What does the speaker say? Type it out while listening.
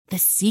The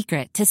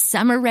secret to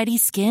summer-ready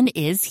skin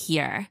is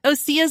here.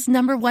 Osea's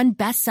 #1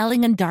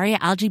 best-selling Undaria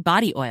Algae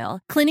Body Oil,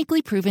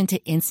 clinically proven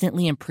to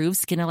instantly improve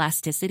skin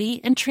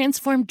elasticity and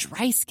transform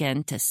dry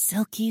skin to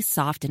silky,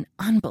 soft, and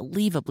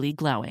unbelievably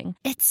glowing.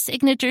 Its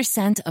signature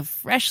scent of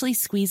freshly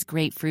squeezed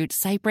grapefruit,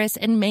 cypress,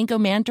 and mango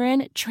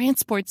mandarin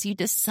transports you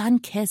to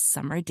sun-kissed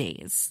summer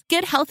days.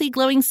 Get healthy,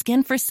 glowing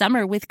skin for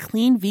summer with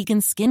clean, vegan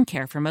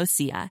skincare from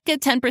Osea.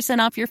 Get 10%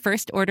 off your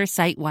first order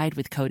site-wide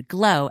with code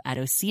GLOW at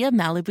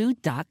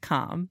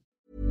OseaMalibu.com.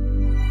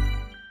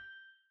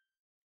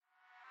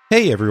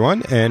 Hey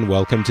everyone, and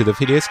welcome to the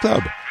Phileas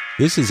Club.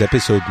 This is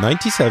episode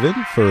 97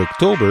 for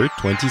October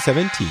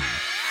 2017.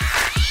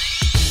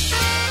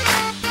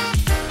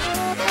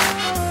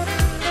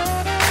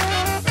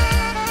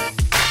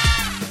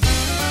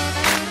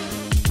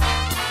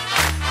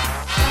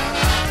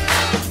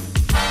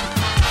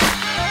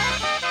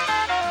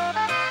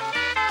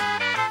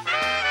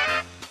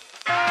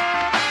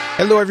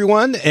 Hello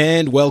everyone,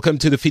 and welcome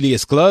to the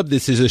Phileas Club.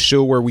 This is a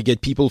show where we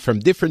get people from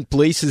different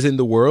places in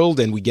the world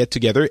and we get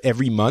together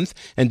every month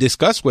and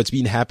discuss what's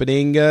been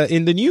happening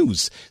in the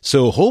news.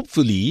 So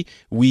hopefully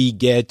we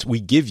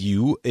give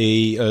you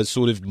a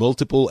sort of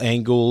multiple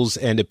angles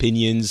and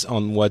opinions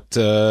on what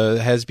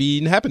has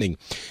been happening.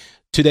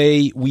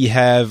 Today we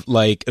have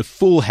like a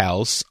full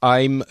house.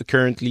 I'm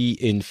currently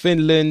in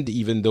Finland,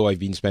 even though I've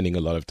been spending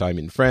a lot of time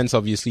in France,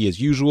 obviously, as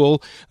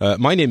usual.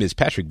 My name is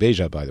Patrick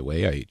Beja, by the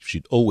way. I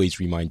should always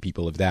remind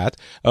people of that.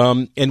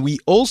 And we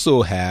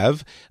also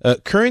have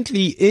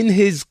currently in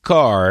his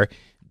car,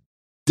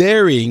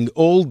 daring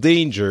all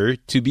danger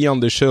to be on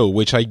the show,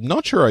 which I'm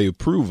not sure I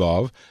approve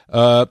of.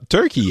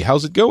 Turkey,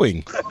 how's it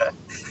going?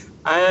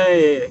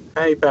 Hey,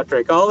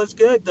 Patrick. All is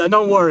good.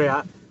 Don't worry.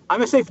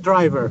 I'm a safe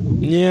driver.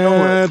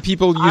 Yeah,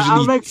 people usually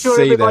I'll make sure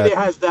say everybody that.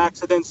 has the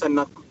accidents and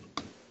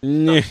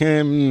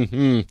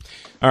nothing.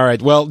 All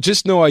right. Well,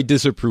 just know I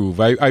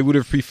disapprove. I would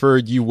have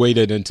preferred you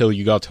waited until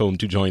you got home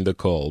to join the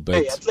call. But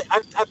hey,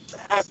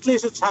 at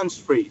least it's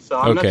hands-free, so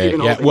I'm not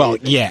even yeah. holding Well,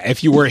 anything. yeah.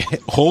 If you were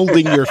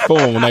holding your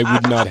phone, I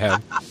would not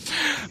have.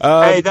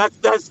 Hey,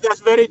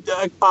 that's very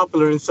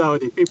popular in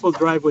Saudi. People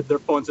drive with their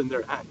phones in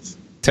their hands.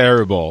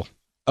 Terrible.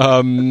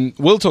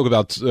 We'll talk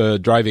about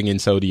driving in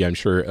Saudi, I'm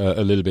sure,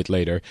 a little bit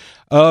later.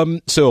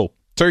 So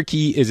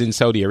Turkey is in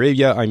Saudi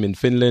Arabia. I'm in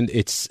Finland.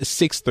 It's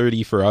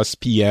 6:30 for us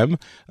p.m.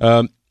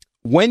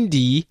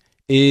 Wendy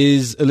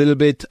is a little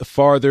bit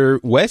farther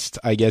west.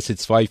 I guess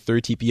it's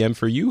 5:30 p.m.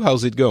 for you.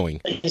 How's it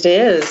going? It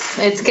is.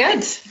 It's good.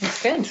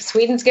 It's good.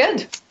 Sweden's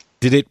good.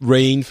 Did it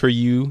rain for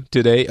you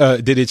today?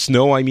 Did it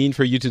snow, I mean,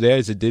 for you today,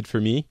 as it did for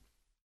me?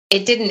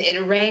 It didn't. It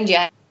rained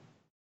yesterday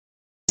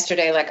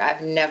like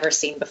I've never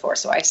seen before.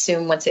 So I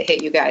assume once it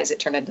hit you guys, it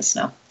turned into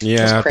snow. Yeah,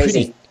 it was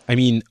crazy. I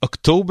mean,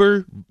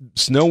 October,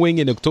 snowing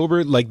in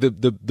October, like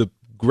the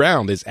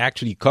ground is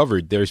actually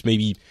covered. There's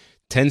maybe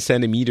 10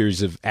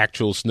 centimeters of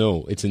actual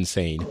snow. It's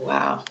insane.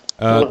 Wow.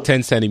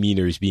 10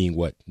 centimeters being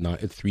what?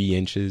 Not 3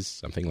 inches,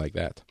 something like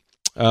that.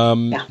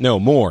 Yeah. No,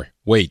 more.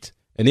 Wait.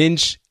 An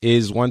inch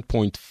is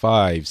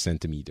 1.5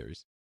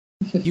 centimeters.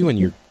 You and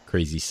your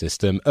crazy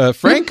system.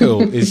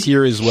 Franco is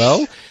here as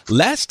well.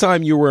 Last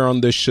time you were on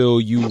the show,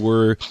 you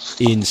were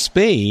in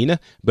Spain,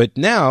 but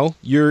now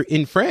you're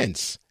in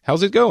France.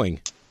 How's it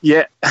going?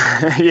 Yeah,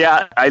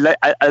 yeah. I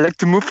like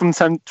to move from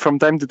time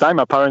to time.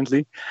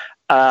 Apparently,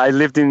 I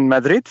lived in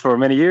Madrid for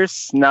many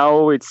years.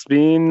 Now it's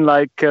been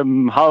like a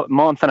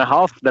month and a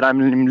half that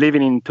I'm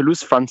living in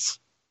Toulouse, France.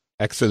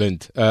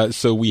 Excellent.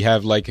 So we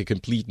have like a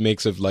complete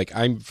mix of like,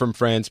 I'm from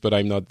France, but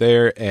I'm not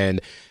there.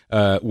 And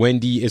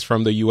Wendy is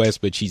from the US,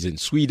 but she's in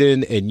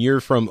Sweden. And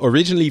you're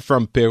originally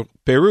from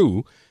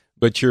Peru,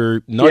 but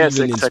you're not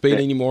even in Spain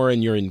anymore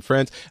and you're in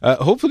France.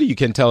 Hopefully you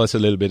can tell us a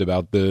little bit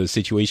about the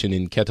situation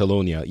in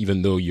Catalonia.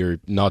 Even though you're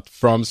not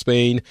from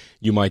Spain,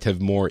 you might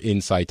have more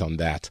insight on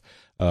that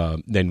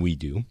than we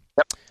do.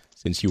 Yep.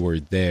 Since you were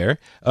there.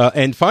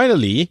 And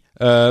finally,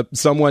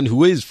 someone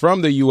who is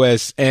from the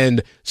U.S.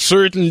 and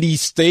certainly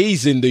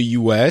stays in the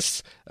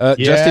U.S.,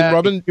 Justin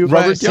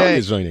Robert Young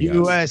is joining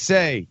us.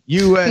 USA.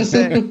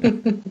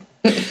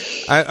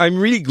 I'm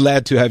really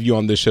glad to have you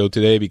on the show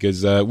today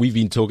because we've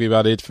been talking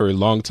about it for a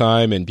long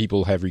time and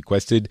people have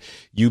requested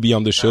you be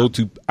on the show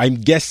to, I'm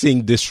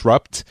guessing,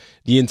 disrupt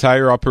the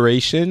entire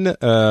operation,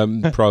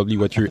 probably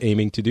what you're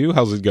aiming to do.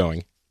 How's it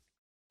going?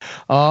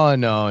 Oh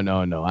no!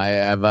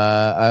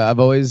 I've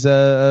always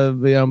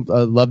loved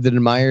and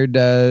admired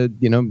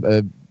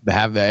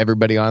have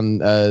everybody on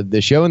the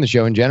show and the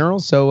show in general.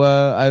 So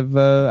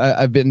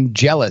I've been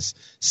jealous,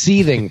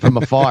 seething from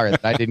afar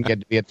that I didn't get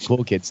to be at the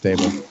cool kids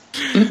table.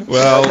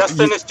 Well,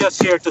 Justin is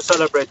just here to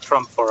celebrate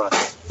Trump for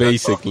us.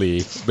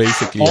 Basically,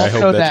 I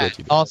hope that's what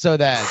you do. Also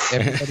that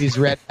everybody's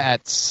red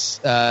hats.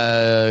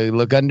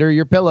 Look under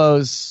your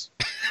pillows.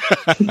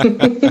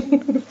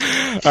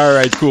 All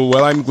right, cool.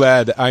 Well, I'm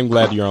glad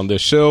you're on the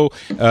show.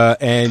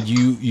 And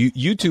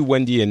you two,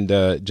 Wendy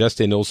and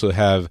Justin, also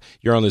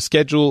you're on the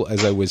schedule,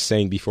 as I was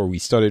saying before we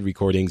started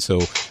recording.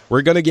 So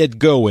we're going to get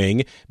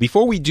going.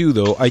 Before we do,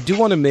 though, I do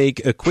want to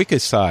make a quick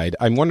aside.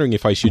 I'm wondering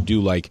if I should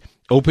do like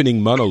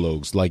opening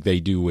monologues like they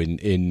do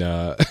in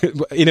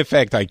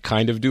effect, I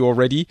kind of do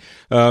already,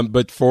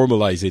 but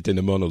formalize it in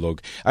a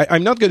monologue.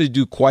 I'm not going to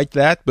do quite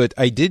that, but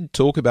I did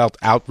talk about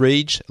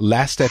outrage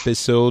last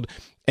episode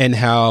and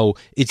how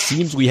it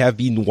seems we have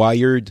been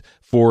wired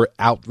for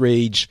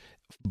outrage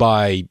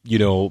by,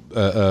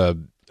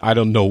 I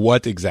don't know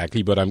what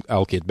exactly, but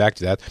I'll get back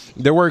to that.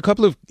 There were a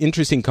couple of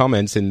interesting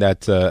comments in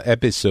that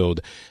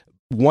episode.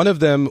 One of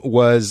them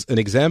was an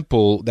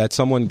example that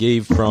someone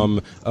gave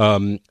from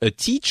a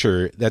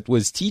teacher that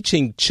was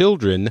teaching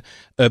children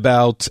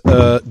about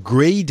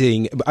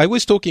grading. I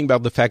was talking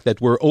about the fact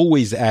that we're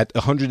always at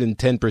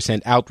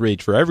 110%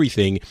 outrage for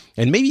everything,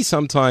 and maybe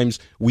sometimes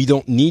we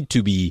don't need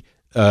to be,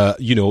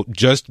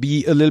 just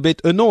be a little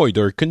bit annoyed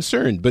or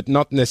concerned, but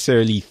not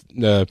necessarily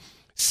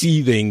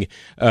seething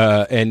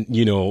and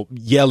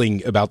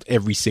yelling about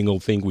every single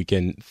thing we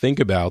can think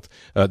about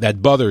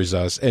that bothers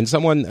us. And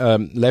someone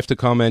left a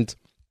comment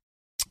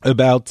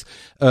about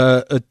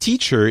a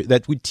teacher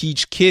that would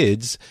teach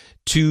kids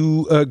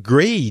to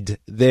grade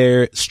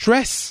their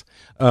stress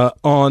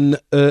on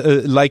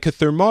like a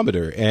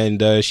thermometer.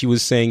 And she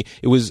was saying,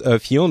 it was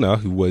Fiona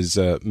who was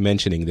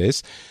mentioning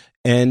this,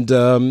 and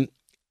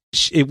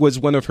it was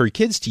one of her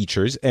kids'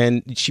 teachers,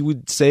 and she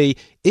would say,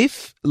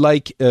 if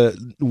like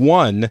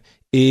 1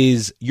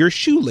 is your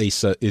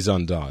shoelace is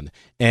undone,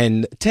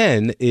 and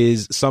 10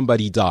 is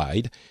somebody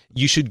died,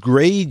 you should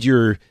grade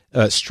your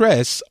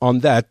stress on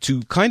that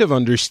to kind of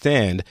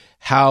understand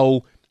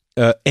how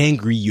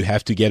angry you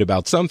have to get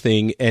about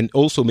something, and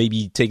also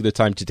maybe take the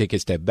time to take a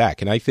step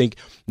back. And I think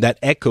that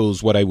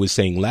echoes what I was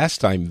saying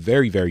last time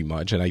very, very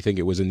much, and I think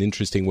it was an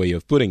interesting way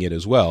of putting it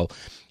as well.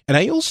 And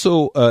I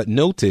also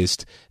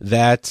noticed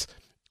that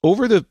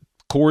over the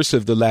course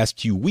of the last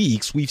few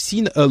weeks, we've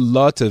seen a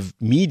lot of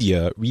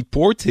media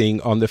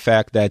reporting on the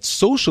fact that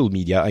social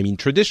media,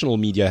 traditional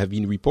media have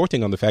been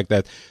reporting on the fact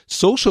that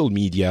social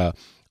media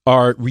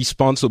are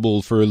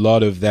responsible for a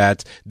lot of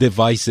that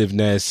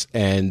divisiveness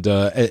and,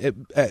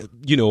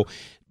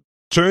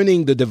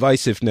 turning the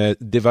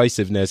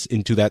divisiveness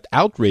into that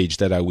outrage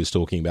that I was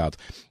talking about.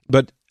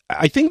 But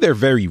I think they're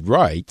very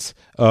right,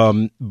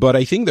 but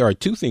I think there are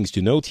two things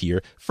to note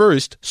here.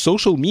 First,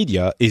 social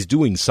media is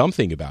doing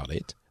something about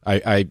it.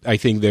 I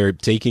think they're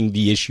taking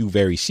the issue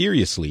very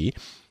seriously,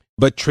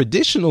 but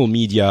traditional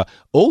media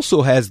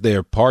also has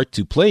their part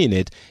to play in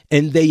it,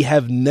 and they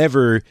have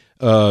never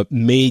taken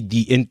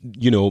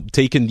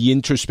the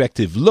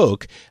introspective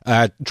look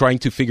at trying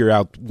to figure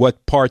out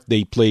what part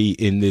they play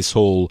in this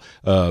whole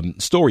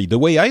story. The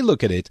way I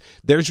look at it,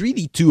 there's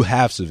really two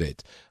halves of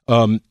it.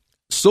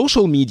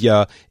 Social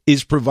media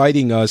is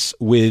providing us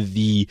with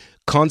the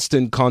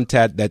constant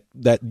contact that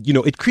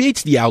it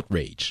creates the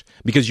outrage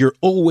because you're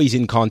always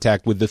in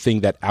contact with the thing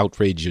that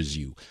outrages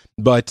you.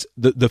 But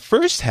the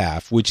first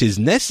half, which is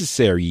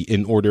necessary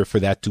in order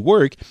for that to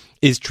work,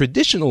 is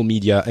traditional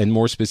media, and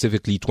more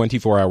specifically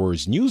 24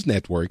 Hours News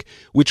Network,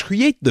 which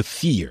create the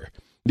fear.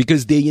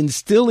 Because they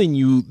instill in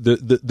you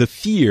the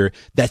fear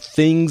that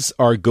things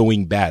are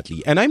going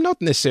badly. And I'm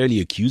not necessarily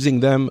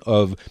accusing them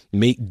of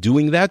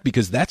doing that,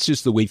 because that's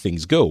just the way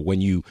things go. When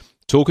you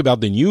talk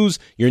about the news,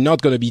 you're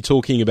not going to be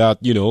talking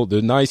about,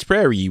 the nice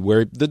prairie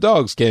where the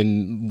dogs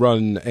can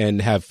run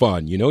and have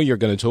fun. You're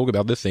going to talk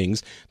about the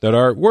things that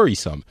are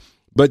worrisome.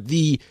 But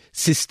the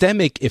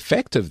systemic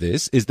effect of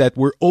this is that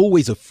we're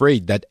always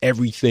afraid that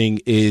everything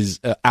is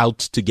out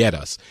to get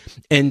us.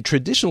 And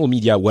traditional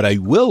media, what I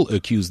will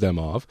accuse them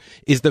of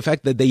is the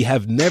fact that they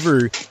have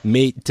never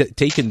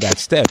taken that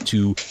step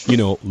to,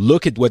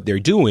 look at what they're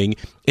doing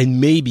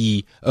and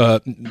maybe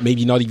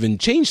not even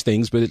change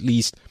things, but at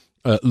least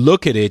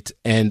look at it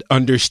and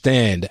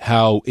understand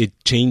how it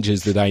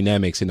changes the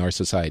dynamics in our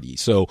society.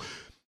 So,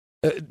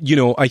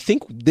 I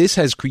think this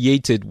has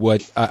created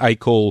what I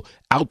call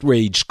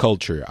outrage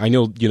culture. I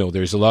know,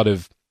 there's a lot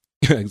of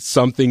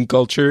something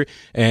culture,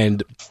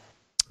 and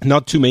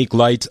not to make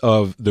light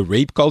of the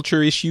rape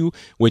culture issue,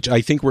 which I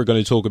think we're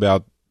going to talk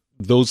about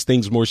those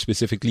things more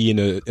specifically in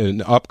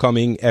an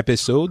upcoming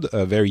episode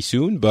very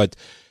soon. But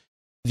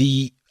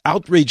the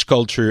outrage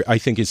culture, I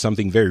think, is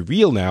something very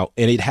real now,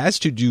 and it has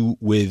to do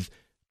with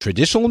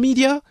traditional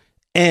media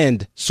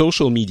and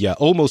social media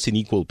almost in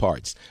equal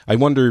parts. I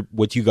wonder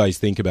what you guys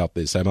think about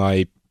this. Am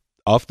I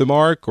off the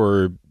mark,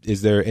 or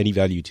is there any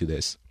value to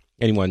this?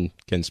 Anyone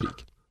can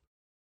speak.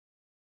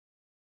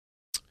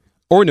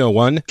 Or no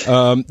one.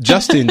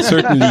 Justin,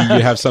 certainly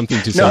you have something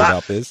to say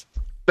about this.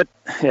 But,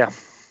 yeah.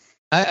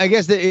 I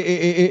guess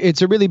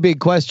it's a really big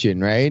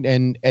question, right?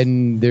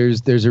 And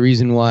there's a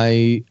reason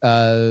why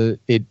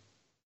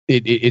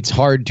it's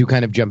hard to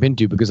kind of jump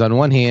into, because on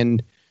one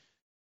hand,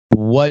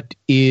 what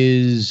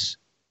is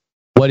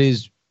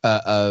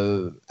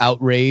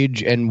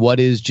outrage and what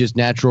is just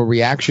natural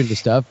reaction to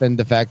stuff, and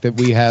the fact that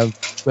we have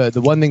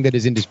the one thing that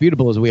is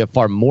indisputable is we have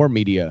far more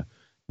media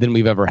than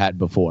we've ever had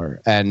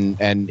before, and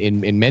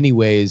in many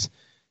ways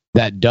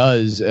that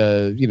does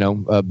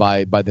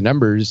by the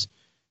numbers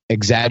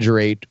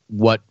exaggerate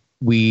what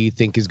we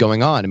think is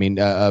going on. I mean,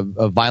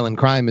 a violent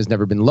crime has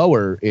never been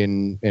lower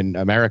in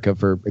America,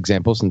 for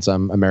example, since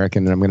I'm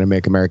American and I'm going to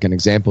make American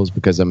examples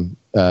because I'm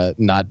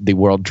not the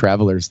world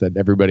travelers that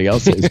everybody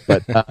else is.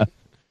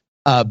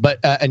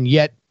 And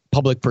yet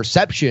public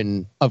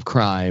perception of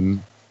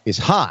crime is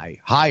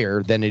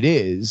higher than it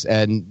is,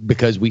 and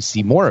because we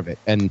see more of it.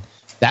 And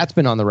that's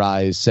been on the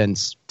rise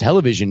since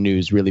television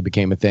news really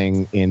became a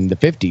thing in the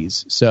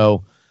 50s.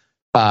 So,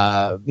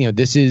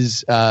 this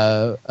is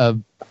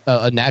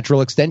a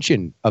natural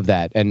extension of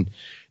that. And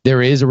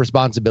there is a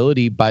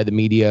responsibility by the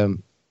media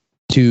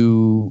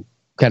to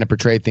kind of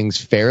portray things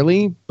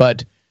fairly,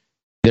 but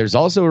there's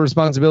also a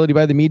responsibility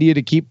by the media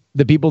to keep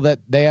the people that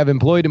they have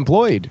employed.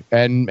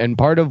 And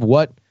part of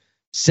what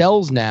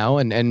sells now,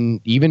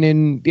 and even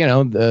in,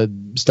 the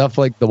stuff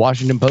like the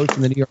Washington Post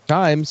and the New York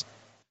Times,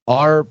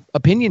 are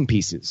opinion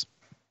pieces.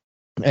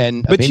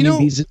 And opinion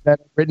pieces that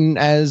are written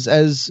as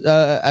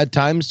at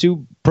times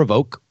to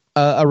provoke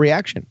a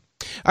reaction.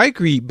 I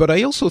agree, but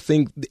I also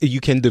think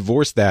you can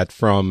divorce that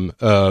from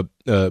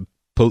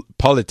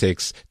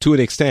politics to an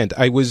extent.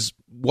 I was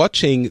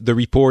watching the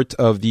report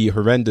of the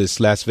horrendous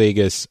Las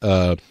Vegas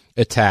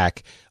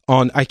attack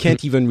on, I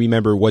can't even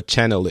remember what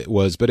channel it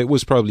was, but it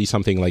was probably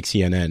something like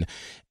CNN.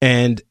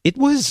 And it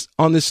was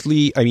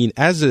honestly, I mean,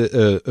 as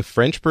a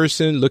French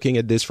person looking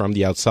at this from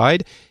the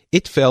outside,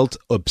 it felt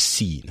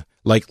obscene.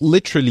 Like,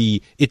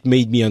 literally, it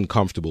made me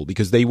uncomfortable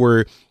because they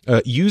were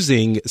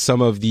using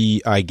some of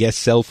the, I guess,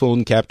 cell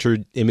phone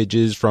captured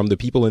images from the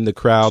people in the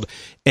crowd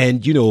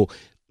and,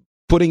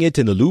 putting it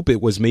in a loop.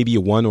 It was maybe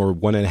a 1 or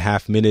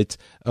 1.5 minute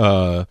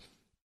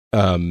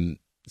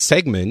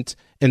segment.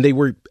 And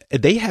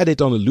they had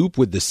it on a loop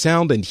with the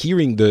sound and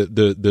hearing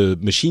the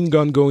machine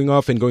gun going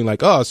off and going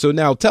like, oh, so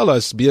now tell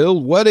us, Bill,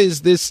 what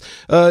is this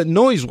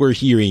noise we're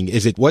hearing?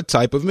 Is it, what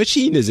type of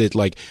machine is it?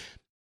 Like,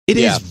 it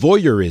is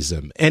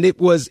voyeurism, and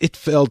it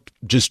felt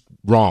just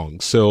wrong.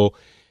 So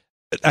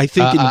I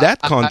think in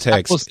that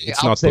context,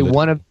 it's not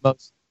political.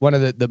 One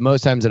of the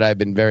most times that I've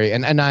been very,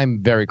 and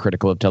I'm very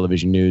critical of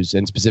television news,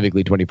 and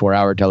specifically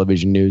 24-hour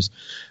television news.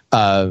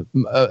 My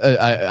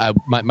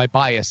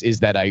bias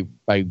is that I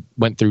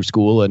went through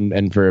school,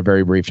 and for a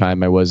very brief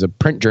time I was a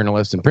print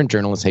journalist, and print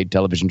journalists hate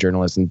television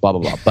journalists, and blah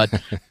blah blah.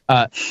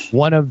 But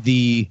one of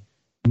the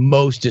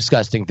most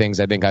disgusting things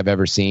I think I've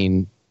ever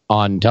seen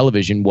on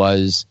television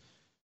was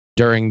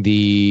during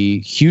the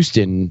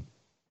Houston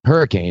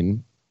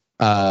hurricane.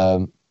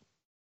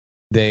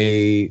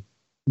 They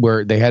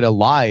had a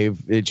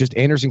live, just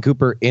Anderson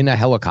Cooper in a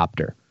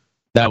helicopter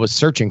that was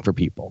searching for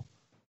people.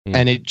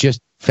 And it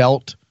just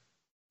felt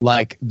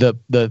like the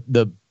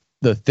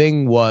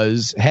thing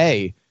was,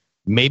 hey,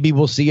 maybe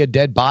we'll see a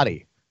dead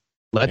body.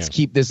 Let's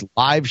keep this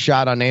live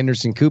shot on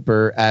Anderson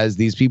Cooper as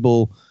these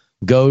people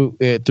go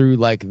through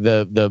like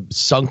the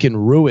sunken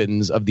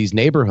ruins of these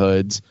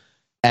neighborhoods.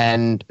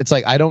 And it's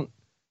like, I don't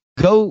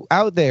go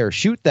out there,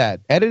 shoot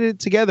that, edit it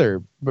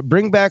together, but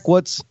bring back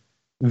what's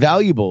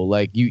valuable.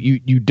 Like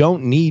you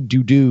don't need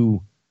to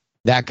do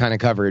that kind of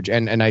coverage.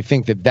 And I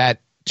think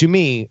that to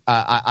me,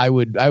 I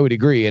would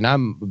agree. And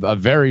I'm a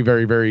very,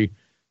 very, very,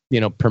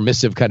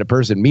 permissive kind of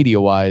person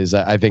media wise.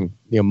 I think,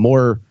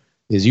 more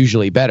is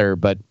usually better,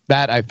 but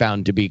that I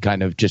found to be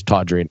kind of just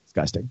tawdry and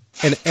disgusting.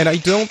 And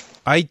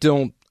I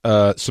don't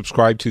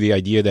subscribe to the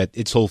idea that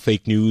it's all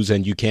fake news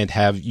and you can't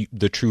have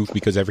the truth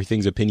because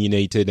everything's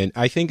opinionated. And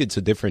I think it's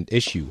a different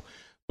issue.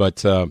 But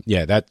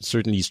that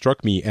certainly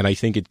struck me. And I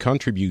think it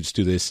contributes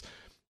to this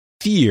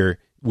fear,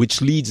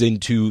 which leads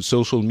into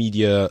social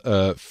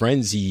media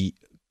frenzy,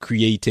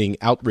 creating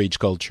outrage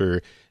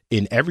culture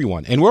in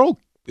everyone. And we're all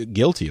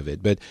guilty of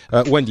it. But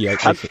Wendy, I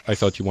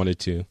thought you wanted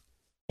to.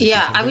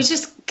 Yeah, I was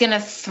just going to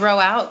throw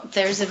out,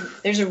 there's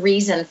a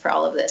reason for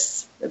all of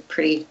this, a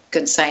pretty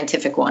good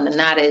scientific one. And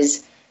that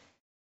is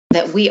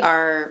that we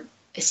are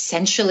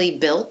essentially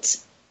built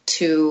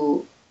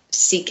to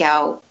seek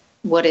out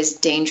what is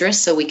dangerous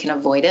so we can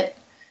avoid it.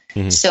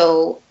 Mm-hmm.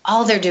 So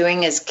all they're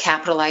doing is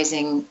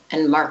capitalizing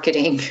and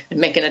marketing and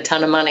making a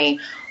ton of money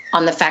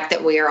on the fact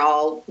that we are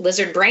all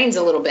lizard brains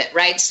a little bit,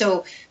 right?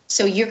 So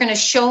you're going to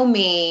show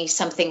me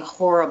something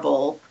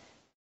horrible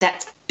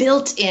that's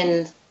built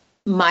in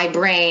my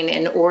brain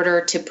in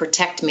order to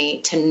protect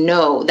me, to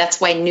know.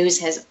 That's why news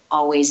has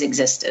always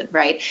existed,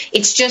 right?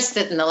 It's just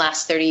that in the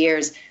last 30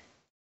 years,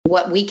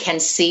 what we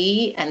can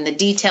see and the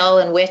detail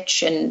in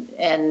which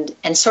and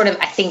sort of,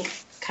 I think,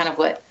 kind of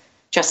what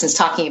Justin's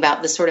talking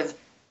about, the sort of,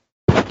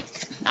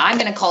 I'm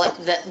going to call it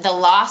the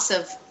loss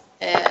of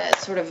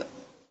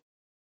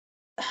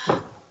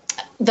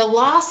the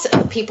loss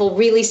of people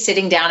really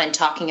sitting down and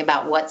talking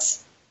about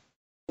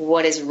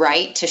what is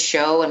right to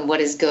show and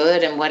what is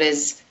good and what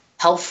is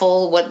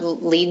helpful, what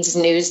leads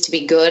news to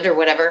be good or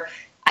whatever.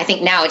 I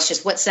think now it's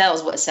just what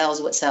sells.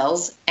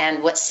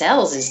 And what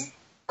sells is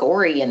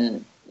gory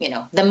and,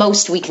 the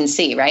most we can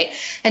see, right?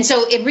 And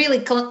so it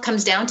really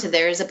comes down to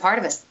there is a part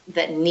of us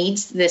that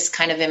needs this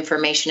kind of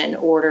information in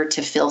order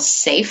to feel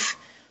safe.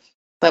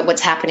 But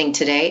what's happening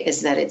today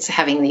is that it's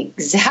having the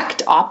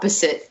exact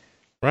opposite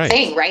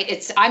thing,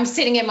 right? I'm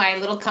sitting in my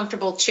little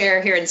comfortable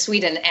chair here in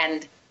Sweden,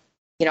 and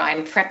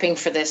I'm prepping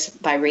for this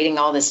by reading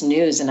all this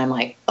news, and I'm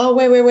like, oh,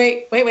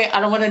 wait. I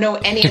don't want to know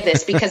any of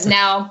this because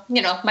now,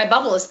 my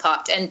bubble is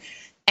popped.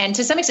 And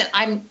to some extent,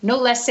 I'm no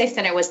less safe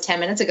than I was 10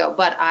 minutes ago,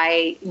 but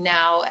I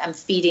now am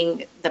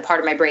feeding the part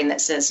of my brain that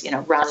says,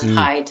 run,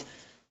 hide,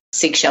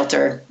 seek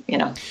shelter,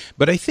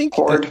 But I think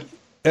hoard.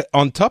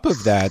 On top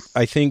of that,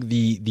 I think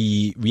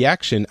the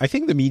reaction, I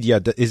think the media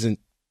isn't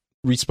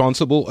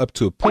responsible up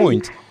to a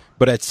point,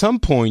 but at some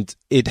point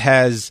it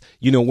has,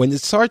 when it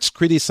starts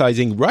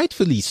criticizing,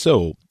 rightfully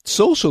so,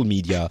 social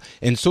media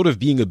and sort of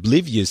being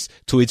oblivious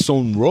to its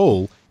own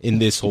role in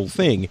this whole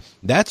thing,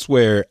 that's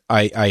where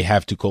I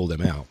have to call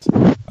them out.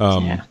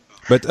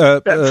 But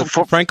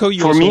Franco,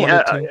 you also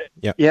wanted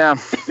to? Yeah.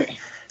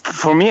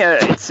 For me,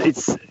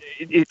 it's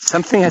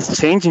something has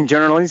changed in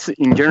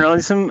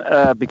journalism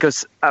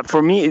because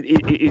for me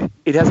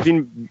it has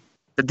been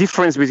the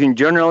difference between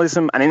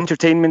journalism and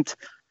entertainment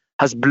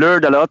has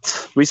blurred a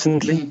lot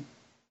recently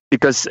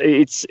because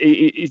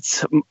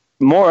it's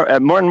more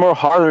and more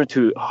hard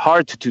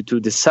to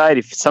decide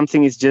if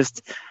something is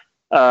just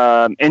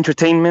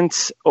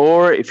entertainment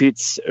or if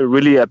it's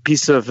really a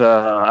piece of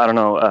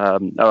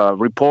a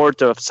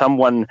report of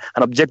someone,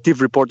 an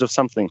objective report of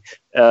something.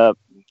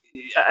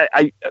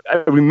 I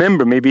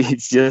remember, maybe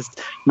it's just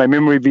my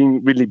memory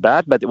being really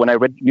bad, but when I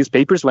read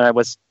newspapers when I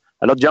was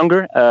a lot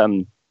younger,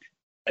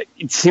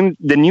 it seemed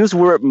the news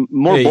were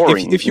more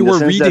boring. If you were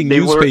reading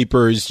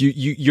newspapers,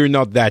 you're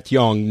not that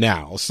young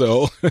now,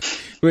 so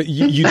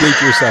you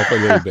date yourself a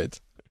little bit.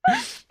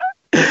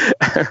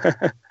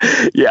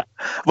 Yeah.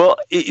 Well,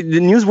 the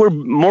news were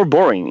more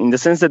boring in the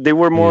sense that they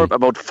were more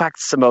about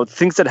facts, about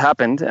things that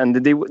happened, and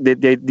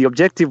the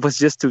objective was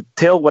just to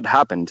tell what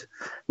happened,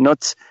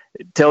 not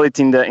tell it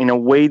in a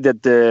way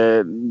that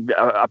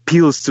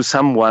appeals to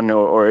someone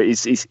or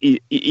is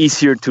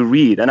easier to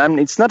read. And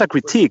it's not a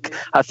critique.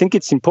 I think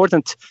it's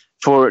important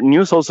for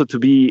news also to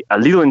be a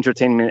little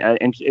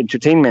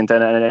entertainment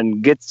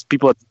and gets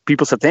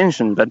people's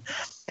attention. But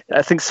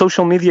I think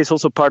social media is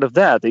also part of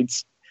that.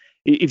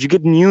 If you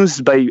get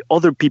news by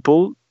other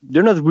people,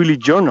 they're not really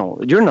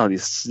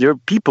journalists. They're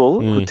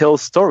people who tell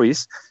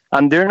stories,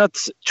 and they're not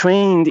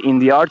trained in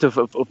the art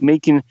of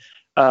making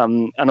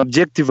an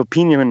objective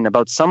opinion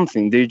about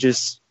something. They're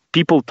just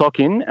people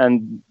talking,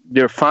 and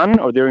they're fun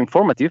or they're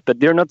informative, but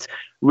they're not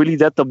really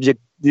that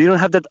they don't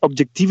have that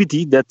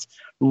objectivity that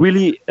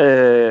really,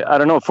 I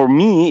don't know, for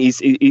me,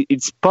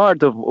 it's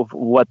part of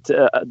what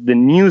the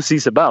news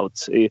is about.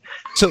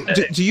 So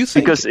do you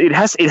think... Because it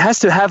has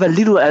to have a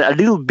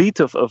little bit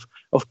of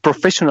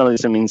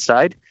professionalism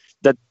inside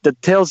that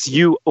tells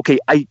you, okay,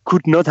 I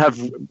could not have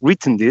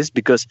written this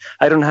because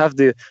I don't have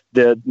the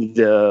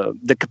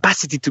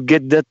capacity to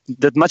get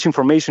that much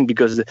information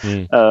because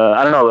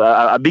I don't know,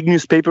 a big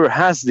newspaper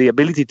has the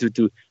ability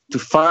to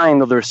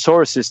find other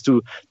sources,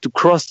 to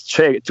cross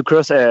check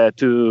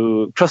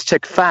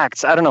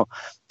facts. I don't know.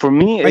 For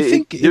me, I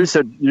think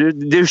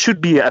there should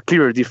be a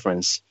clearer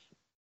difference.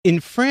 In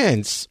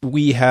France,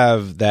 we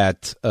have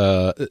that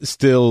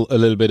still a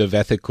little bit of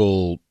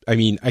ethical. I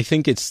mean, I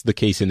think it's the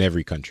case in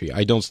every country.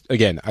 I don't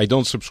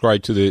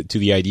subscribe to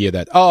the idea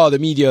that the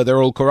media,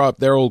 they're all corrupt,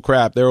 they're all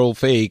crap, they're all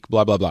fake,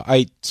 blah blah blah.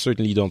 I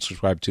certainly don't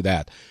subscribe to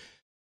that.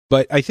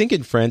 But I think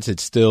in France,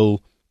 it's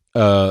still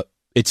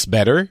it's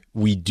better.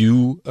 We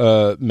do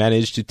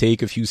manage to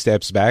take a few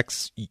steps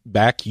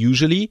back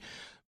usually,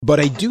 but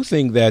I do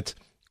think that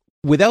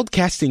without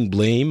casting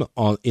blame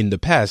in the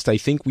past, I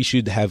think we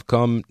should have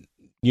come,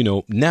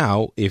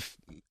 now, if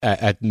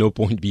at no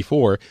point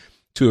before,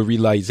 to a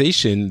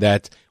realization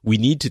that we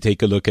need to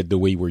take a look at the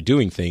way we're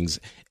doing things.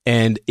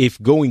 And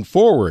if going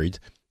forward,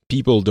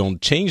 people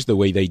don't change the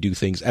way they do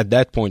things, at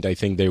that point, I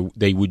think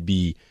they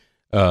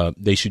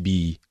should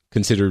be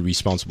considered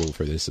responsible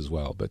for this as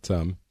well. But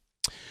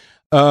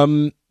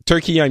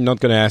Turkey, I'm not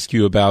going to ask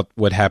you about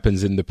what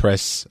happens in the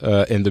press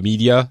and the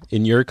media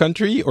in your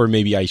country, or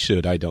maybe I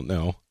should. I don't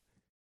know.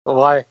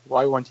 Why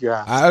won't you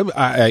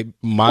ask?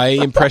 My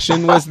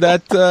impression was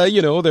that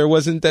there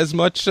wasn't as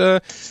much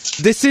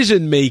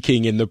decision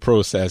making in the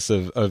process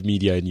of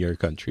media in your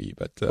country.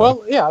 But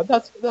well, yeah,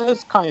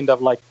 that's kind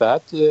of like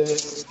that.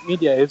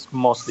 Media is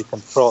mostly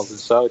controlled in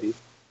Saudi,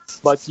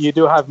 but you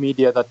do have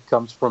media that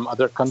comes from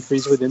other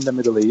countries within the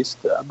Middle East.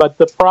 But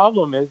the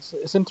problem is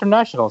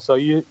international. So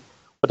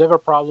whatever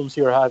problems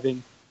you're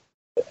having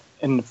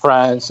in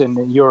France,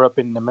 in Europe,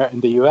 in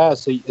the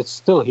US, it's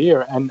still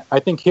here. And I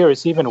think here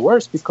it's even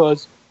worse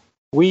because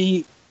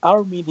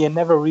our media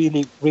never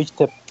really reached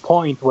a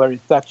point where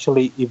it's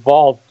actually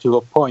evolved to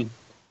a point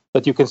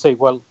that you can say,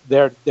 well,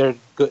 there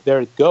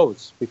it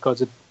goes.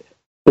 Because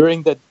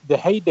during the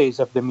heydays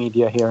of the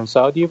media here in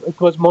Saudi, it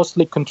was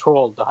mostly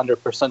controlled,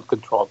 100%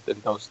 controlled in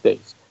those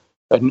days.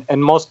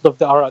 And most of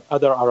the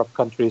other Arab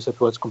countries, it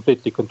was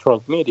completely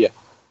controlled media.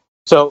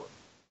 So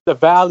the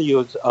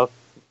values of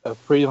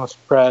freedom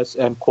of press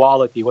and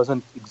quality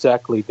wasn't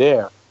exactly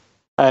there.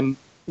 And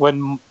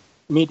when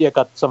media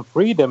got some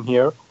freedom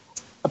here,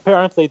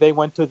 apparently they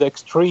went to the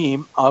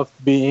extreme of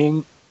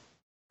being,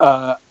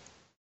 I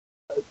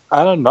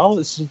don't know,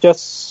 it's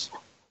just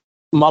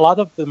a lot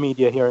of the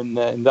media here in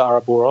the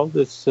Arab world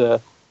is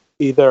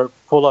either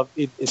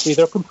it's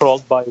either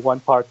controlled by one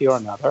party or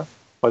another,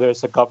 whether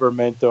it's a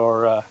government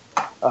or a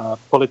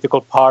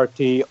political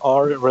party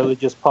or a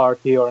religious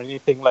party or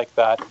anything like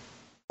that.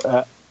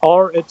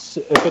 Or if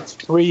it's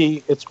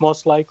free, it's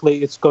most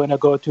likely it's going to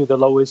go to the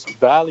lowest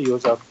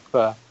values of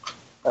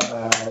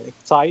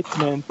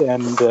excitement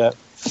and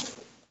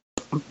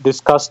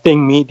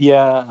disgusting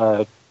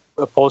media,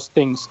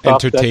 posting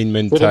stuff,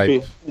 entertainment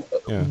type,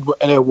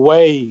 a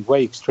way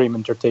extreme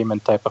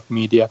entertainment type of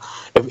media.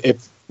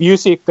 If you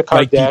see the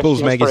Kardashians, like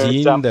People's Magazine, for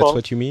example, that's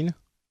what you mean?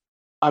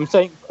 I'm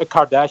saying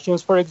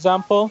Kardashians, for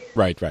example.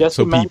 Right. Just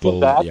so imagine people,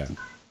 that.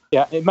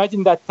 yeah,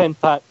 imagine that 10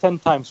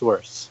 times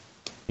worse.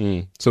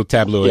 So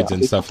tabloids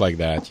and stuff like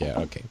that.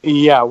 Yeah. Okay.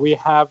 Yeah, we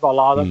have a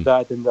lot of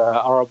that in the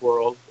Arab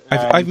world.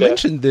 I've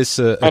mentioned this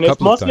a couple of times. And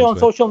it's mostly on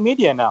social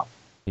media now.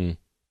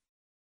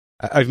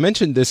 I've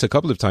mentioned this a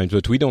couple of times,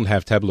 but we don't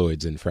have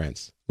tabloids in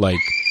France, like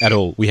at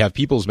all. We have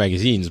People's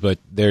Magazines, but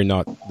they're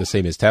not the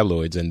same as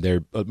tabloids, and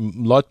they're a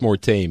lot more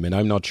tame, and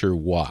I'm not sure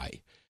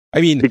why. I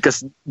mean,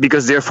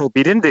 because they're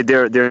forbidden,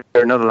 they're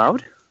not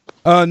allowed.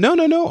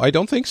 No, I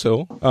don't think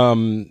so.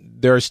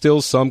 There are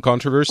still some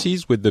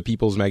controversies with the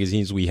People's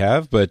Magazines we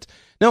have, but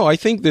no, I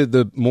think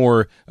the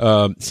more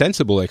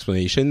sensible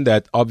explanation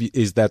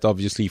is that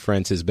obviously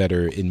France is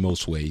better in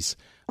most ways.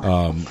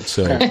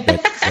 So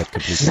that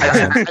completely makes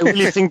sense. I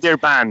really think they're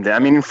banned. I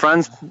mean, in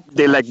France,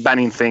 they like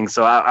banning things,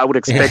 so I would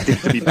expect it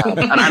to be banned.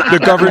 The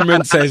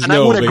government says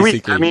no,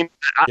 basically. I mean,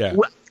 yeah.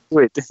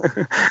 Wait.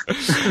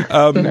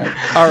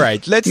 All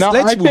right, let's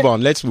move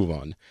on. Let's move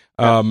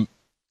on.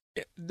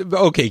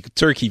 Okay,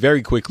 Turkey,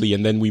 very quickly,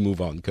 and then we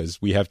move on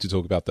because we have to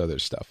talk about the other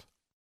stuff.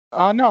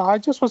 No, I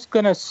just was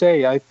going to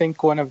say, I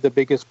think one of the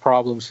biggest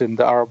problems in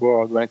the Arab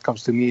world when it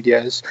comes to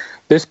media is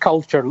this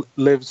culture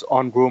lives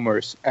on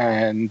rumors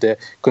and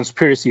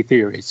conspiracy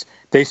theories.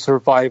 They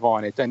survive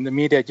on it, and the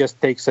media just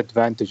takes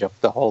advantage of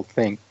the whole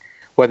thing,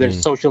 whether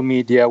it's social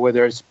media,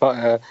 whether it's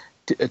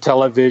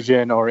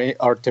television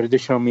or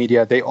traditional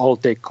media, they all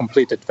take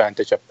complete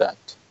advantage of that.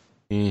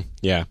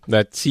 Yeah,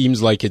 that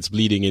seems like it's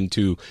bleeding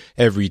into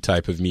every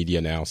type of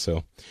media now.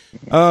 So,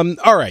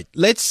 all right,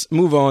 let's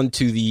move on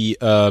to the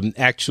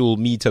actual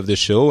meat of the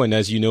show. And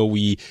as you know,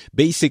 we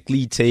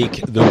basically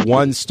take the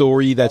one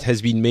story that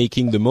has been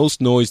making the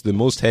most noise, the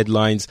most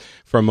headlines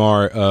from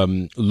our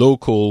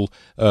local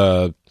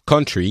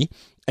country,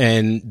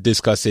 and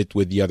discuss it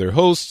with the other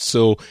hosts.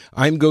 So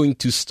I'm going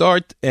to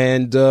start,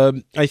 and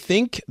I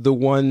think the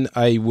one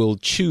I will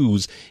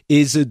choose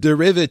is a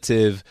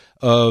derivative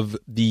of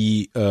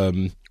the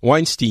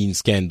Weinstein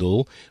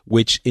scandal,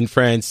 which in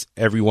France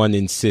everyone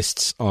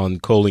insists on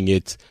calling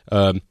it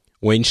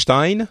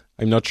Weinstein.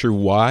 I'm not sure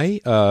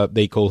why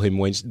they call him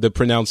Weinstein. The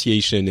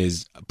pronunciation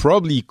is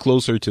probably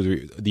closer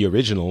to the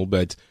original,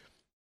 but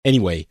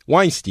anyway,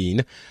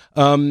 Weinstein.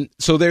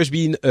 So there's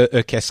been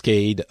a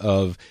cascade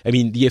of,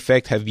 the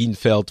effect have been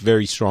felt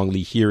very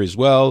strongly here as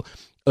well.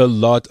 A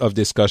lot of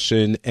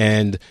discussion,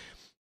 and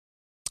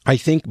I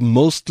think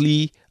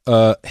mostly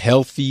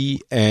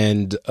healthy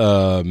and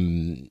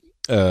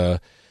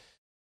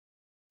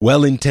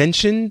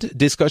well-intentioned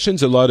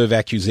discussions, a lot of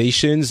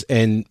accusations,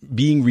 and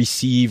being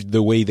received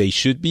the way they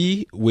should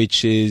be,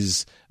 which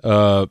is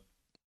to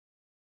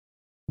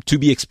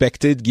be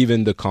expected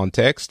given the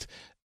context,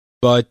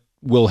 but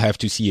we'll have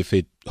to see if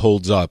it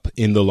holds up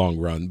in the long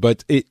run.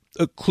 But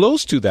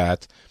close to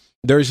that,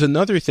 there's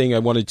another thing I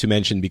wanted to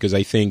mention because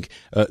I think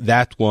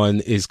that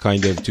one is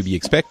kind of to be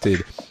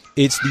expected.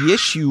 It's the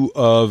issue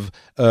of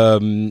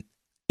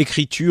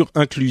écriture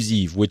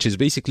inclusive, which is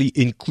basically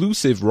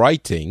inclusive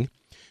writing,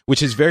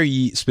 which is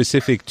very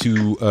specific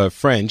to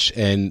French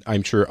and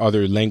I'm sure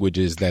other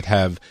languages that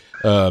have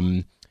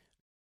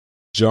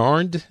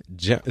genred,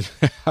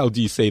 how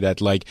do you say that?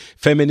 Like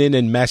feminine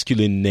and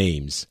masculine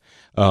names.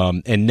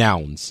 And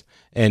nouns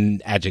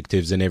and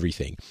adjectives and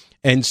everything.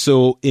 And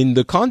so in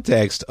the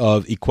context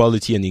of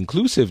equality and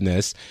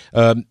inclusiveness,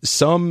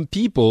 some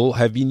people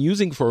have been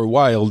using for a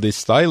while this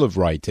style of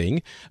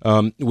writing,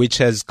 which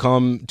has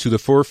come to the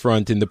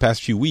forefront in the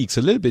past few weeks,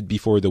 a little bit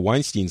before the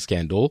Weinstein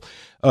scandal,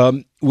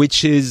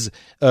 which is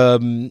a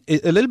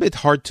little bit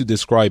hard to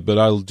describe, but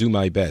I'll do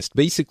my best.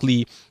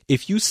 Basically,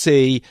 if you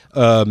say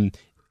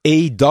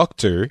a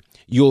doctor,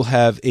 you'll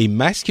have a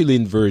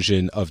masculine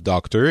version of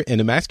doctor and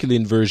a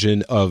masculine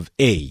version of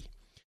a.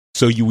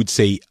 So you would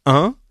say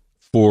un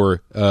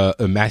for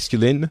a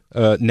masculine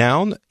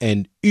noun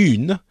and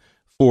une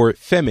for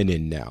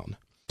feminine noun.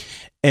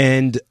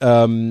 And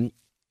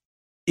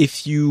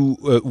if you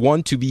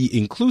want to be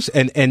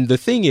inclusive, and the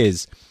thing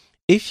is,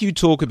 if you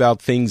talk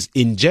about things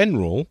in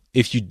general,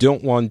 if you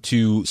don't want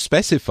to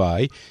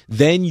specify,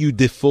 then you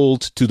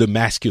default to the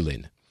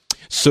masculine.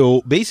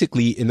 So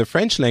basically, in the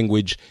French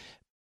language,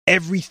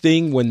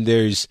 everything when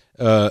there's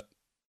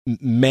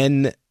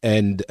men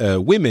and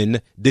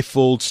women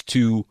defaults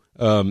to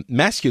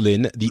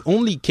masculine. The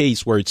only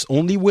case where it's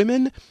only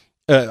women,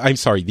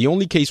 the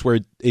only case where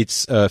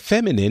it's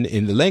feminine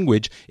in the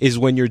language is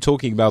when you're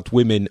talking about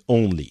women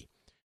only,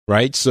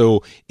 right?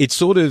 So it's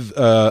sort of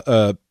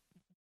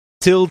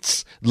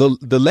tilts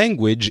the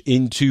language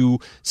into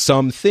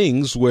some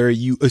things where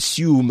you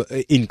assume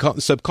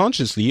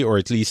subconsciously, or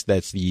at least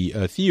that's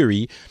the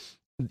theory,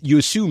 you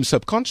assume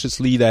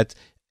subconsciously that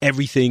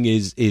everything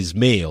is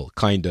male,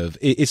 kind of,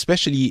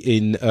 especially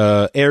in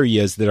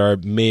areas that are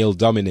male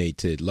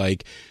dominated.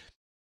 Like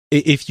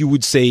if you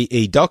would say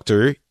a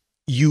doctor,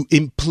 you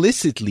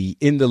implicitly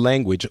in the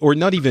language, or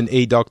not even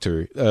a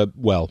doctor, a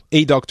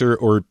doctor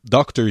or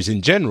doctors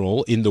in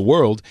general in the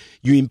world,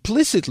 you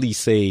implicitly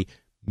say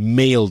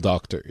male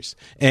doctors.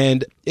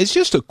 And it's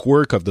just a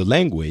quirk of the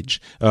language,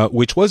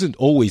 which wasn't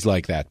always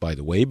like that, by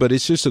the way, but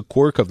it's just a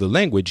quirk of the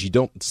language. You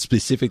don't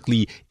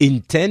specifically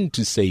intend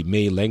to say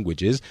male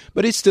languages,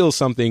 but it's still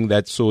something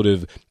that sort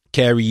of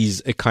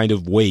carries a kind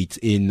of weight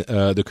in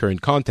the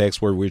current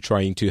context where we're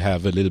trying to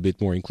have a little bit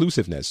more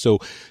inclusiveness. So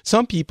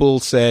some people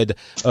said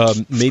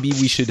maybe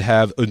we should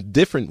have a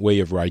different way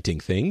of writing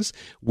things,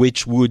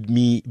 which would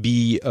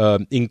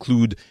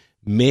include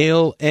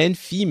male and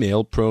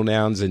female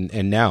pronouns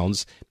and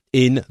nouns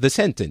in the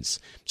sentence.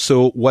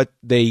 So what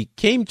they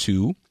came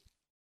to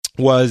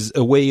was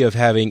a way of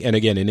having, and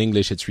again, in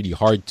English, it's really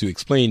hard to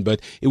explain,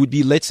 but it would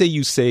be, let's say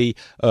you say,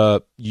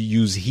 you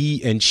use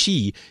he and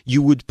she,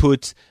 you would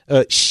put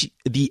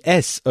the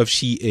S of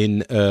she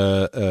in,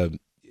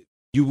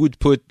 you would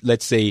put,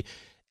 let's say,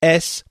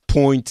 S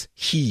point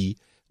he,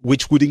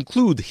 which would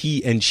include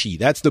he and she.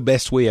 That's the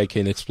best way I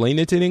can explain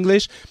it in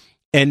English.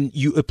 And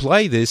you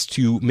apply this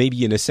to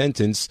maybe in a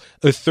sentence,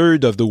 a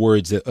third of the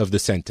words of the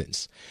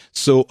sentence.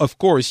 So, of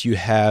course, you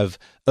have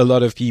a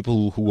lot of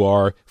people who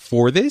are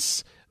for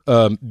this,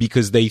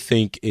 because they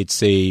think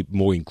it's a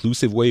more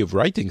inclusive way of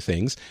writing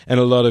things, and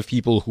a lot of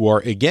people who are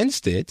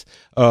against it,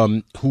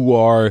 who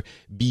are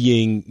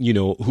being,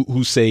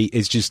 who say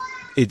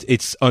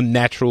it's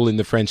unnatural in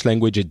the French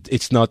language,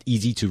 it's not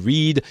easy to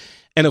read.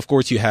 And of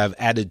course, you have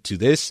added to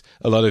this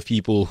a lot of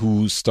people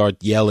who start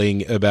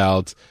yelling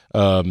about,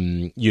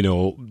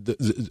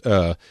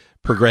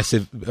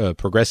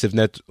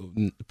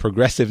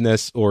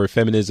 progressiveness or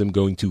feminism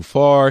going too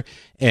far,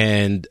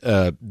 and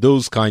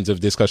those kinds of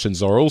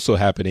discussions are also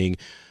happening.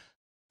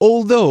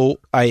 Although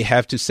I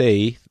have to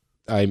say,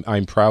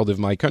 I'm proud of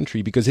my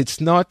country, because it's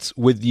not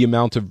with the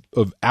amount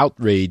of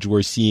outrage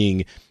we're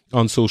seeing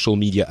on social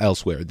media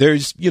elsewhere.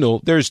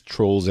 There's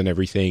trolls and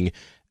everything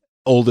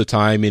all the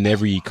time in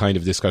every kind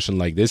of discussion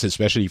like this,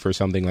 especially for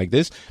something like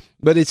this,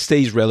 but it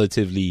stays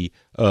relatively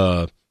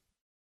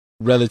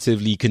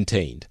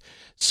contained.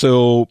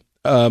 So,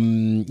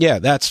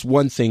 that's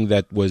one thing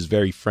that was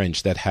very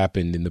French that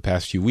happened in the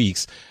past few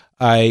weeks.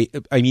 I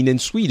mean, in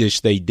Swedish,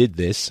 they did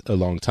this a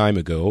long time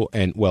ago,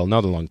 and, well,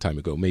 not a long time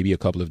ago, maybe a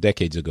couple of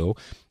decades ago,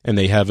 and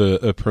they have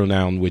a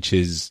pronoun which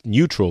is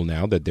neutral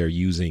now that they're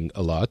using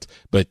a lot,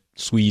 but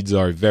Swedes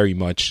are very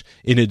much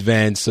in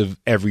advance of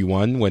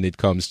everyone when it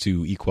comes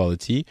to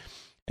equality.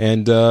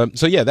 And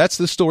that's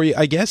the story.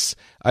 I guess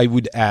I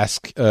would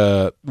ask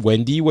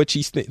Wendy what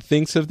she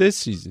thinks of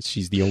this.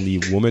 She's the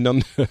only woman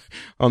on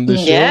the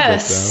show.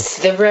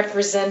 Yes, the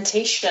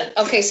representation.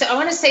 Okay, so I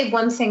want to say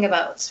one thing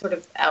about sort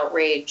of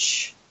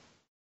outrage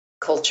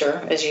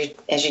culture, as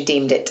you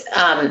deemed it.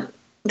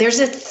 There's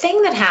a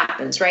thing that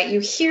happens, right? You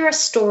hear a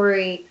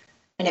story,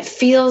 and it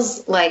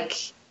feels like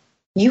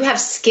you have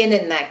skin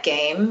in that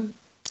game,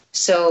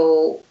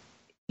 so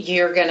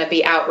you're going to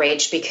be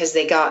outraged because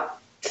they got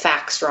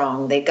facts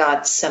wrong. They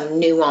got some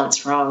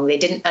nuance wrong. They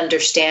didn't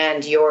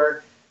understand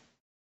your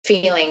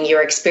feeling,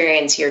 your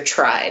experience, your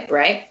tribe,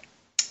 right?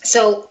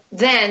 So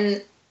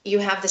then you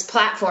have this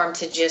platform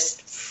to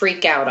just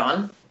freak out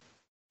on,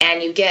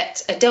 and you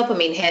get a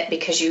dopamine hit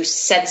because you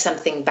said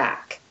something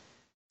back.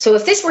 So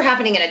if this were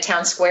happening in a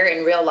town square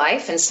in real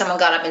life, and someone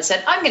got up and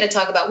said, I'm going to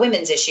talk about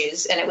women's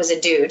issues, and it was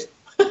a dude,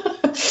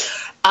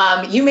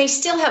 you may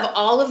still have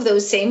all of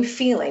those same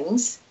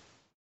feelings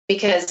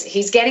because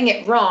he's getting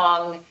it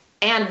wrong.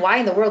 And why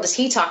in the world is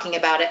he talking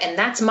about it? And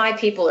that's my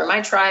people or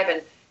my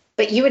tribe.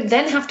 But you would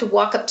then have to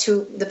walk up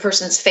to the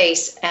person's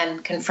face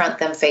and confront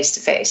them face to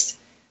face,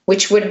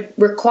 which would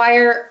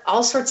require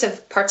all sorts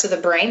of parts of the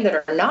brain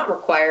that are not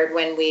required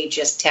when we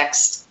just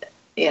text,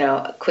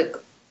 a quick,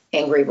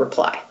 angry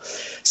reply.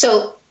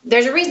 So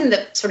there's a reason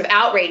that sort of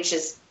outrage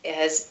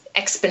has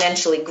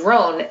exponentially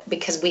grown,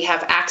 because we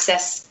have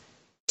access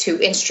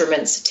to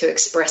instruments to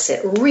express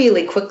it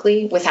really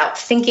quickly without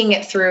thinking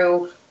it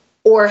through,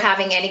 or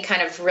having any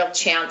kind of real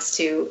chance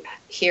to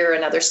hear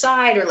another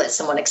side or let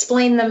someone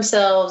explain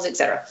themselves,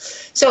 etc.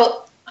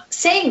 So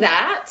saying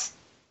that,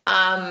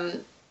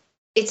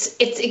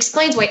 it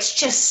explains why it's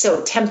just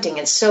so tempting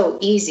and so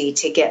easy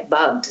to get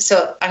bugged.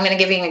 So I'm going to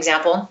give you an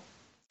example,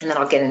 and then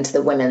I'll get into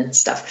the women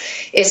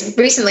stuff. Is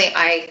recently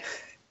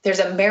there's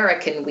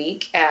American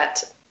Week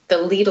at the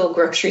Lidl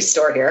grocery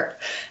store here,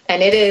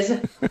 and it is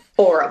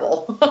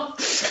horrible.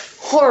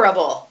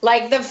 Horrible.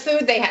 Like the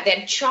food they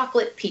had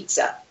chocolate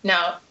pizza.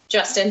 Now,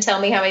 Justin, tell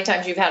me how many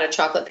times you've had a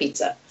chocolate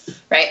pizza,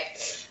 right?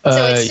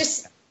 So it's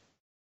just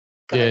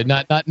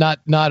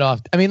not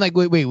often. I mean, like,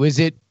 wait, was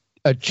it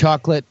a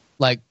chocolate?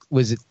 Like,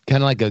 was it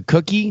kind of like a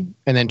cookie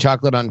and then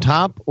chocolate on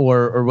top,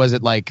 or was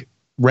it like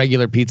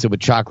regular pizza with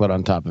chocolate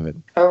on top of it?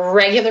 A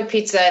regular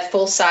pizza,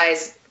 full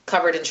size,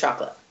 covered in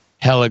chocolate.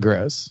 Hella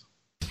gross.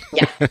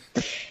 Yeah.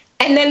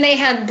 And then they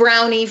had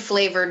brownie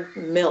flavored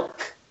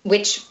milk,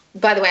 which,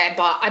 by the way,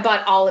 I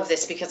bought all of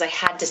this because I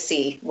had to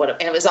see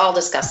and it was all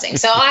disgusting.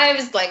 So I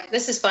was like,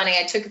 this is funny.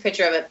 I took a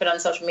picture of it, put it on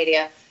social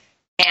media,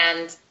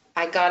 and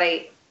I got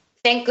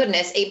thank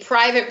goodness, a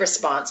private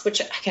response,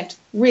 which I can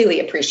really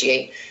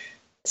appreciate.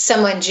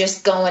 Someone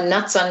just going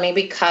nuts on me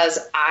because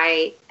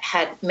I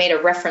had made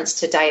a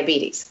reference to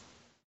diabetes.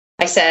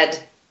 I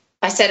said,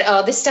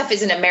 oh, this stuff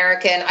isn't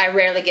American. I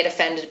rarely get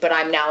offended, but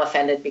I'm now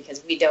offended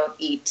because we don't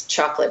eat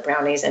chocolate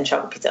brownies and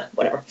chocolate pizza,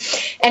 whatever.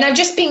 And I'm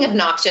just being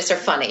obnoxious or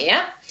funny,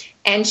 yeah?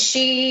 And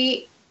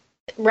she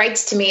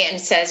writes to me and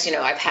says,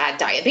 I've had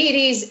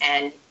diabetes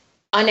and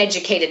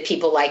uneducated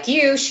people like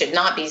you should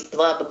not be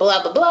blah, blah,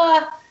 blah, blah,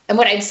 blah. And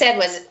what I'd said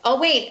was,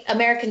 oh, wait,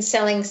 Americans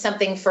selling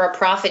something for a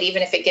profit,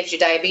 even if it gives you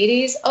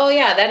diabetes? Oh,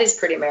 yeah, that is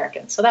pretty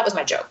American. So that was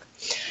my joke.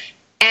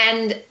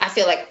 And I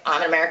feel like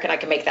I'm an American. I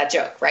can make that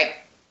joke, right?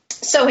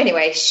 So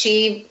anyway,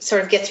 she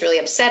sort of gets really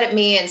upset at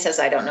me and says,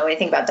 I don't know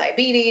anything about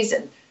diabetes.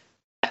 And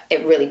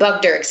it really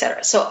bugged her, et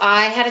cetera. So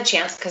I had a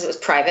chance, because it was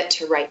private,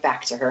 to write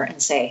back to her and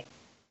say,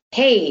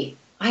 hey,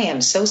 I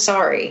am so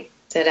sorry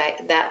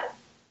that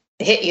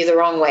hit you the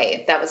wrong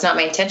way. That was not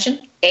my intention.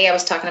 I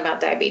was talking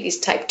about diabetes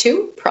type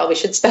 2, probably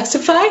should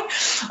specify.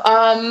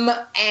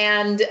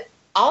 And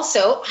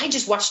also, I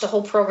just watched a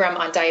whole program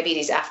on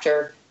diabetes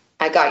after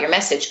I got your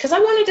message, because I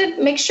wanted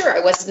to make sure I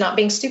was not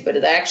being stupid,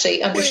 that I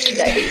actually understood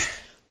diabetes.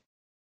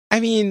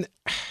 I mean,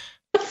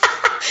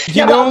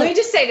 let me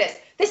just say this.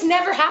 This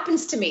never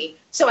happens to me.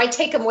 So I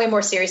take them way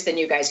more serious than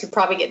you guys, who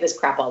probably get this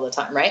crap all the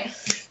time, right?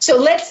 So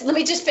let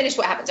me just finish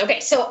what happens. Okay,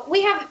 so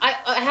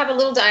I have a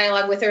little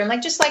dialogue with her, and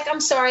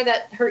I'm sorry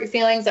that hurt your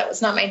feelings. That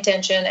was not my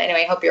intention.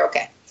 Anyway, I hope you're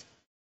okay.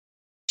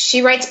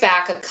 She writes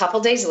back a couple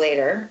days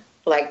later,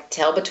 like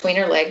tail between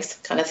her legs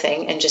kind of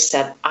thing, and just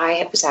said,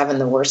 I was having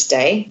the worst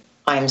day.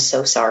 I'm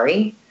so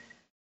sorry.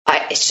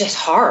 It's just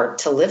hard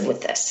to live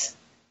with this.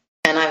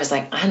 And I was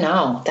like, I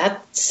know,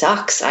 that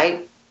sucks.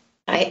 I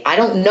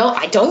don't know.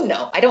 I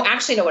don't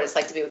actually know what it's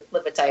like to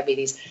live with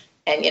diabetes.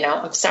 And,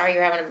 I'm sorry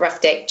you're having a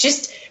rough day.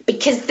 Just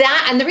because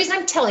and the reason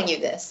I'm telling you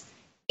this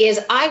is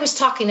I was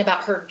talking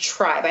about her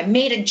tribe. I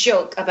made a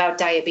joke about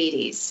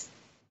diabetes.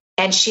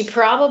 And she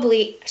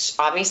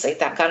obviously,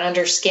 that got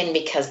under her skin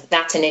because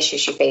that's an issue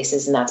she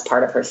faces and that's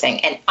part of her thing.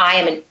 And I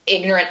am an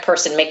ignorant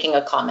person making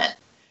a comment.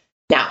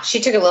 Now,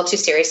 she took it a little too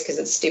serious because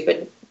it's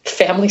stupid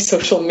family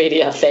social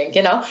media thing,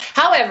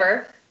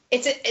 However,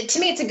 to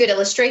me, it's a good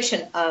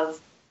illustration of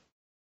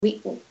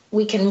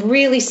we can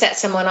really set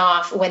someone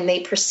off when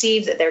they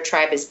perceive that their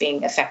tribe is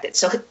being affected.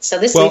 So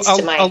this leads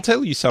to my... I'll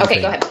tell you something.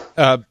 Okay, go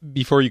ahead.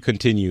 Before you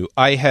continue,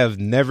 I have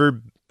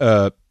never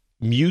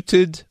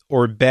muted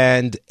or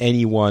banned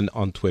anyone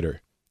on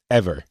Twitter,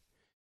 ever.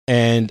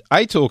 And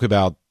I talk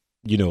about,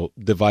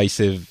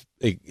 divisive,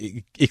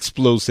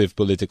 explosive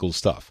political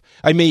stuff.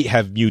 I may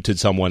have muted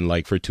someone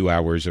like for 2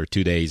 hours or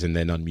 2 days and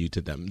then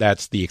unmuted them.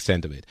 That's the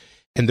extent of it.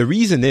 And the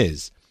reason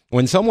is,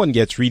 when someone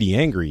gets really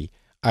angry,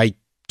 I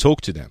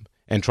talk to them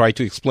and try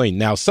to explain.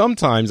 Now,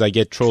 sometimes I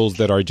get trolls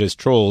that are just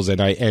trolls and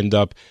I end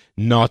up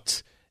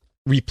not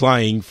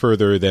replying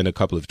further than a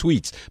couple of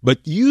tweets. But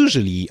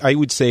usually, I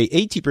would say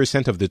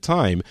 80% of the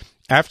time,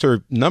 after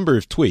a number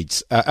of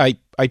tweets,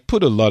 I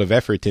put a lot of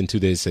effort into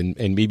this and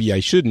maybe I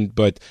shouldn't,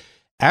 but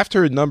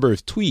after a number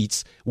of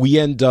tweets, we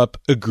end up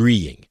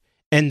agreeing.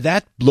 And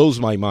that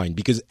blows my mind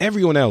because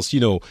everyone else,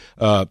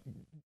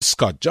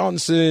 Scott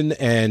Johnson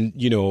and,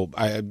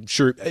 I'm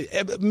sure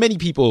many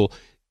people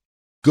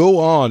go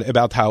on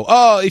about how,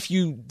 if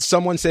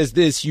someone says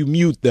this, you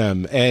mute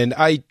them. And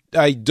I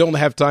don't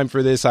have time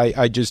for this.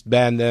 I just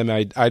ban them.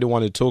 I don't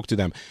want to talk to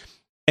them.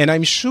 And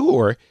I'm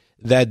sure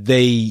that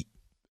they,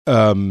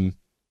 that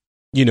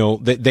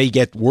they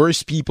get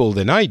worse people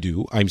than I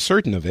do. I'm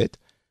certain of it.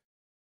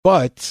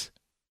 But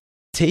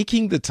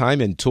taking the time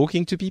and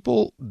talking to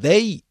people,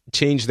 they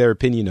change their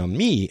opinion on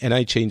me and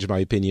I change my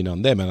opinion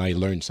on them and I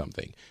learn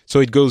something. So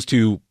it goes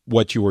to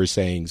what you were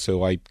saying.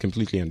 So I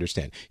completely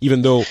understand.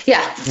 Even though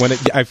when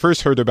I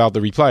first heard about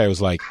the reply, I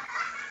was like,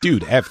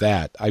 dude, F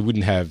that. I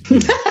wouldn't have,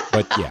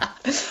 but yeah.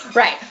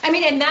 Right. I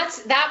mean, and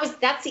that's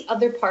the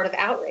other part of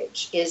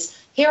outrage is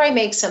here I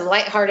make some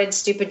lighthearted,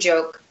 stupid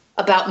joke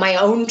about my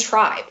own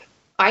tribe.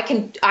 I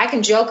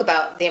can joke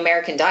about the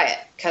American diet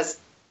because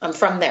I'm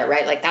from there,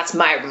 right? Like that's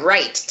my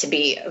right to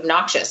be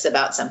obnoxious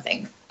about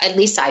something. At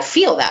least I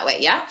feel that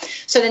way, yeah?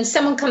 So then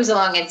someone comes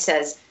along and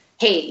says,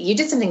 hey, you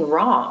did something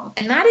wrong.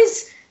 And that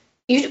is,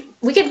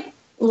 we could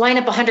line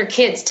up 100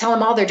 kids, tell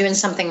them all they're doing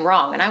something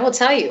wrong. And I will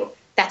tell you,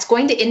 that's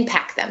going to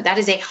impact them. That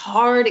is a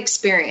hard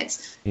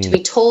experience to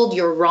be told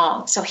you're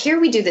wrong. So here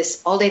we do this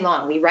all day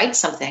long. We write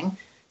something,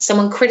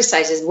 someone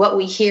criticizes, what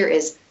we hear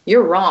is,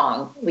 you're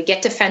wrong. We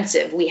get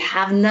defensive. We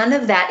have none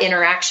of that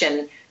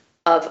interaction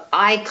of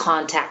eye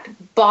contact,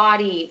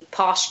 body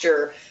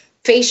posture,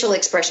 facial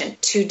expression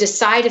to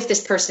decide if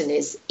this person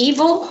is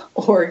evil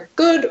or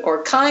good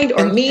or kind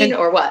or mean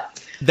or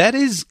what. That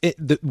is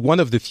one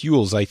of the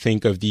fuels, I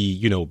think, of the,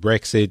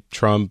 Brexit,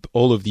 Trump,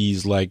 all of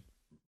these like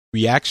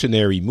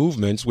reactionary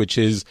movements, which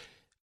is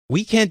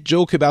we can't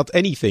joke about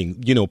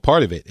anything,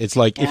 part of it. It's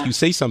like if you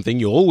say something,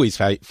 you always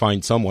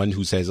find someone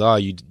who says,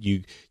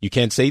 you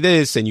can't say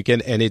this, and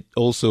and it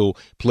also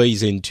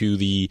plays into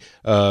the,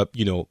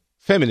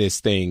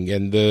 feminist thing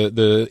and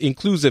the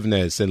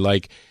inclusiveness. And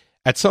like,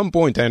 at some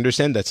point, I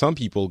understand that some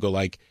people go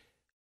like,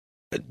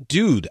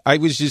 dude, I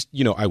was just,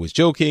 I was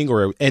joking,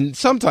 and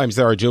sometimes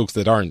there are jokes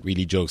that aren't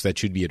really jokes that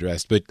should be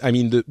addressed. But I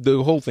mean,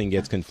 the whole thing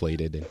gets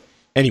conflated. And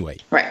anyway.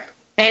 Right.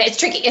 And it's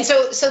tricky. And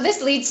so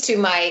this leads to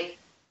my,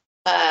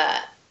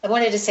 I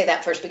wanted to say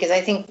that first, because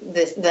I think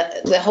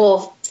the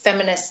whole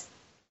feminist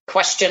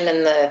question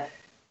and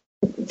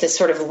the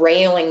sort of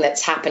railing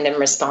that's happened in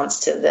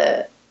response to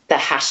the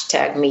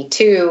hashtag Me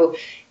Too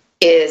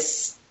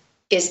is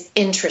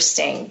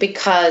interesting,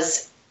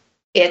 because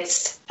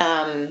it's,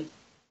 I've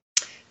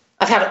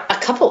had a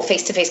couple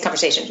face-to-face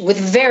conversations with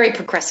very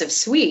progressive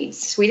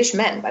Swedish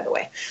men, by the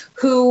way,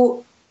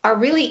 who are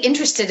really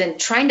interested in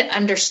trying to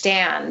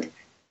understand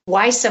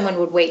why someone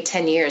would wait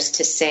 10 years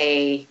to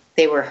say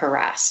they were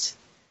harassed,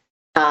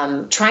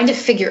 trying to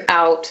figure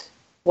out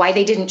why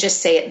they didn't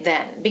just say it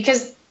then.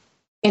 Because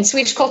in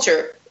Swedish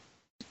culture,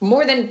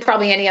 more than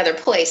probably any other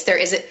place, there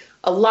is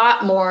a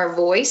lot more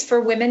voice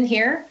for women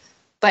here.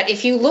 But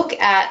if you look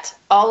at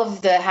all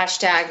of the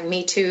hashtag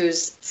Me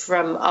Too's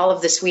from all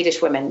of the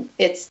Swedish women,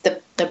 it's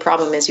the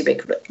problem is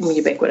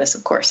ubiquitous,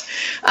 of course.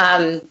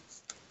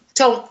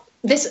 So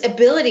this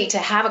ability to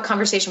have a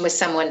conversation with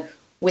someone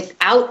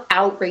without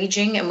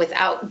outraging and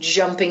without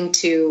jumping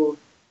to,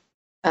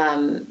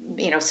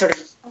 sort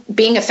of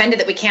being offended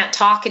that we can't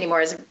talk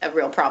anymore is a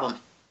real problem.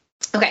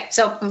 Okay,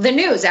 so the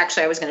news,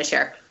 actually, I was going to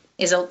share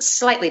is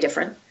slightly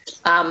different,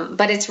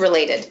 but it's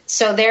related.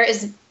 So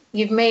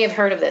you may have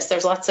heard of this.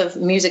 There's lots of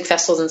music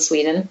festivals in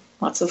Sweden,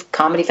 lots of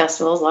comedy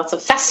festivals, lots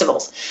of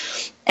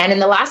festivals. And in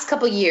the last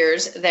couple of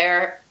years,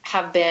 there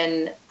have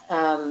been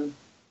a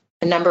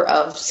number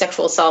of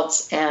sexual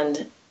assaults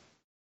and,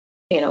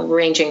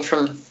 ranging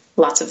from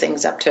lots of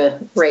things up to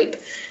rape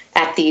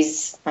at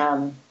these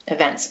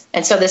events.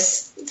 And so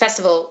this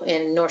festival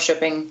in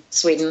Norrköping,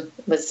 Sweden,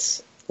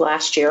 was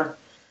last year.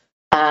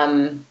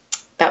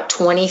 About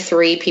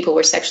 23 people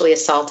were sexually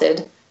assaulted,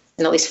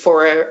 and at least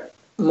 4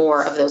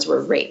 more of those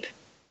were rape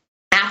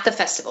at the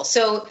festival.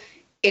 So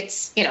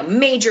it's,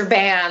 major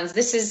bands.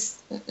 This is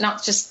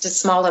not just a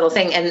small little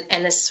thing.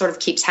 And this sort of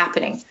keeps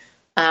happening.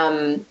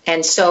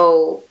 And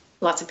so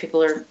lots of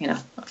people are,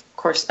 of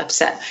course,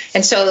 upset.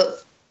 And so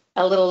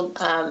a little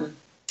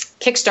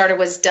Kickstarter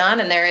was done,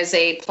 and there is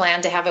a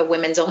plan to have a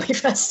women's only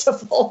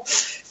festival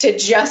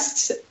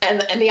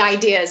and the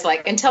idea is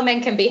like, until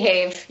men can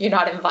behave, you're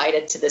not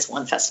invited to this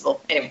one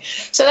festival. Anyway,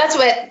 so that's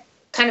what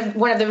kind of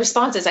one of the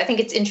responses. I think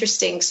it's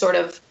interesting, sort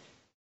of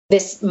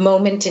this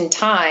moment in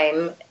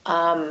time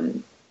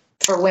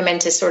for women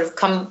to sort of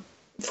come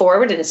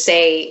forward and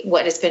say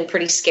what has been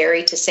pretty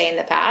scary to say in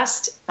the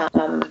past.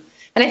 And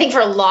I think for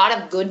a lot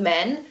of good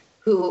men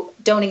who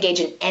don't engage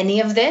in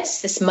any of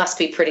this must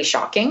be pretty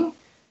shocking.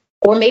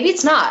 Or maybe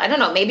it's not. I don't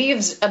know. Maybe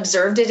you've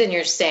observed it and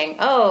you're saying,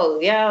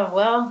 oh, yeah,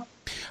 well,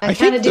 I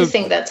kind of do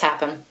think that's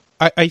happened.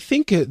 I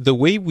think the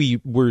way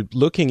we're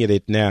looking at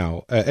it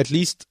now, at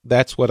least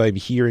that's what I'm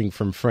hearing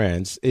from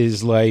France,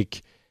 is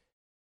like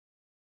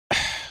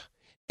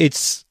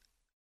it's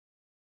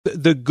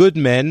the good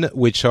men,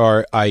 which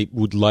are, I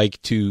would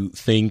like to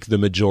think, the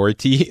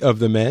majority of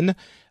the men,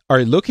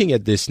 are looking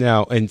at this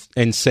now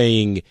and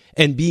saying,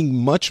 and being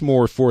much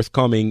more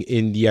forthcoming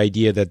in the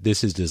idea that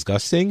this is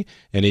disgusting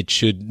and it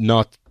should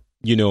not,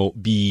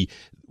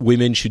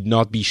 women should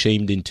not be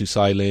shamed into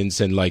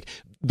silence, and like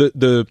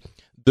the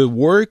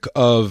work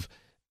of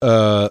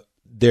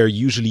they're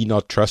usually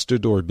not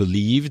trusted or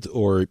believed,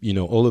 or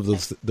all of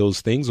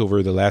those things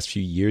over the last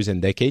few years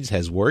and decades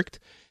has worked.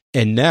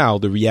 And now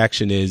the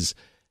reaction is,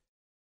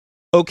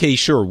 okay,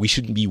 sure, we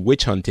shouldn't be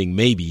witch hunting,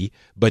 maybe,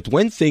 but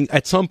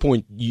at some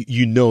point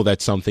you know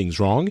that something's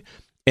wrong,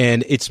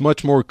 and it's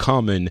much more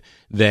common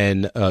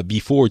than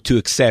before to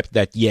accept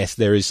that yes,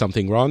 there is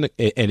something wrong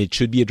and it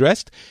should be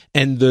addressed,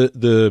 and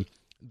the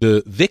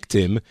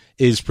victim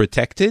is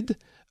protected,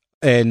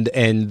 and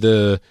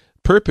the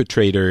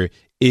perpetrator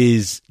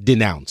is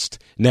denounced.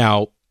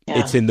 Now,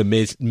 It's in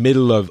the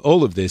middle of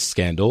all of this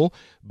scandal,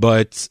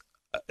 but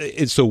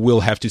so we'll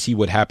have to see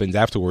what happens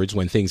afterwards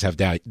when things have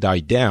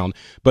died down.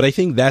 But I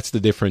think that's the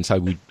difference I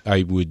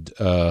would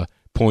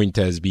point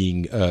as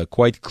being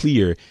quite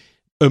clear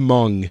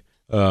among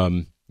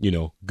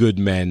good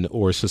men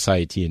or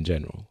society in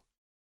general.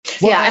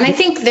 Yeah, and I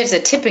think there's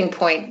a tipping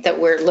point that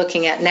we're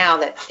looking at now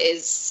that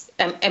is,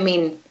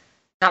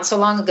 not so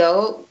long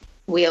ago,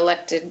 we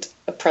elected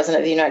a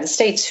president of the United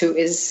States who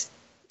is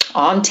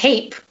on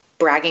tape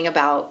bragging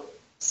about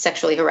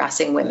sexually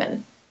harassing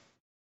women.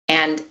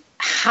 And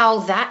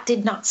how that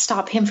did not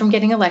stop him from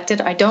getting elected,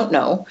 I don't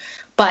know.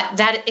 But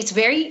that it's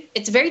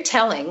very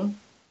telling.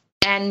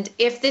 And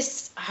if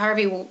this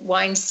Harvey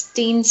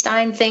Weinstein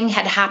thing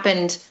had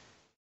happened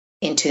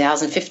in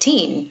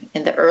 2015,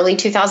 in the early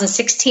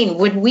 2016,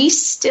 would we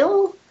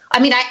still?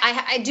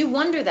 I do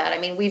wonder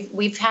that.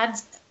 We've had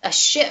a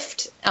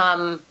shift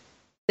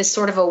this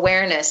sort of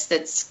awareness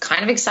that's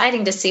kind of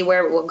exciting to see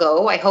where it will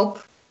go. I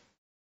hope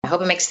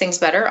it makes things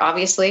better,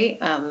 obviously.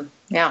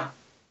 Yeah.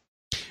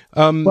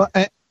 Go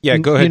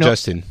ahead,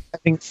 Justin. I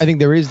think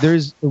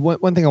there's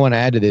one thing I want to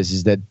add to this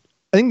is that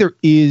I think there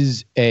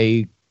is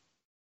a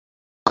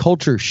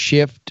culture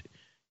shift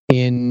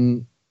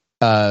in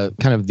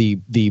kind of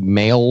the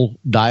male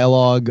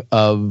dialogue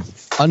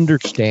of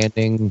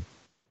understanding,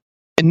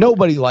 and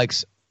nobody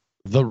likes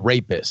the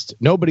rapist.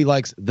 Nobody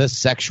likes the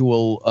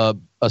sexual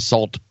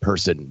assault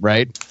person,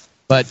 right?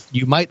 But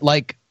you might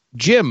like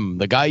Jim,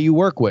 the guy you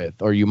work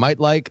with, or you might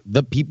like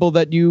the people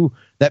that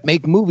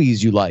make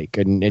movies you like,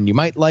 and you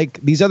might like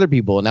these other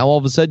people. And now all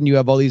of a sudden you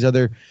have all these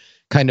other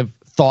kind of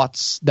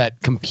thoughts that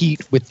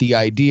compete with the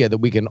idea that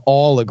we can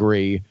all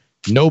agree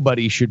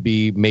nobody should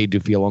be made to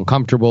feel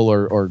uncomfortable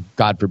or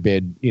God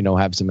forbid,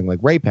 have something like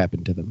rape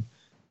happen to them.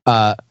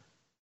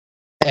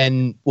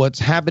 And what's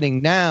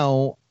happening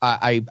now,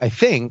 I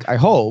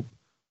hope,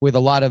 with a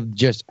lot of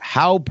just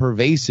how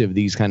pervasive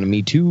these kind of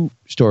Me Too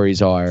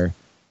stories are,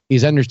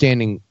 is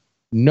understanding,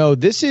 no,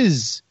 this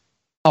is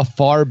a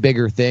far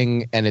bigger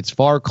thing, and it's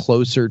far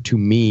closer to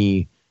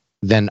me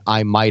than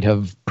I might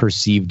have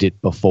perceived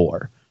it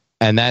before.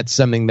 And that's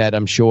something that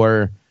I'm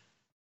sure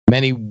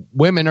many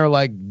women are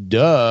like,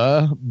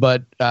 duh,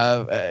 but,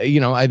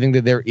 I think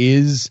that there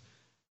is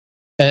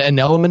an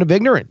element of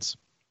ignorance.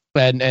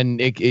 And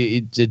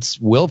it's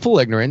willful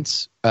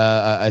ignorance,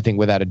 I think,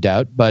 without a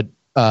doubt. But,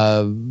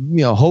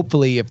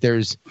 hopefully if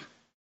there's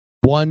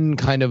one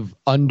kind of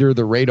under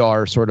the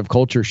radar sort of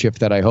culture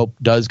shift that I hope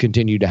does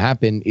continue to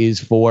happen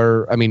is if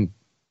we're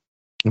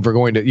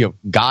going to,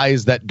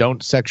 guys that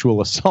don't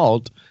sexual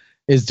assault,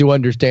 is to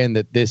understand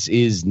that this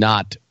is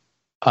not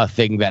a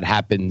thing that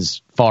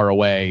happens far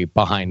away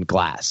behind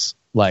glass.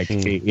 Like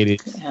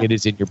it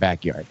is in your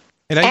backyard.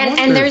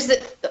 And there's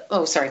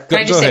sorry. Can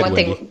I just say one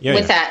thing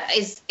with that?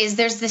 Is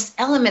there's this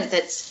element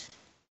that's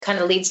kind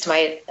of leads to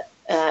my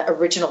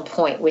original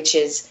point, which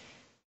is,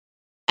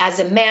 as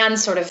a man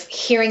sort of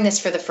hearing this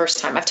for the first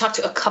time, I've talked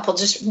to a couple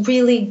just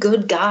really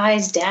good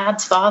guys,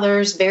 dads,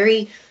 fathers,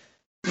 very,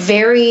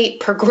 very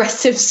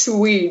progressive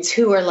Swedes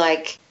who are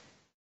like,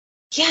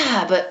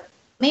 yeah, but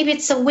maybe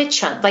it's a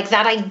witch hunt. Like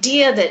that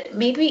idea that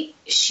maybe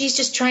she's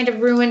just trying to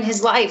ruin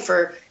his life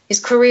or his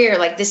career,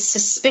 like this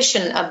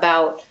suspicion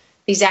about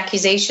these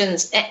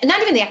accusations,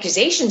 not even the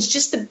accusations,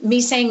 just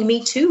me saying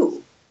me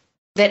too,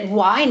 that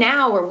why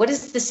now, or what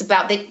is this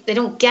about? They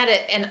don't get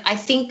it. And I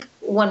think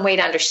one way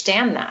to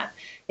understand that,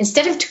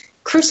 instead of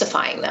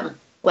crucifying them,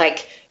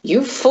 like,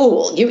 you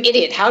fool, you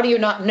idiot, how do you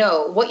not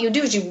know? What you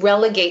do is you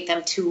relegate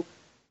them to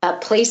a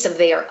place of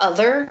they are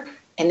other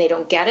and they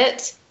don't get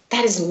it.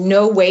 That is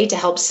no way to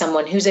help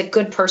someone who's a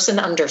good person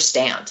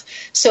understand.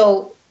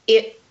 So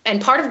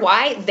and part of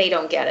why they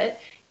don't get it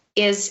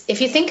is, if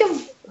you think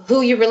of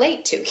who you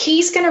relate to,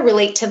 he's going to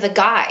relate to the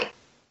guy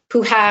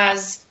who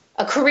has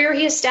a career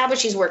he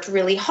established. He's worked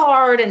really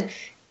hard, and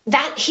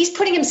that he's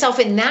putting himself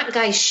in that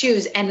guy's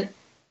shoes, and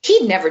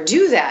he'd never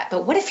do that.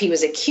 But what if he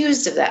was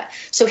accused of that?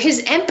 So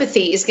his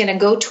empathy is going to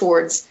go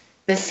towards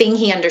the thing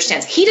he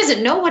understands. He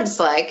doesn't know what it's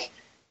like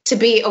to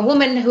be a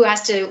woman who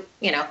has to,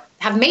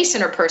 have mace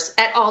in her purse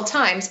at all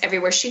times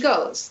everywhere she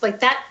goes. Like,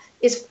 that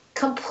is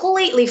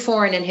completely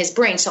foreign in his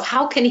brain. So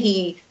how can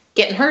he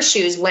get in her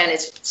shoes when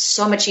it's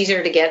so much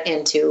easier to get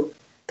into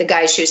the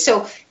guy's shoes?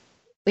 So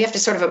we have to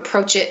sort of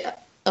approach it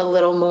a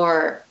little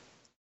more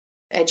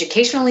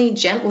educationally,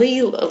 gently.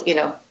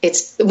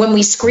 It's when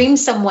we scream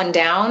someone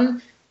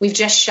down, we've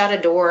just shut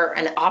a door,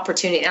 an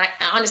opportunity. And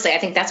honestly, I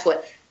think that's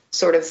what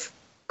sort of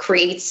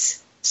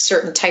creates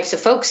certain types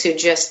of folks who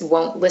just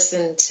won't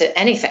listen to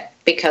anything,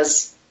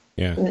 because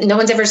no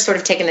one's ever sort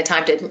of taken the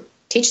time to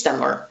teach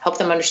them or help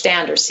them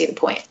understand or see the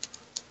point.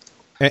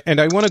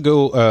 And I want to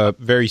go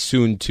very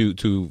soon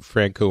to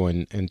Franco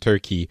and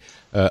Turkey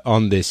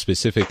on this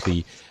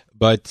specifically,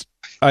 but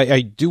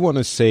I do want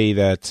to say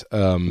that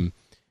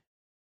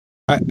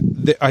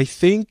I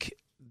think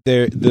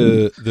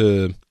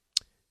the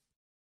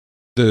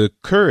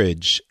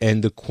courage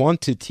and the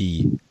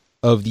quantity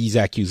of these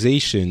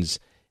accusations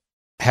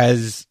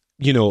has,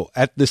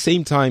 at the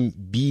same time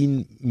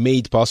been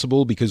made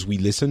possible because we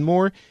listen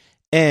more,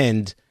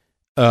 and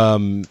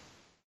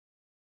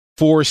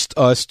forced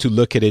us to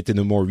look at it in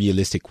a more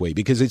realistic way.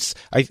 Because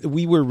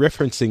we were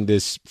referencing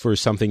this for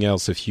something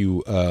else at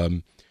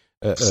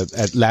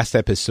last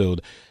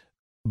episode,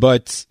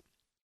 but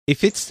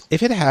if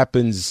it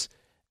happens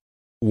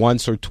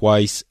once or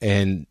twice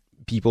and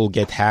people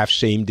get half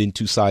shamed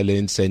into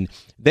silence, and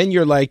then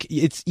you're like,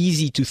 it's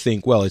easy to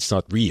think, well, it's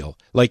not real.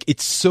 Like,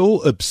 it's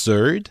so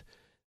absurd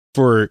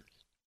for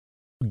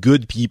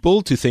good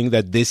people to think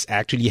that this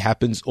actually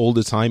happens all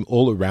the time,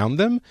 all around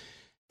them,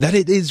 that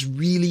it is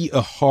really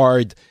a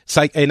hard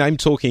and I'm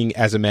talking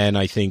as a man,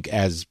 I think,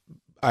 as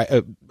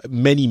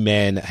many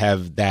men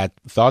have that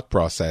thought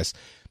process.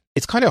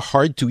 It's kind of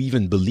hard to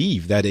even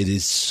believe that it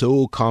is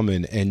so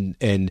common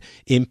and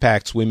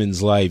impacts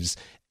women's lives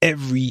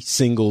every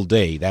single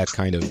day, that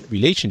kind of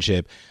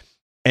relationship.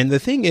 And the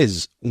thing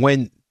is,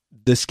 when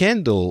the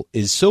scandal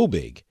is so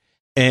big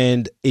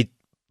and it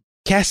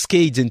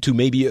cascades into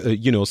maybe,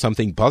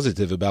 something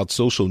positive about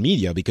social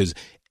media, because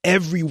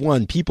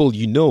everyone, people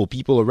you know,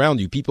 people around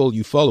you, people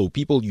you follow,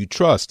 people you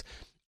trust,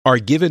 are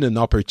given an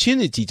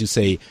opportunity to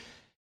say,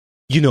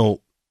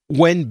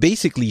 when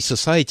basically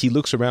society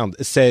looks around,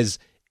 says,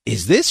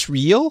 is this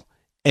real?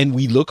 And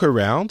we look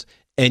around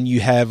and you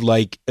have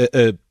like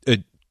a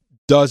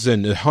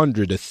dozen,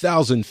 100,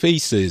 1,000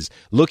 faces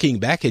looking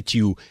back at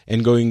you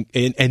and going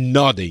and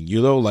nodding,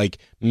 like,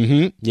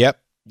 yep,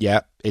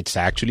 it's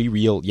actually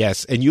real.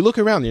 Yes. And you look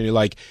around and you're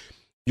like,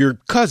 your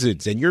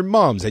cousins and your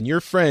moms and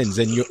your friends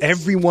and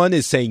everyone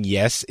is saying,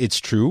 yes, it's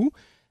true.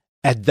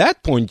 At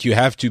that point, you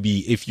have to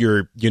be, if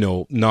you're,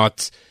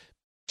 not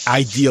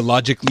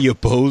ideologically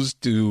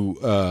opposed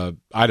to,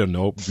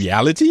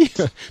 reality,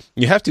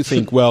 you have to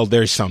think, well,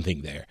 there's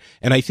something there.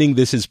 And I think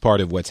this is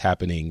part of what's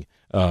happening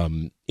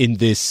in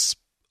this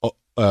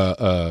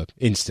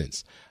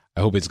instance.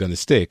 I hope it's going to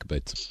stick,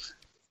 but...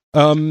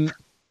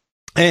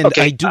 And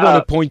okay, I do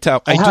want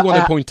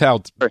to point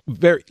out,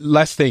 very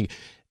last thing,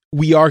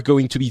 we are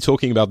going to be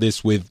talking about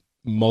this with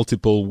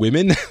multiple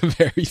women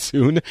very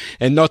soon,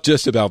 and not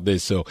just about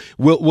this. So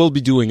we'll be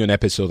doing an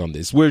episode on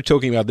this. We're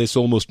talking about this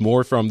almost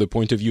more from the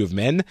point of view of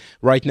men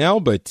right now,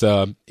 but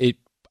I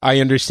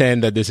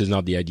understand that this is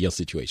not the ideal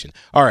situation.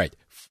 All right.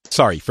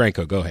 Sorry,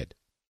 Franco, go ahead.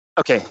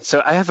 Okay,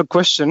 so I have a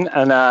question,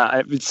 and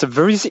it's a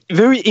very,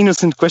 very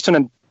innocent question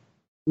and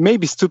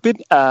maybe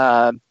stupid.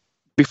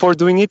 Before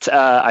doing it,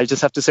 I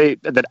just have to say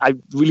that I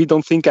really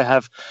don't think I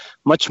have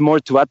much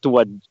more to add to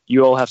what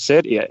you all have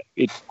said. Yeah,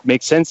 it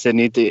makes sense, and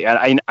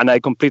I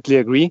completely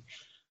agree.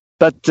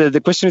 But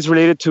the question is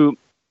related to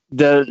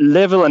the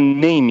level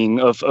and naming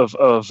of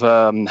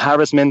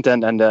harassment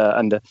and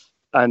then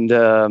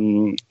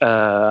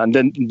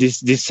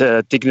this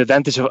taking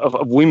advantage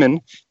of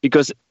women.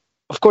 Because,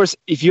 of course,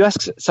 if you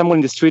ask someone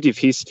in the street if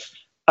he's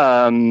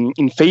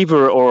in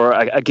favor or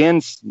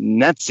against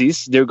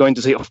Nazis, they're going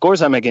to say, "Of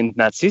course, I'm against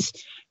Nazis."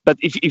 But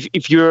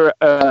if you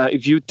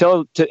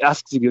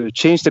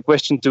change the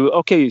question to,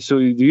 okay, so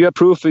do you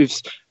approve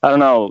if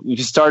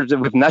you start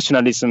with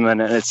nationalism and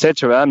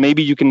etc.,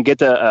 maybe you can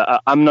get a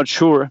I'm not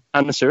sure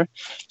answer.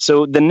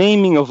 So the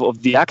naming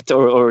of the act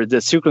or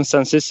the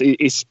circumstances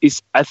is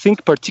I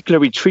think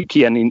particularly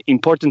tricky and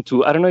important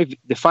to, I don't know if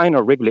define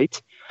or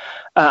regulate.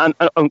 And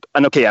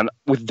okay,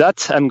 with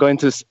that, I'm going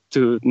to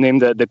name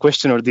the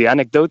question or the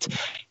anecdote.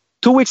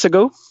 2 weeks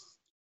ago,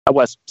 I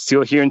was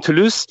still here in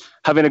Toulouse,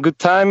 having a good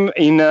time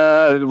in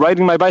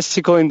riding my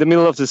bicycle in the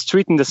middle of the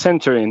street in the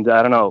center, in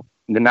the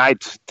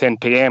night, 10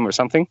 p.m. or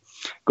something,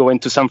 going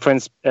to some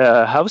friend's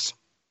house.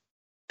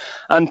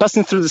 And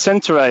passing through the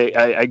center,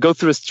 I go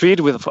through a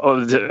street with,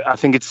 I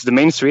think it's the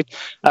main street,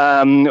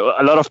 a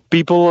lot of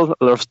people,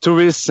 a lot of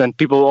tourists, and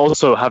people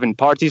also having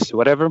parties,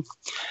 whatever.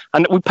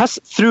 And we pass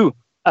through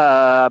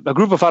a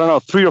group of,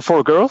 3 or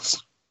 4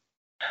 girls.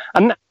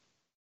 And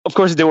of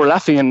course, they were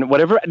laughing and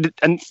whatever.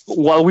 And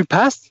while we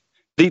passed,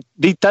 they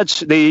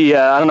pat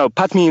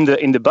me in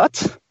the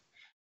butt.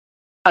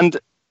 And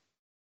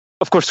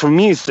of course, for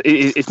me,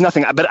 it's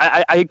nothing. But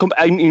I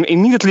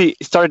immediately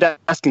started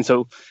asking,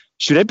 so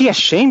should I be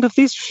ashamed of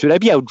this? Should I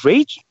be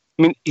outraged?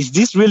 I mean, is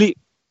this really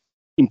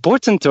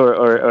important,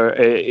 or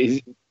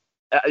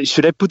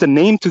should I put a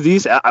name to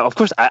this? Of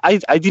course,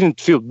 I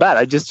didn't feel bad.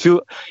 I just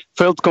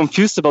felt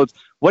confused about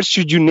what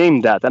should you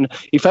name that. And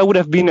if I would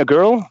have been a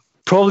girl,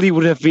 probably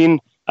would have been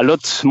a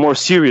lot more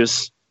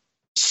serious,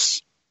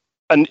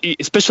 and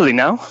especially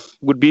now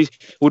would be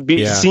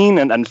seen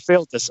and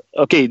felt as,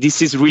 okay,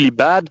 this is really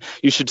bad.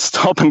 You should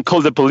stop and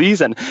call the police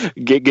and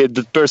get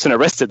the person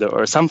arrested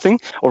or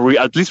something, or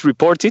at least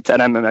report it.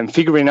 And I'm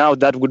figuring out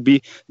that would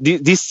be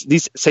this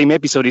same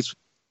episode is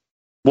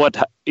what,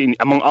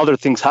 among other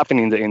things,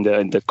 happened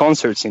in the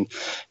concerts in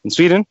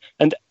Sweden.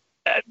 And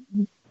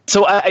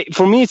so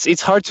for me,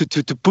 it's hard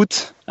to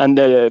put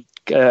a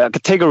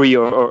category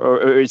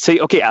or say,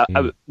 okay,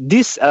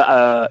 this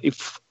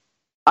if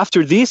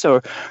after this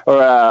or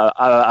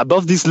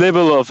above this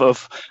level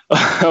of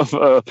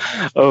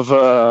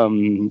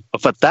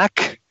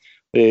attack,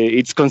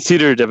 it's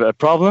considered a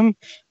problem.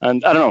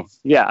 And I don't know.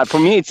 Yeah, for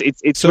me,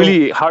 it's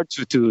really hard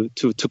to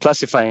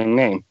classify a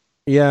name.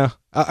 Yeah,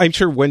 I'm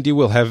sure Wendy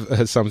will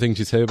have something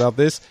to say about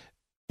this.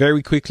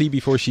 Very quickly,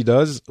 before she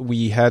does,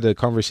 we had a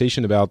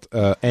conversation about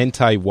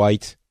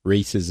anti-white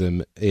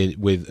racism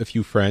with a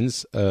few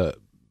friends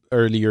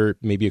earlier,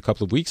 maybe a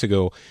couple of weeks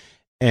ago.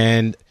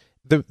 And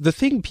the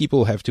thing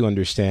people have to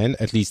understand,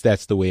 at least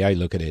that's the way I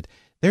look at it,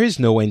 there is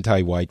no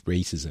anti-white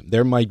racism.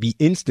 There might be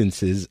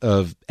instances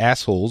of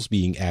assholes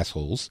being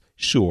assholes,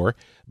 sure,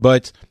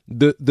 but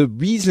the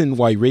reason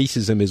why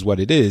racism is what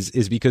it is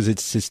because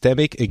it's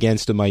systemic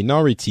against a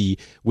minority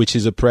which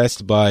is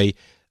oppressed by,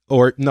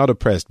 or not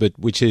oppressed, but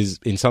which is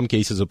in some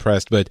cases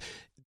oppressed, but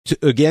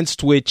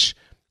against which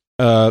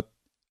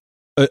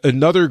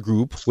another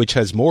group which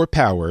has more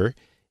power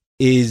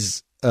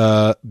is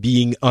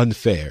being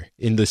unfair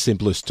in the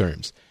simplest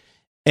terms.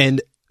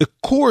 And a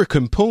core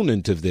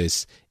component of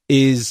this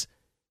is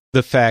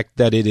the fact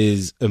that it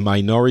is a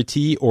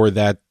minority or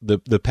that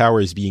the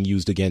power is being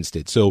used against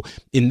it. So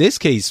in this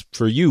case,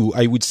 for you,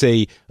 I would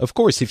say, of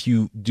course, if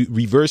you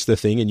reverse the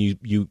thing and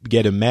you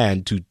get a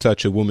man to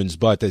touch a woman's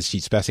butt as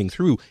she's passing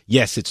through,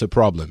 yes, it's a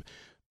problem.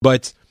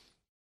 But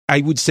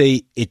I would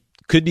say it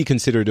could be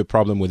considered a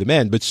problem with a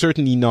man, but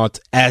certainly not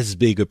as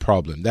big a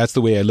problem. That's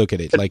the way I look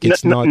at it. Like,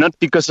 it's not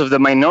because of the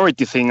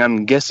minority thing,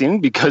 I'm guessing,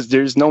 because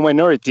there's no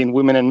minority in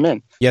women and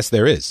men. Yes,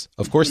 there is.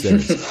 Of course there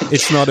is.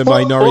 It's not a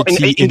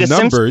minority in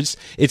numbers.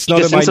 It's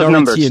not a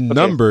minority in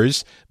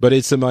numbers, but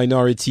it's a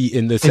minority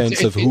in the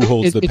sense of who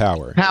holds the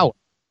power. Power.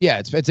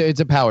 Yeah, it's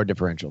a power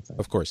differential thing.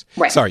 Of course.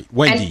 Right. Sorry,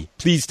 Wendy,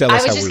 please tell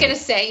us how I was just going to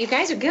say, you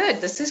guys are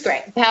good. This is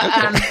great.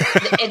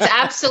 It's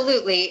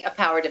absolutely a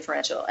power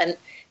differential.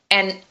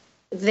 And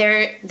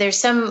there's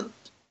some...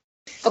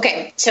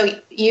 Okay, so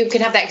you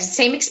can have that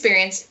same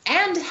experience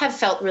and have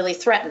felt really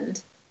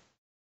threatened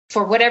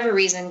for whatever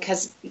reason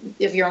because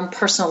of your own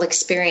personal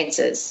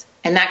experiences.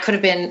 And that could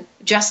have been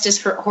just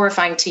as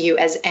horrifying to you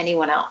as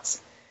anyone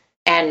else.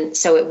 And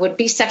so it would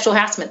be sexual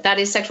harassment. That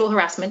is sexual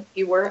harassment.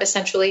 You were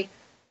essentially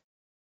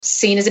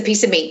seen as a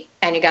piece of meat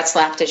and you got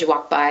slapped as you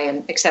walked by,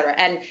 and et cetera.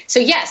 And so,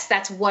 yes,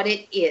 that's what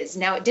it is.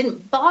 Now, it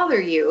didn't bother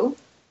you,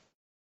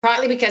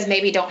 partly because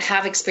maybe you don't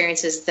have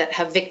experiences that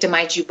have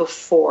victimized you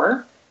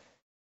before.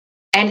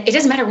 And it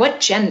doesn't matter what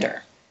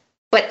gender,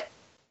 but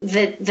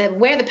the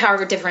where the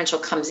power differential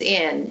comes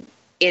in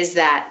is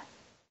that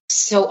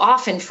so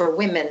often for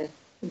women,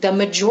 the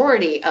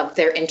majority of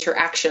their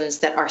interactions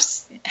that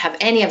have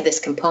any of this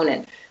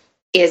component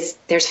is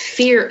there's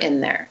fear in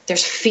there.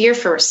 There's fear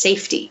for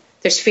safety.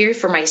 There's fear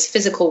for my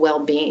physical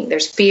well-being.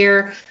 There's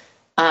fear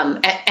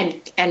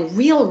and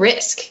real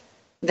risk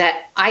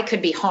that I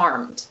could be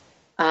harmed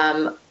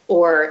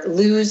or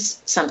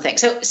lose something.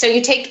 So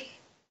you take,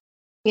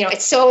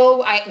 it's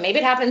maybe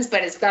it happens,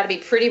 but it's got to be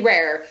pretty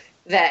rare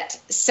that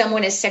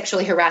someone is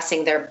sexually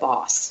harassing their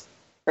boss,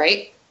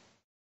 right?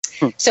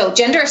 So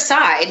gender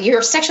aside,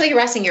 you're sexually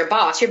harassing your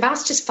boss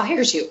just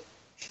fires you,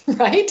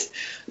 right?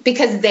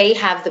 Because they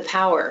have the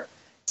power.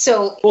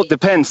 So, well,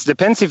 depends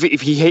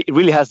if he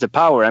really has the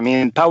power. I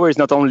mean, power is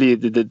not only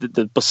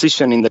the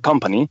position in the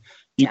company.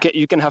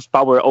 You can have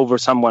power over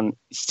someone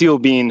still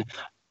being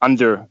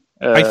under.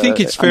 I think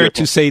it's fair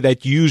to say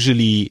that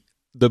usually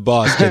the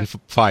boss can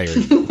fire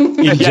you.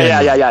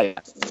 Yeah.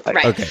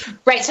 Right. Okay.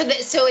 Right.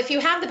 So if you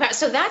have the power,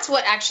 so that's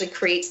what actually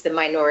creates the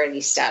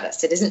minority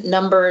status. It isn't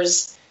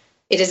numbers.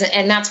 It isn't,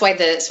 and that's why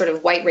the sort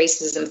of white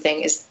racism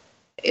thing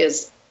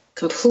is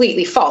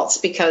completely false,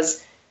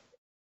 because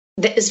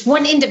this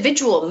one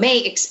individual may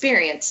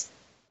experience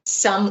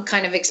some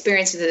kind of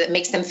experience that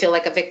makes them feel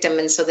like a victim,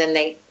 and so then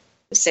they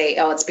say,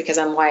 "Oh, it's because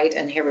I'm white,"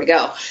 and here we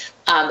go.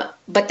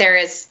 But there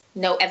is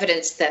no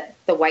evidence that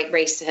the white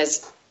race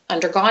has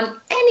undergone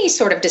any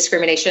sort of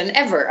discrimination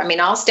ever. I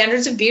mean, all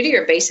standards of beauty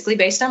are basically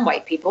based on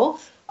white people.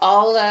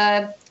 All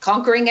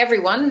conquering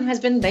everyone has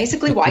been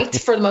basically white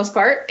for the most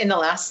part in the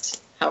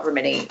last however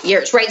many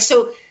years, right?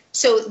 So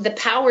the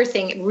power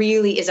thing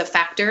really is a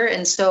factor.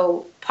 And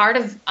so part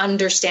of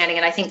understanding,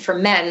 and I think for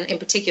men in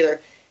particular,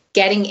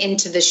 getting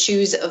into the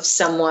shoes of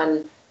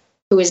someone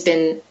who has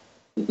been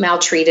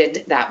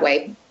maltreated that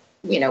way,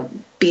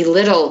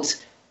 belittled,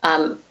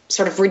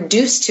 sort of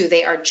reduced to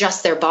they are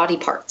just their body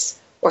parts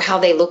or how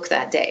they look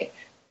that day.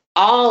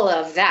 All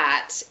of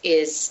that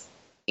is,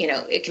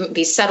 it can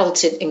be subtle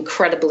to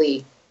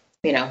incredibly,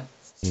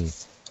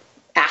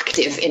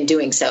 active in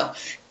doing so.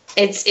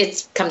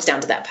 It comes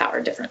down to that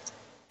power difference.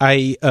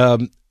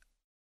 I'm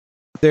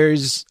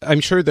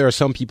sure there are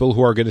some people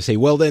who are going to say,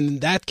 well, then in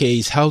that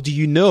case, how do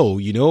you know,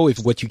 if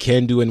what you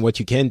can do and what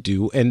you can't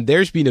do? And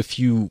there's been a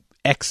few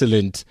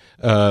excellent,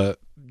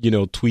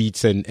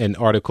 tweets and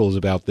articles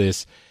about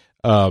this.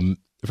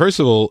 First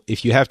of all,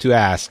 if you have to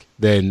ask,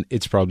 then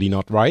it's probably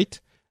not right.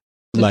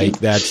 Like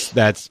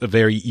that's a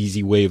very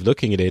easy way of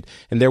looking at it.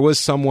 And there was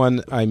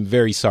someone, I'm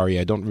very sorry,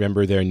 I don't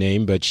remember their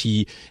name, but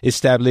she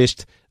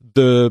established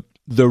the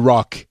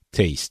rock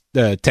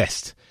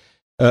test.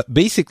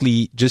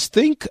 Basically, just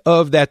think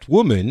of that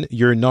woman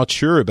you're not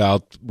sure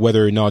about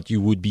whether or not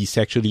you would be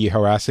sexually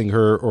harassing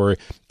her or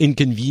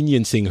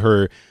inconveniencing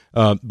her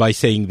by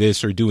saying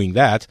this or doing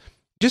that.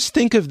 Just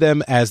think of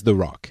them as the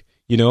Rock.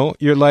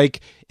 You're like,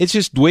 it's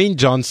just Dwayne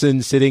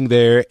Johnson sitting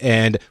there,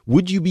 and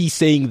would you be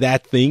saying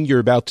that thing you're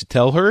about to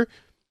tell her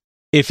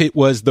if it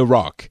was the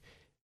Rock?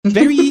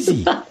 Very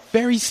easy,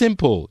 very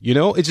simple.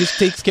 It just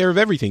takes care of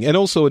everything. And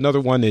also another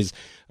one is,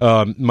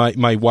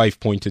 my wife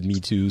pointed me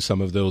to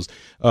some of those.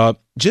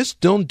 Just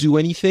don't do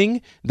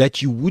anything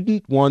that you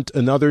wouldn't want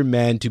another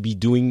man to be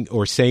doing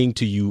or saying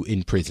to you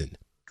in prison.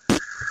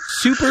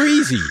 Super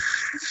easy.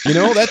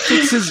 That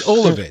fixes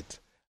all of it.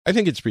 I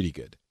think it's pretty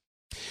good.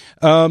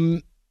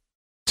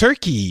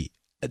 Turkey,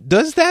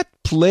 does that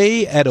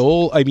play at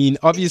all? I mean,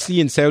 obviously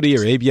in Saudi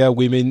Arabia,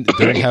 women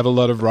don't have a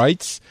lot of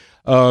rights.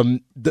 How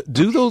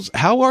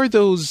are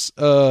those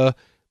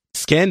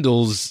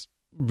scandals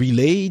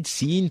relayed,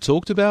 seen,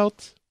 talked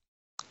about?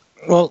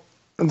 Well,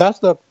 that's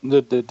the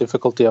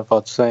difficulty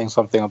about saying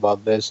something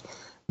about this,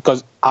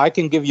 because I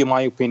can give you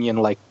my opinion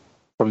like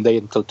from day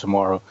until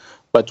tomorrow.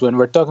 But when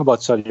we're talking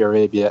about Saudi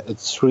Arabia,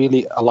 it's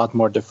really a lot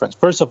more different.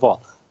 First of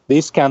all,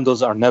 these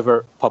scandals are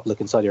never public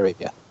in Saudi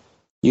Arabia.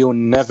 You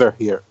never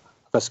hear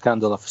of a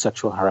scandal of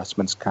sexual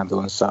harassment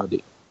scandal in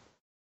Saudi,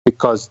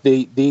 because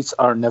these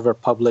are never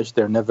published,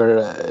 they're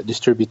never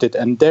distributed,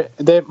 and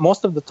they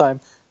most of the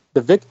time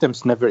the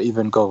victims never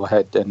even go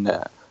ahead and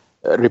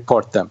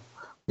report them,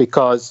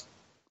 because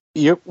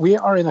we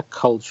are in a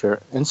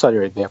culture in Saudi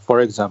Arabia,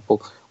 for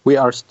example, we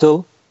are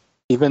still,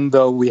 even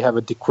though we have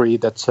a decree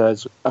that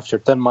says after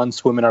 10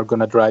 months women are going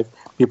to drive,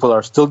 people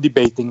are still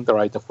debating the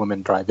right of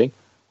women driving,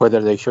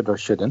 whether they should or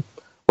shouldn't,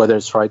 whether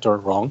it's right or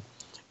wrong.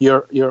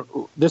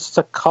 This is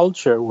a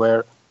culture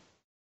where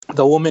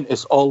the woman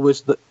is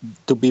always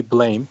to be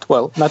blamed.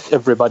 Well, not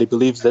everybody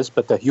believes this,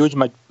 but the huge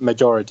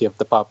majority of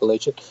the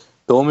population,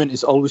 the woman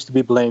is always to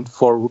be blamed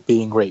for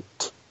being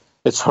raped.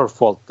 It's her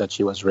fault that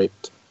she was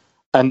raped.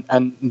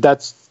 And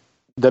that's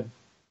the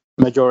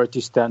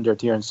majority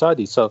standard here in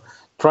Saudi. So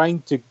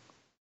trying to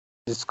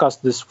discuss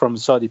this from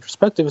Saudi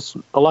perspective is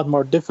a lot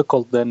more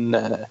difficult than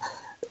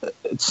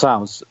it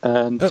sounds.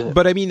 And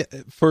but I mean,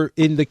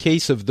 in the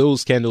case of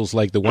those scandals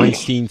like the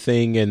Weinstein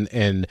thing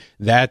and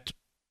that,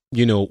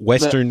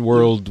 Western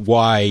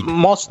worldwide,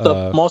 most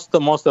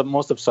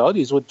of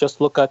Saudis would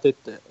just look at it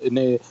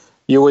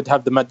you would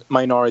have the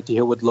minority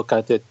who would look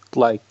at it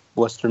like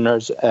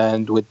Westerners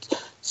and would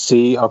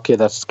see, okay,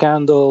 that's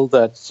scandal,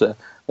 it's a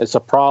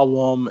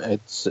problem,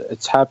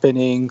 it's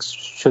happening,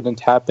 shouldn't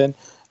happen.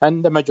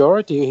 And the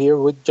majority here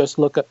would just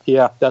look at,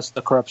 that's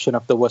the corruption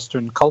of the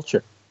Western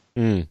culture.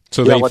 So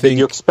they what think, did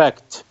you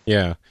expect?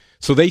 Yeah.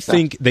 So they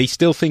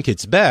still think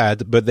it's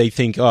bad, but they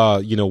think,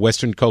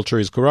 Western culture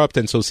is corrupt,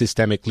 and so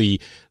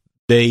systemically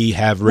they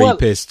have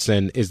rapists.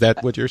 And is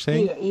that what you're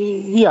saying?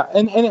 Yeah.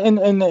 And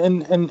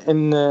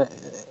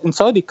in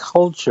Saudi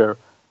culture,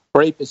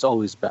 rape is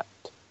always bad.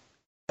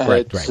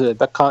 Harassing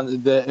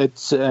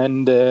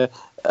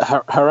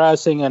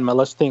and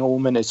molesting a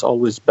woman is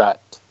always bad.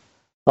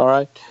 All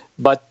right,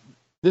 but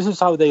this is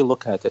how they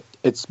look at it.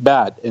 It's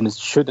bad, and it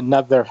should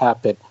never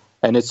happen,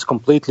 and it's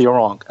completely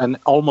wrong. And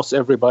almost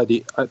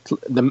everybody,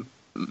 the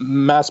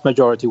mass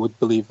majority, would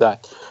believe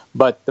that.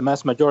 But the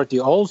mass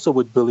majority also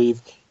would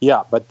believe,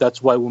 but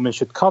that's why women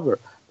should cover.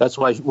 That's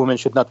why women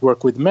should not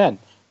work with men.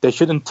 They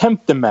shouldn't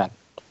tempt the man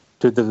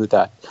to do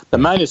that. The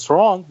man is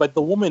wrong, but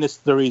the woman is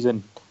the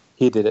reason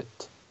he did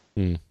it.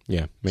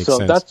 Makes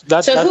sense.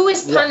 So who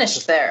is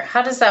punished there?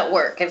 How does that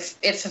work?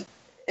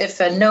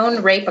 If a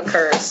known rape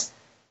occurs,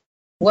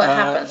 what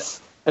happens?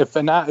 If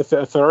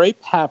a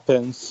rape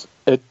happens,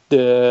 and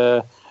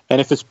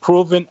if it's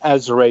proven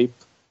as rape,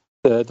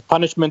 the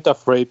punishment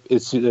of rape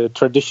is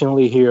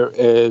traditionally here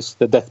is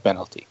the death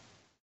penalty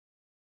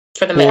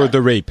for the man. Or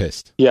the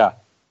rapist. Yeah,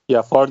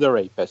 for the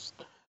rapist.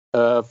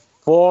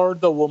 For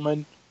the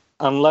woman,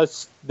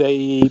 unless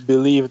they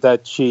believe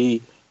that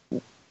she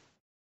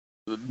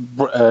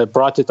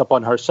brought it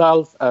upon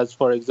herself, as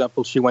for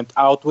example, she went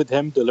out with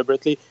him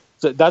deliberately.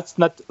 So that's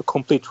not a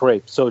complete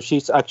rape. So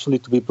she's actually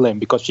to be blamed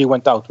because she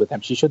went out with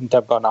him. She shouldn't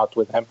have gone out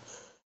with him.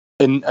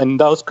 In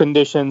those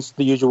conditions,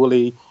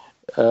 usually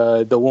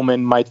the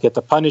woman might get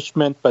a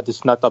punishment, but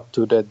it's not up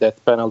to the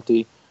death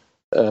penalty.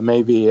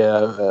 Maybe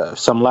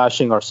some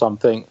lashing or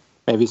something,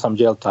 maybe some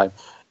jail time.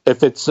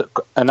 If it's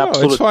an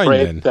absolute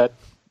rape,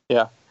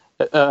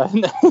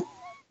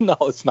 no,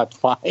 it's not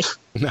fine.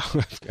 No,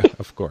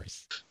 of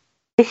course.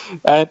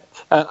 And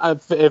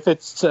if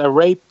it's a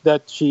rape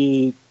that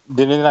she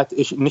did not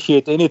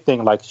initiate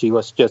anything, like she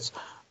was just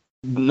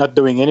not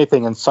doing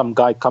anything and some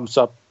guy comes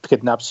up,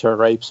 kidnaps her,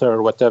 rapes her,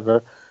 or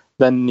whatever,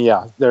 then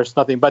there's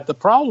nothing. But the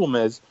problem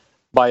is,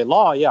 by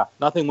law,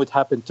 nothing would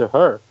happen to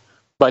her.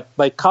 But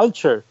by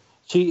culture,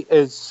 she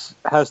has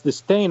this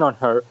stain on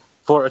her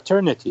for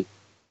eternity.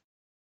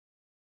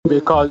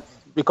 Because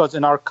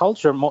in our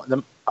culture,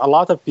 a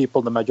lot of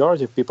people, the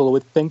majority of people,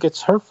 would think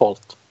it's her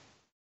fault.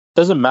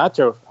 Doesn't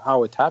matter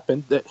how it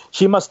happened.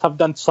 She must have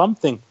done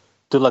something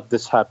to let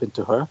this happen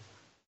to her,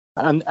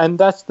 and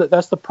that's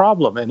the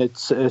problem. And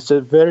it's a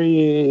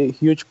very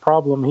huge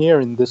problem here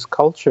in this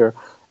culture.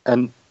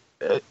 And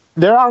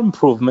there are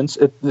improvements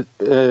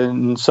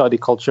in Saudi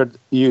culture.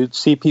 You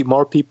see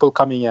more people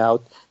coming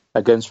out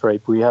against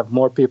rape. We have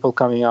more people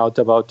coming out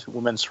about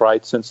women's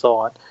rights and so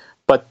on.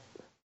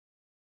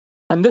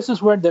 And this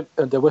is where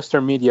the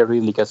Western media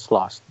really gets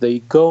lost. They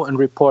go and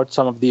report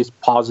some of these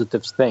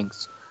positive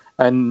things.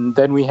 And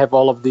then we have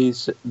all of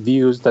these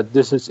views that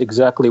this is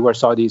exactly where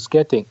Saudi is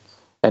getting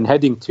and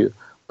heading to.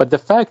 But the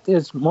fact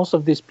is, most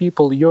of these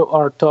people, you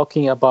are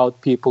talking about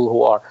people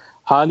who are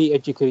highly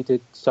educated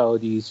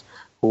Saudis,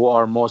 who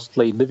are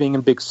mostly living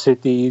in big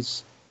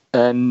cities,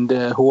 and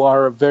who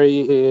are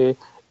very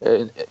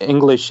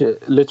English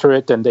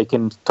literate, and they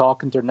can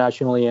talk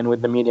internationally and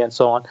with the media and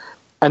so on.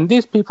 And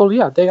these people,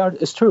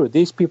 it's true.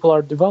 These people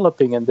are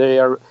developing and they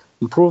are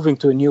improving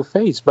to a new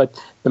phase.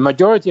 But the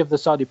majority of the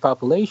Saudi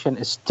population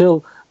is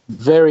still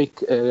very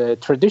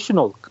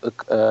traditional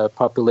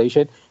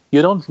population.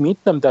 You don't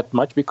meet them that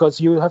much because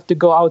you have to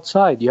go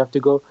outside. You have to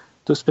go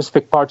to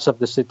specific parts of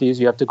the cities.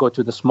 You have to go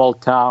to the small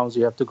towns.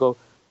 You have to go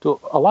to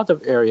a lot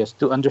of areas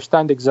to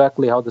understand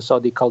exactly how the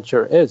Saudi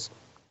culture is.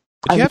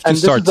 But you have to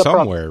start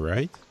somewhere,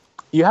 right?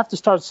 You have to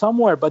start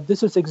somewhere, but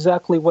this is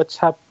exactly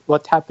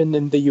what happened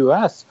in the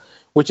U.S.,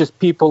 which is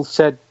people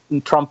said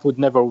Trump would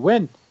never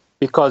win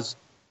because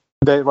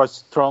there was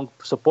strong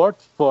support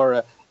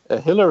for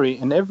Hillary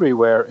in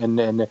everywhere, in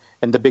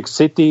the big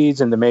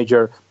cities, in the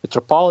major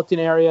metropolitan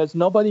areas.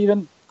 Nobody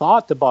even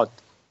thought about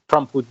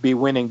Trump would be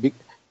winning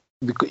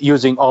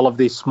using all of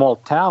these small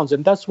towns,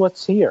 and that's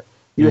what's here.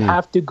 You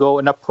have to go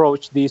and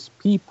approach these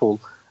people,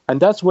 and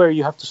that's where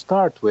you have to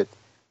start with,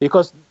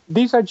 because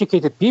these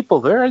educated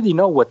people, they already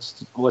know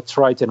what's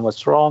right and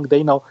what's wrong.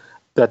 They know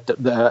that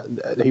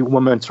the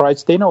women's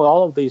rights, they know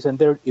all of these, and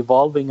they're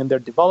evolving and they're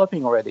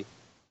developing already.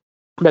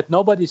 But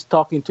nobody's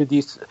talking to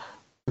these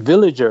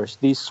villagers,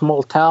 these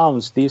small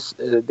towns, this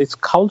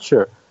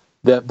culture,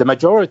 the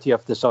majority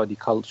of the Saudi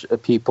culture,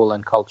 people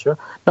and culture.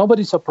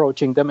 Nobody's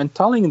approaching them and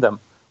telling them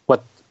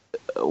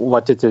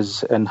what it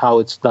is and how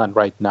it's done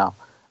right now.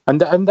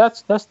 And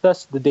that's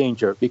the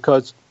danger,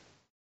 because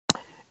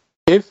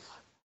if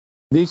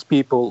these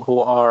people who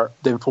are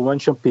the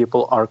influential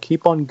people are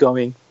keep on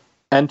going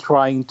and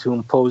trying to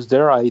impose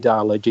their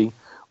ideology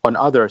on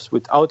others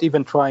without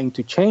even trying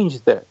to change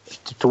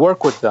to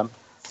work with them,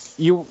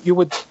 you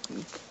would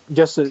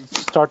just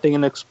starting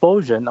an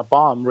explosion, a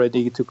bomb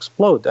ready to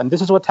explode. And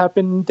this is what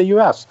happened in the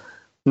U.S.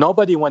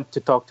 Nobody went to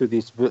talk to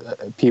these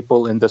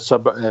people in the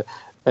suburbs,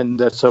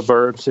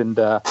 in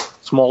the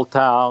small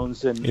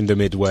towns, and in the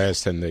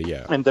Midwest, in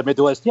the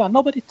Midwest. Yeah,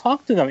 nobody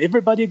talked to them.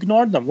 Everybody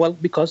ignored them. Well,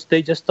 because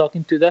they just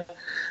talking to the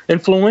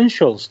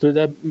influentials, to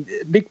the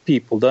big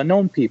people, the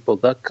known people,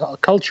 the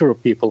cultural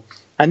people,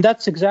 and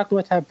that's exactly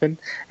what happened.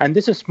 And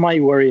this is my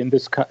worry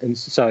in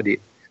Saudi,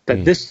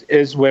 that this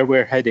is where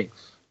we're heading.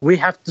 We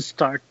have to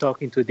start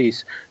talking to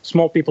these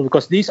small people,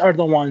 because these are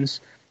the ones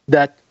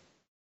that.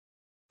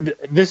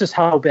 This is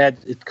how bad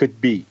it could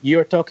be.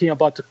 You're talking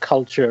about a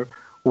culture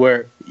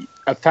where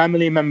a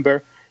family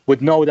member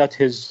would know that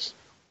his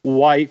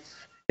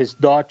wife, his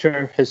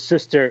daughter, his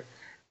sister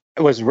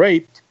was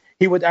raped.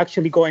 He would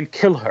actually go and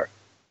kill her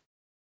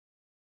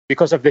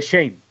because of the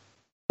shame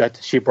that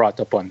she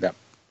brought upon them.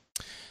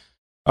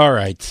 All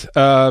right.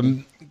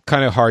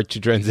 Kind of hard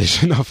to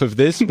transition off of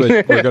this, but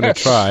we're going to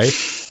try.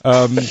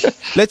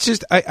 Let's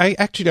just, I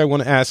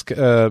want to ask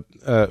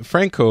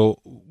Franco,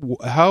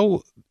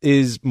 how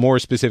is more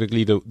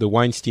specifically the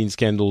Weinstein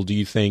scandal, do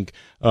you think,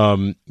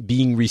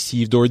 being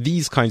received, or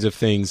these kinds of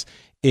things,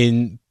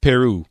 in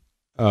Peru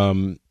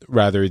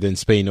rather than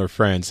Spain or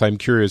France? I'm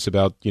curious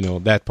about,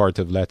 that part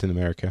of Latin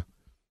America.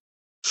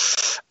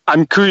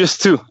 I'm curious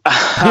too.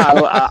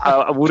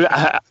 I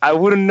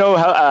wouldn't know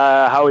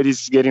how it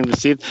is getting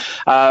received.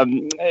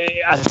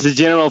 As a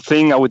general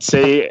thing, I would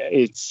say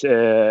it's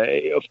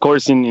of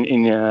course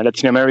in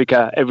Latin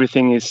America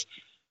everything is.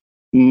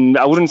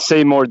 I wouldn't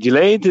say more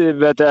delayed,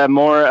 but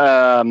more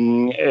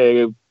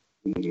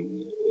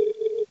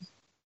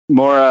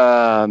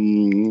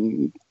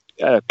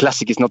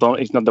classic is not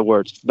the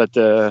word, but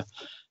I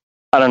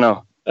don't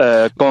know.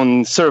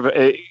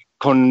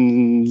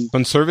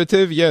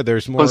 Conservative, yeah.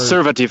 There's more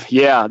conservative,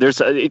 yeah.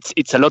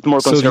 It's a lot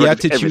more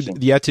conservative. So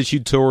the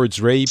attitude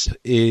towards rape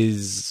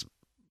is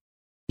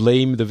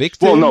blame the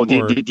victim. Well, no,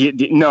 no.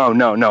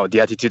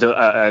 The attitude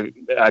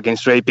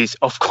against rape is,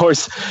 of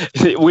course,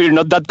 we're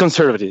not that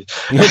conservative.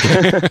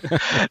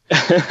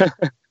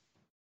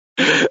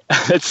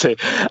 Let's say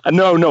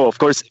no. Of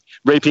course,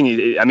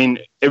 raping. I mean,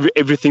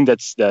 everything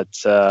that's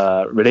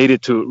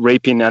related to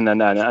raping and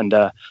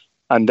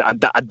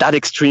at that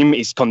extreme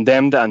is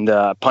condemned and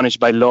punished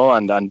by law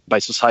and by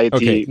society.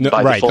 Okay,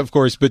 by right, default. Of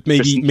course, but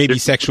maybe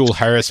sexual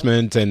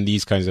harassment and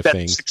these kinds of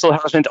things. Sexual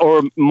harassment,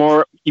 or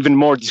even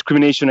more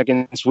discrimination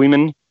against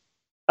women.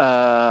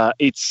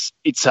 It's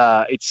in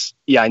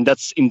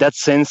that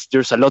sense.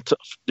 There's a lot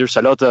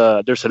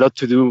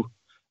to do.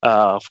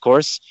 Of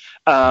course,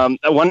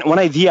 one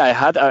idea I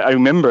had.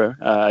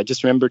 I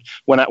just remembered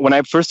when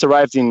I first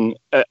arrived in.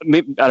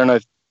 Maybe, I don't know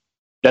if.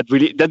 That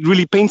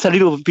really paints a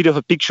little bit of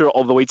a picture,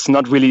 although it's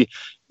not really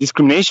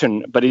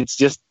discrimination, but it's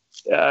just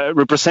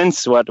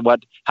represents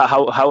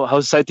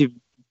how society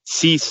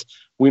sees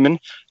women.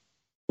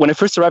 When I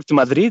first arrived to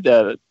Madrid,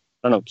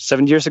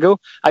 7 years ago,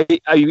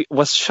 I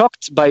was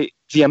shocked by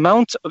the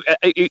amount of,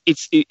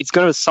 it's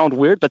going to sound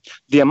weird, but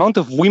the amount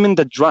of women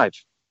that drive.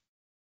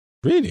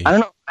 Really? I don't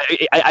know.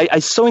 I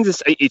saw in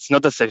this. It's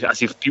not as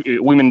if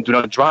women do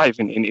not drive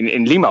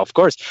in Lima, of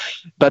course,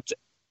 but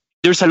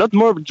there's a lot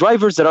more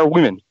drivers that are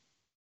women.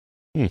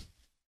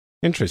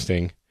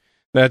 Interesting.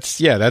 That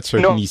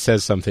certainly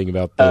says something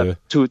about the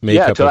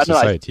makeup of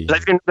society.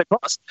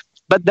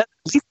 But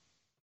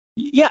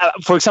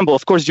for example,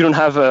 of course, you don't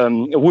have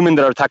women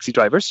that are taxi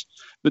drivers,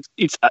 but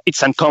it's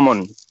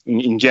uncommon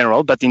in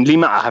general. But in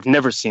Lima, I have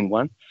never seen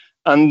one,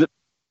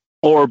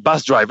 or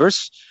bus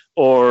drivers,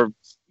 or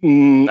I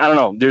don't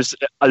know. There's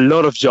a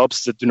lot of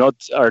jobs that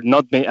are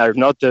not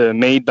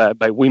made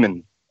by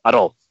women at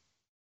all.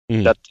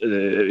 Mm.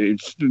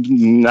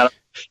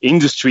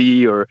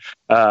 industry or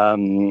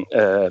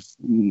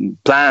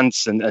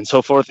plants and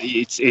so forth.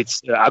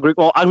 It's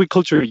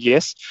agriculture,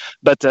 yes,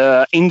 but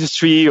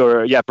industry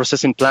or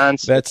processing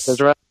plants,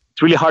 etc.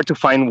 It's really hard to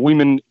find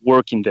women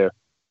working there.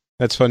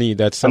 That's funny.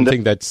 That's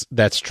something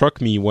that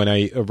struck me when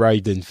I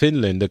arrived in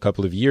Finland a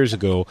couple of years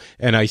ago,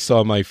 and I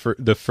saw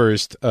the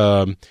first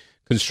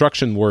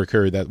construction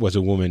worker that was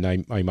a woman.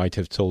 I might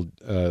have told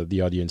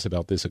the audience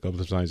about this a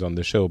couple of times on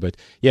the show, but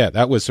yeah,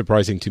 that was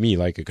surprising to me.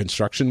 Like a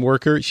construction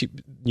worker,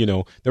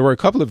 there were a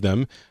couple of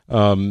them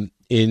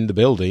in the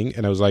building,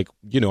 and I was like,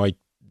 I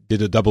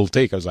did a double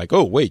take. I was like,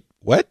 oh wait,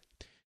 what?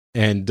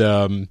 And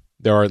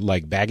there are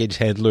like baggage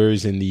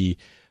handlers in the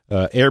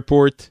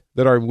airport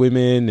that are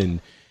women, and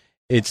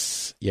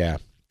it's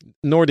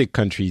Nordic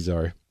countries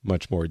are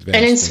much more advanced.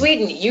 And in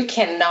Sweden, you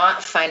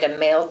cannot find a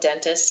male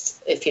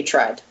dentist if you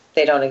tried.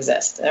 They don't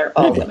exist. They're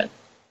all women.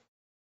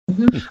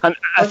 Mm-hmm. And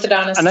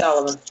orthodontists,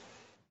 all of them.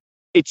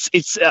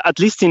 It's at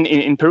least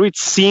in Peru,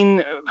 it's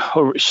seen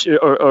or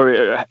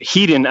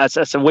hidden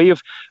as a way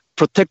of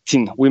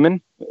protecting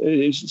women,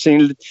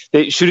 saying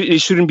they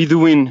shouldn't be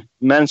doing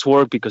men's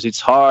work because it's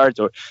hard,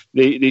 or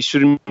they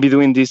shouldn't be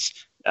doing this.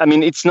 I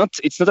mean, it's not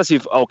as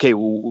if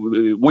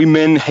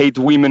women hate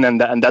women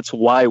and that's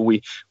why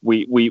we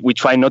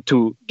try not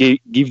to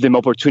give them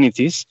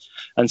opportunities.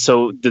 And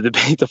so the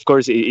debate, of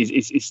course,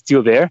 is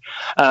still there.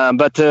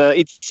 But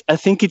I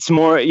think it's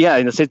more,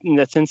 in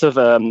the sense of,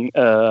 in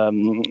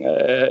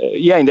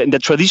the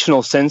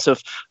traditional sense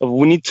of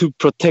we need to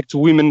protect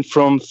women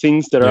from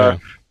things that are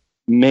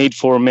made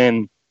for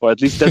men, or at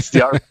least that's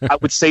I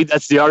would say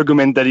that's the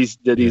argument that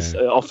is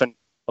often.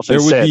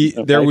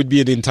 There would be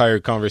an entire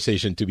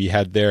conversation to be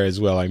had there as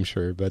well, I'm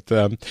sure. But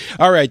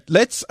all right,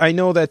 I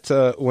know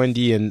that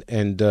Wendy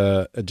and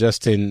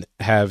Justin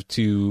have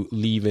to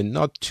leave in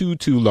not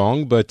too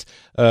long, but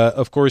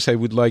of course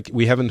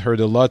we haven't heard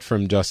a lot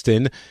from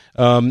Justin.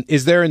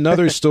 Is there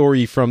another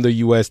story from the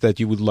US that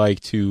you would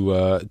like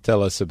to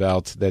tell us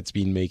about that's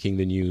been making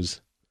the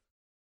news?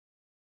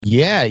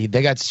 Yeah,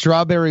 they got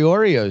strawberry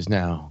Oreos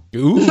now.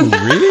 Ooh,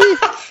 really?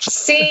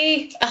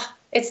 See?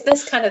 It's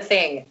this kind of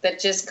thing that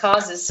just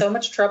causes so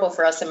much trouble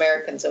for us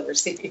Americans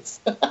overseas.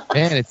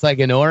 Man, it's like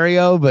an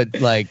Oreo,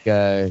 but like,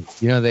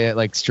 they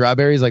like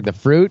strawberries, like the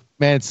fruit.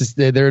 Man, it's just,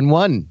 they're in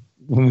one.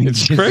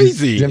 It's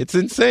crazy. It's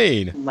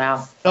insane.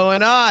 Wow.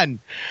 Going on.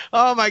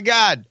 Oh my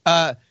God.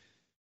 I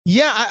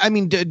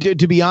mean,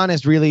 to be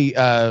honest, really,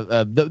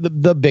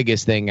 the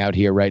biggest thing out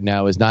here right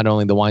now is not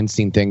only the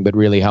Weinstein thing, but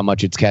really how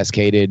much it's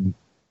cascaded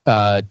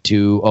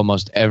to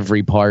almost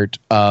every part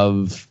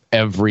of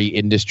every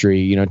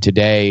industry.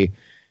 Today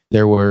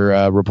there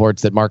were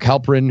reports that Mark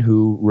Halperin,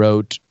 who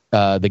wrote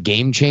the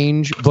Game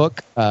Change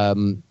book,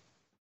 and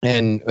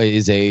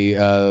is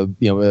a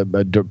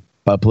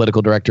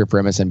political director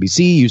for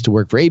MSNBC, used to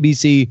work for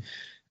ABC,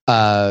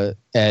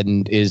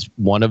 and is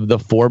one of the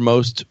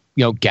foremost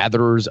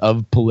gatherers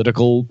of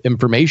political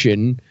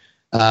information,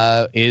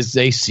 is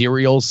a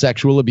serial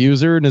sexual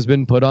abuser and has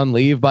been put on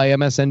leave by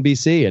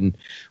MSNBC. And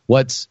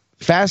what's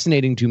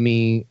fascinating to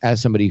me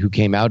as somebody who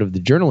came out of the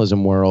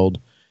journalism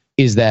world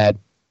is that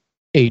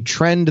a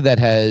trend that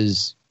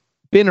has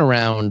been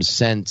around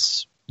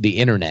since the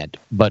internet,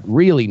 but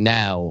really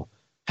now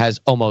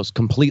has almost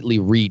completely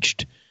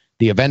reached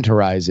the event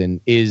horizon,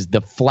 is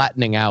the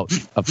flattening out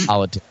of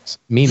politics,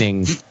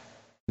 meaning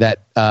that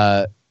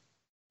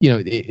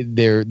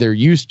there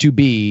used to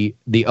be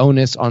the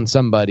onus on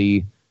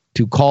somebody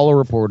to call a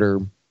reporter,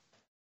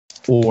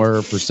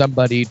 or for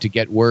somebody to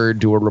get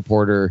word to a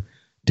reporter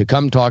to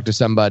come talk to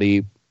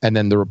somebody, and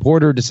then the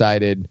reporter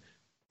decided,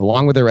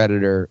 along with their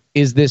editor,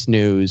 is this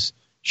news?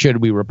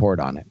 Should we report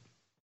on it?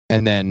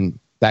 And then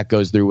that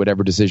goes through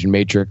whatever decision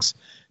matrix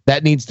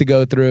that needs to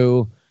go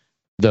through.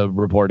 The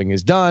reporting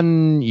is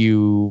done.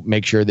 You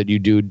make sure that you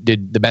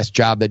did the best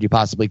job that you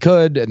possibly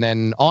could, and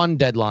then on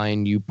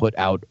deadline, you put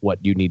out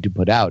what you need to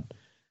put out.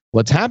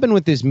 What's happened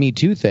with this Me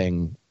Too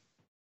thing,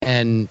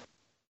 and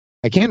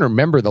I can't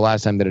remember the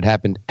last time that it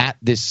happened at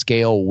this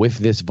scale with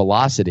this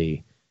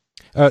velocity.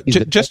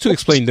 Just to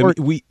explain,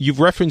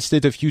 you've referenced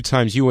it a few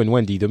times, you and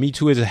Wendy. The Me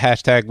Too is a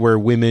hashtag where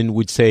women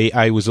would say,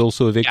 I was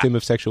also a victim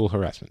of sexual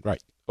harassment.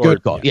 Right.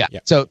 Good call. Yeah.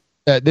 So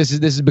this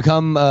has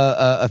become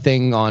a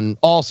thing on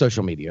all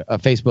social media,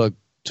 Facebook,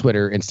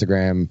 Twitter,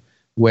 Instagram,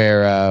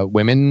 where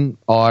women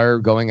are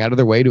going out of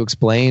their way to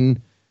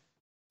explain,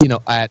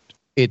 at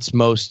its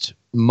most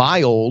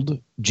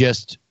mild,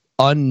 just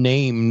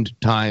unnamed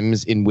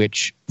times in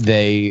which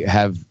they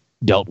have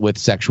dealt with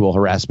sexual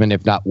harassment,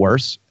 if not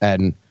worse.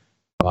 And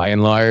by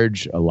and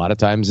large, a lot of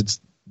times it's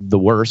the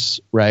worse,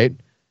 right?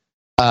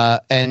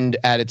 And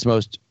at its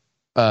most,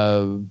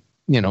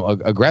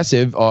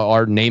 aggressive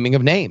are naming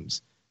of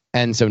names.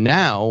 And so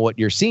now what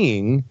you're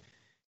seeing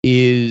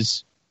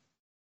is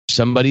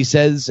somebody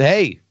says,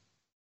 hey,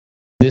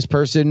 this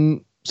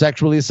person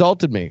sexually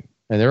assaulted me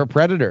and they're a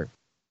predator.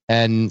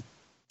 And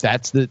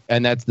that's the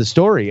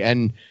story.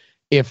 And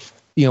if,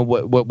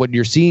 what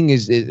you're seeing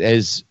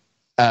is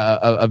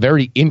a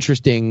very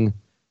interesting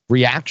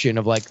reaction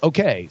of like,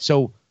 okay,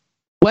 so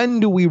when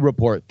do we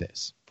report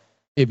this?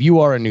 if you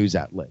are a news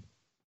outlet,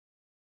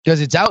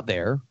 because it's out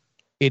there,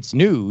 it's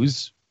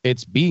news,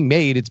 it's being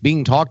made, it's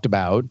being talked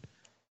about.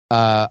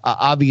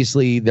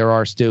 Obviously, there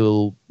are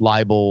still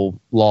libel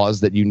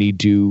laws that you need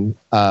to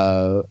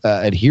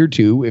adhere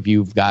to if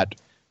you've got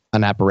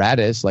an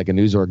apparatus like a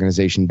news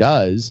organization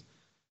does.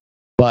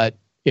 But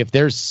if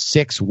there's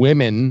 6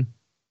 women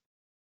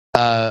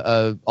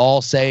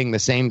all saying the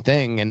same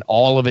thing and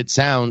all of it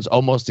sounds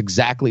almost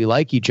exactly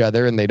like each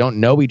other and they don't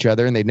know each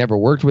other and they've never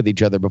worked with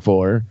each other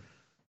before,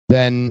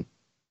 then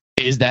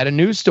is that a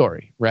news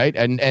story, right?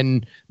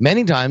 And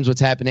many times what's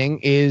happening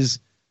is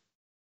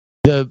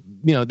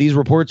these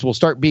reports will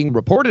start being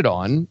reported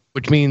on,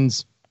 which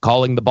means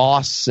calling the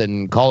boss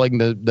and calling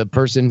the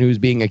person who's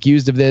being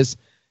accused of this,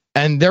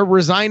 and they're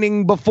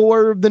resigning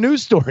before the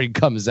news story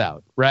comes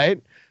out,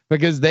 right?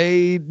 Because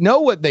they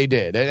know what they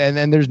did,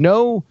 and there's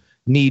no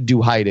need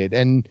to hide it.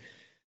 And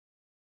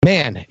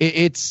man,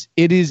 it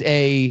is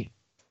a,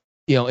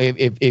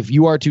 if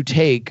you are to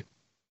take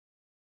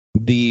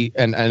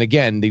and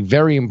again, the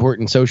very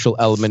important social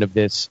element of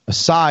this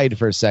aside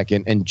for a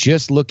second and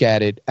just look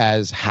at it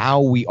as how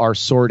we are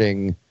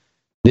sorting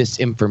this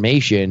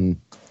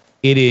information,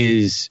 it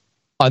is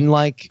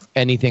unlike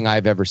anything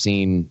I've ever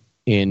seen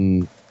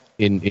in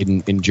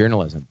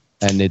journalism.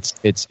 And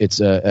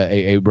it's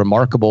a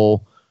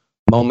remarkable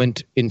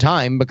moment in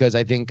time, because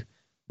I think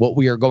what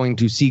we are going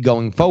to see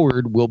going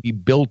forward will be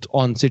built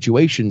on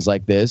situations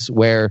like this,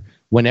 where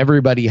when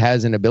everybody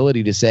has an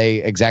ability to say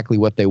exactly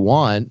what they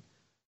want,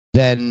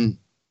 then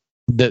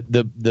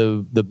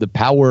the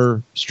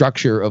power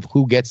structure of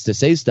who gets to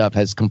say stuff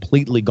has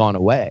completely gone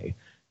away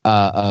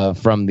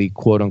from the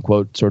quote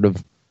unquote sort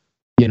of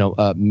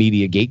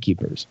media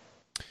gatekeepers.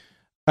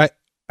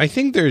 I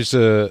think there's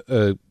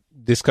a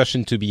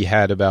discussion to be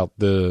had about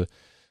the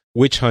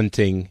witch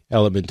hunting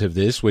element of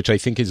this, which I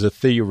think is a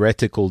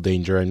theoretical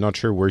danger. I'm not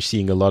sure we're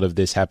seeing a lot of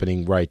this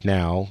happening right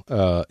now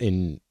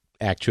in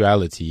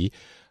actuality.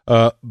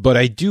 But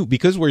I do,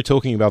 because we're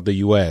talking about the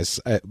U.S.,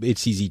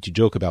 it's easy to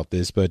joke about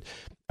this, but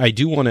I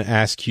do want to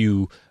ask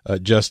you,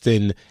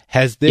 Justin,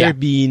 has there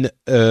been,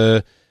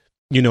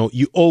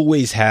 you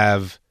always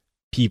have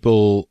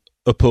people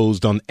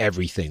opposed on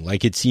everything.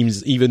 Like, it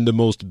seems even the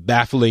most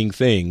baffling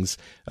things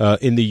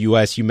in the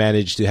U.S., you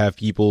manage to have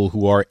people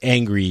who are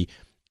angry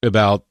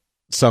about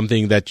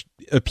something that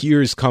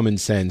appears common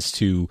sense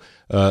to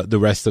the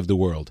rest of the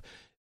world.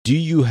 Do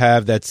you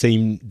have that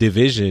same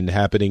division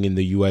happening in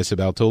the U.S.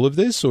 about all of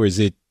this, or is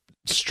it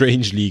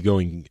strangely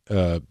going,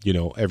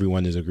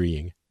 everyone is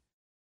agreeing?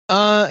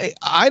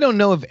 I don't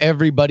know if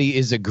everybody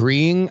is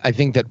agreeing. I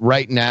think that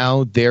right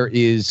now there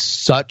is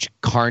such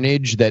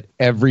carnage that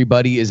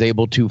everybody is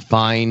able to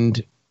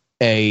find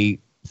a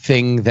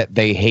thing that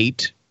they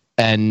hate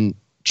and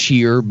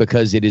cheer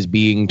because it is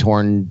being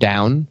torn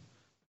down.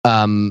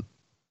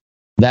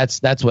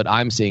 That's what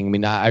I'm seeing. I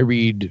mean, I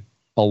read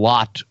a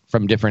lot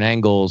from different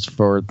angles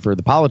for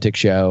the politics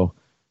show,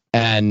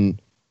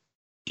 and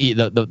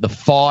the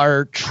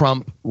far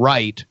Trump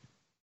right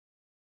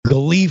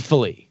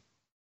gleefully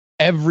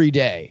every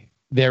day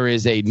there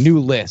is a new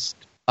list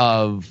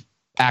of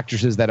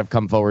actresses that have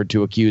come forward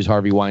to accuse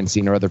Harvey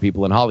Weinstein or other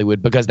people in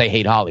Hollywood because they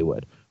hate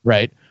Hollywood,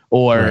 right?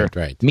 Or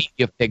right.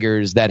 Media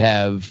figures that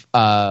have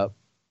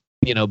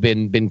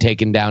been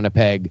taken down a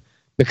peg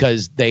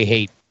because they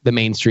hate the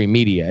mainstream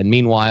media. And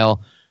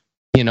meanwhile,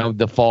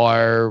 the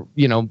far,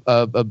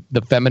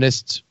 the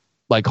feminist,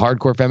 like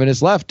hardcore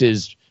feminist left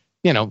is,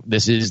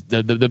 this is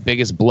the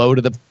biggest blow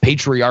to the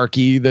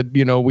patriarchy that,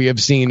 we have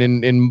seen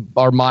in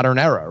our modern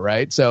era.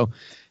 Right. So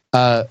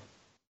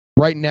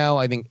right now,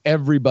 I think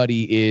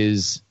everybody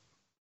is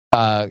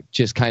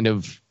just kind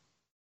of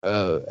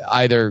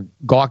either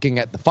gawking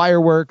at the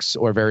fireworks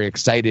or very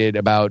excited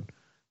about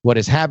what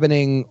is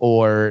happening,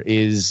 or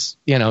is,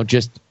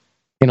 just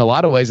in a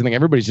lot of ways, I think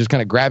everybody's just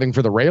kind of grabbing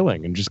for the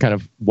railing and just kind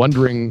of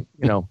wondering,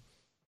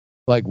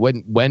 like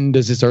when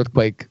does this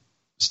earthquake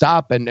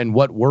stop, and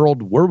what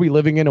world were we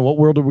living in, and what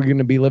world are we going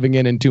to be living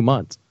in 2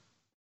 months?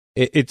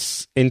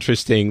 It's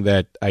interesting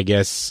that I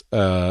guess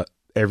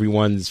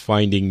everyone's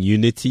finding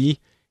unity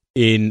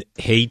in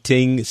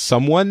hating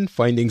someone.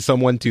 Finding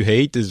someone to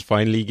hate is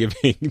finally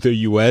giving the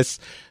U.S.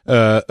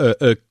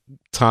 A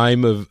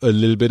time of a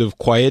little bit of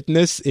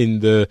quietness in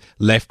the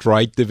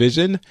left-right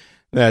division.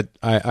 That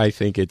I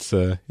think it's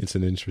an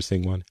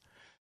interesting one.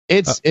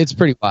 It's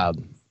pretty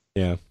wild.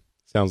 Yeah,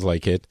 sounds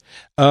like it.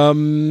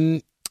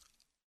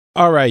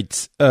 All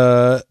right.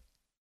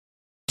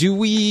 Do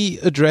we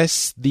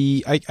address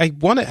I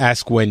want to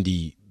ask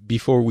Wendy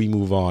before we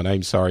move on.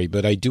 I'm sorry,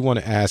 but I do want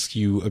to ask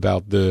you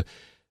about the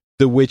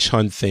witch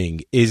hunt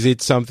thing. Is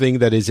it something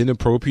that is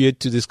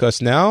inappropriate to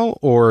discuss now,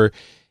 or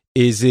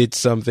is it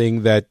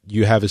something that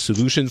you have a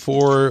solution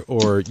for?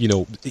 Or,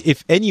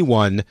 if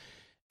anyone,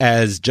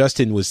 as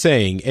Justin was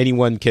saying,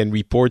 anyone can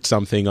report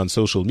something on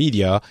social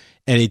media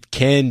and it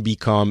can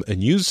become a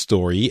news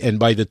story. And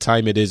by the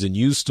time it is a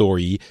news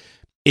story,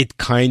 it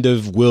kind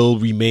of will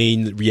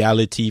remain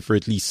reality for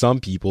at least some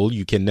people.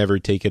 You can never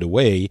take it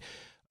away.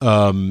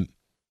 How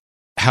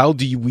how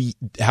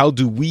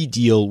do we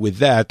deal with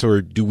that,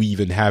 or do we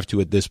even have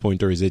to at this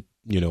point, or is it,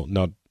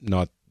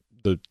 not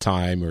the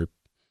time, or,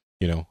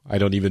 I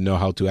don't even know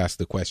how to ask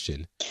the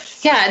question.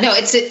 Yeah, no,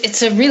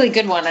 it's a really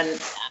good one.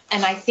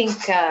 And I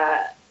think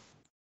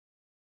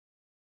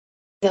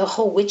the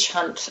whole witch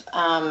hunt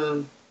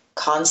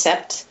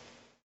concept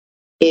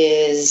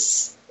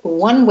is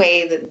one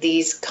way that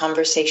these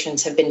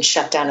conversations have been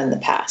shut down in the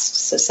past.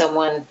 So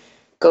someone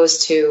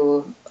goes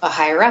to a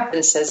higher up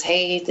and says,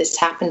 hey, this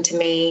happened to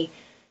me.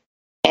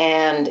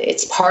 And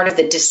it's part of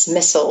the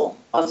dismissal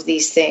of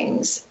these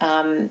things.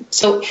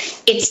 So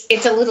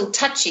it's a little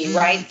touchy,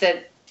 right?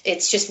 That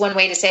it's just one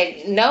way to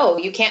say, no,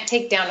 you can't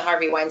take down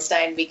Harvey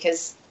Weinstein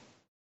because,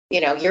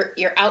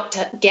 you're out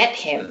to get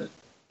him.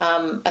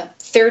 A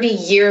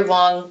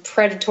 30-year-long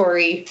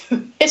predatory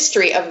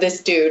history of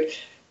this dude.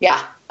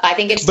 Yeah, I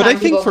think it's time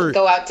people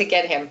go out to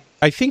get him.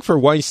 I think for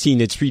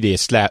Weinstein, it's really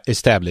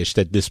established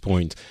at this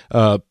point.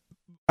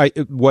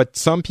 What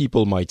some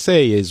people might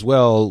say is,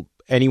 well,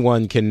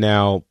 anyone can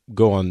now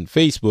go on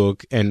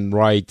Facebook and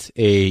write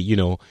a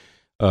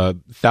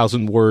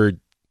 1,000-word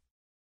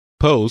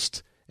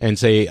post and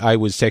say, I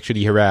was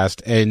sexually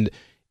harassed. And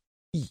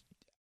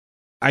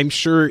I'm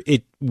sure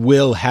it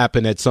will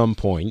happen at some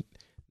point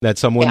that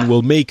someone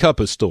will make up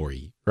a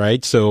story,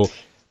 right? So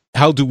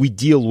how do we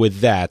deal with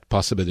that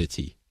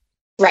possibility?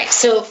 Right.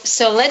 So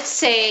let's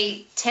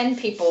say 10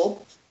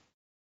 people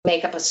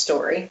make up a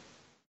story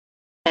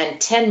and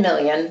 10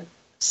 million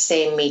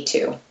say Me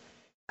Too.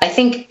 I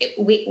think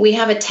we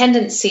have a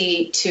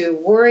tendency to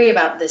worry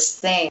about this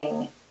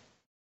thing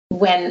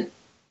when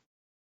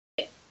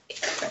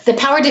the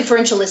power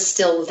differential is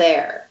still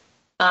there.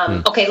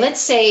 Okay,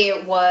 let's say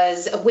it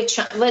was a witch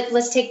hunt.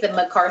 Let's take the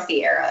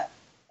McCarthy era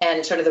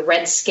and sort of the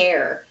Red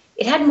Scare.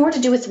 It had more to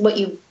do with what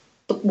you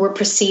were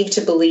perceived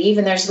to believe,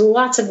 and there's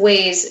lots of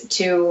ways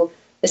to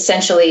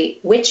essentially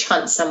witch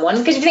hunt someone.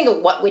 Because if you think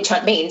of what witch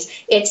hunt means,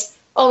 it's,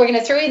 we're going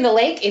to throw you in the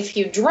lake. If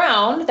you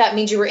drown, that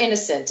means you were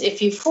innocent.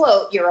 If you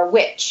float, you're a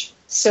witch.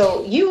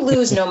 So you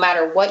lose no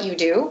matter what you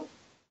do.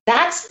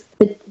 That's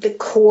the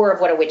core of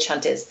what a witch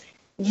hunt is.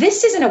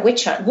 This isn't a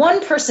witch hunt.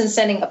 One person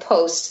sending a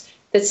post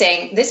that's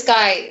saying, this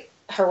guy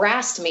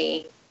harassed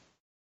me,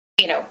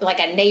 like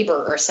a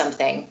neighbor or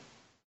something,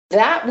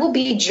 that will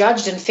be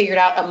judged and figured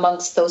out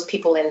amongst those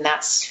people in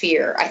that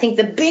sphere. I think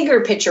the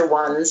bigger picture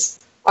ones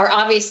are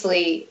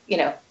obviously,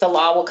 the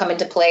law will come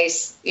into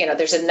place.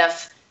 There's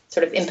enough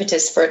sort of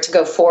impetus for it to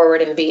go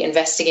forward and be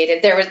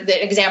investigated. There was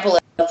the example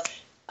of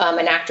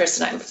an actress,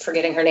 and I'm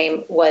forgetting her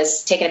name,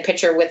 was taking a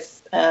picture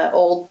with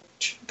old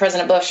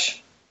President Bush,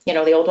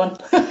 the old one.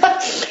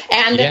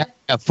 And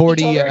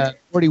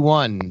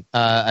 41.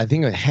 I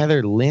think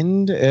Heather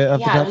Lind.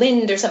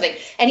 Lind or something.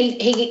 And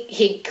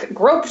he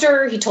groped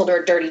her. He told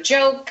her a dirty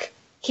joke.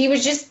 He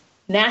was just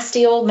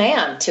nasty old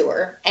man to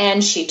her.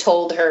 And she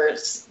told her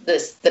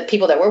the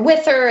people that were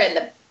with her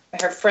and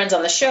her friends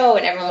on the show,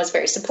 and everyone was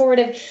very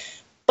supportive.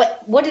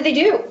 But what did they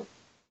do?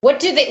 What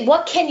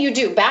can you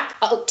do? Back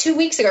 2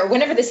 weeks ago, or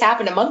whenever this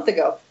happened, a month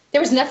ago,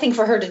 there was nothing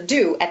for her to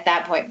do at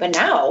that point. But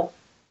now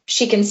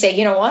she can say,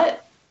 you know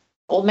what?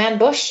 Old man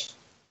Bush,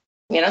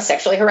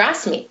 sexually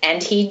harassed me.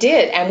 And he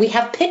did. And we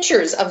have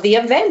pictures of the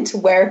event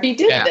where he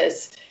did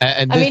this.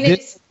 And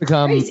it's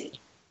crazy.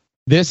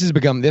 This is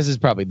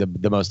probably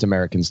the most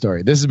American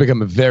story. This has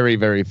become a very,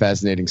 very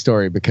fascinating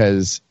story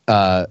because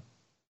the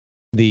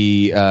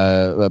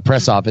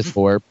press office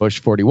for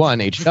Bush 41,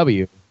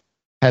 HW,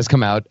 has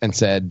come out and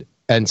said,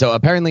 and so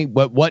apparently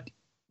what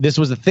this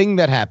was the thing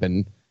that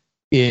happened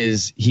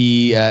is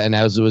he, and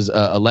as was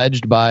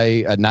alleged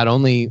by not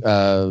only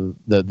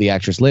the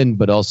actress Lynn,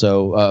 but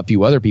also a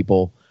few other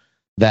people,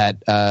 that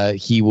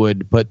he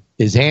would put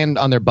his hand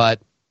on their butt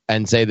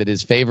and say that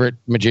his favorite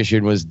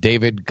magician was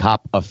David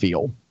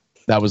Copperfield.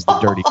 That was the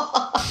dirty.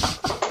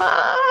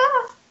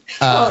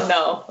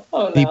 Oh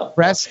no! The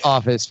press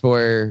office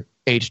for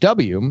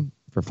HW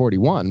for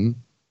 41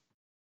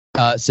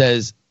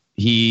 says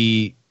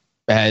he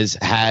has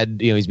had,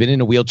 he's been in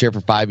a wheelchair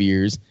for 5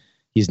 years.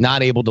 He's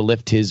not able to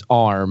lift his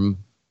arm.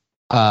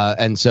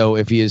 And so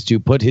if he is to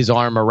put his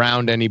arm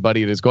around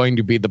anybody, it is going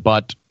to be the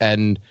butt,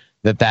 and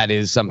that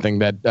is something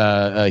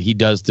that he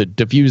does to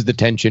diffuse the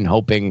tension,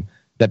 hoping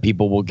that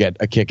people will get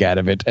a kick out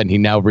of it. And he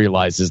now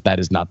realizes that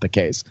is not the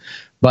case.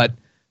 But,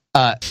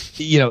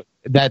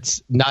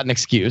 that's not an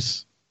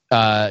excuse.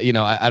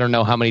 I don't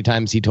know how many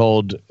times he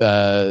told,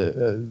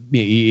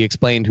 he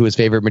explained who his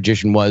favorite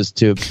magician was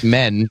to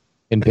men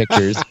in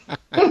pictures.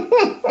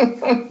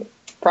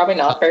 Probably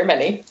not very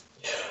many.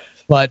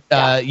 But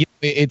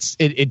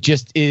it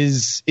just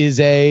is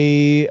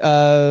a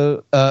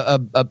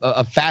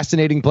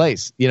fascinating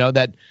place.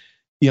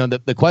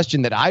 The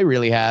question that I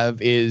really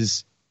have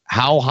is,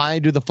 how high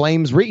do the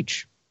flames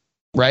reach,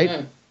 right?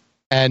 Mm.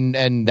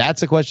 And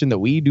that's a question that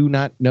we do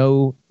not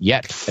know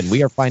yet, and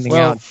we are finding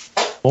out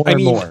more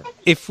and more.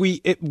 If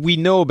we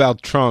know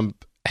about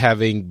Trump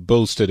having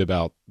boasted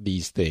about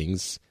these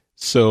things,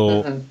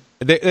 So,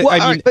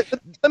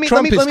 Mm-hmm.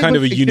 Trump is kind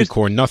of a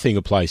unicorn. Nothing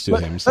applies to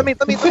him. So.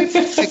 Let me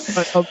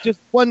just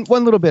one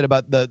little bit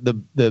about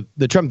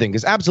the Trump thing,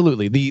 because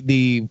absolutely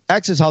the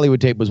Access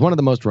Hollywood tape was one of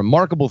the most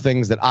remarkable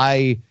things that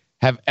I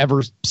have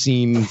ever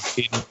seen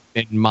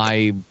in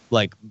my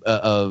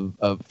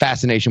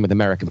fascination with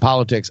American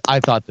politics. I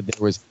thought that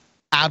there was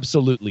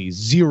absolutely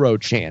zero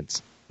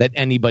chance that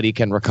anybody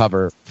can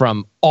recover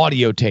from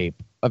audio tape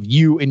of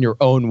you in your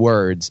own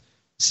words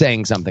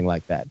saying something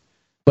like that.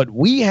 But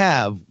we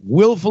have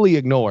willfully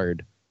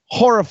ignored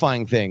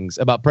horrifying things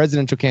about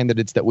presidential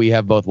candidates that we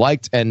have both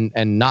liked and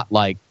not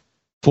liked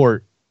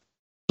for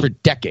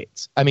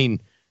decades. I mean,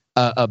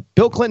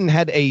 Bill Clinton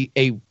had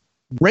a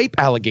rape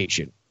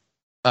allegation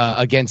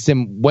against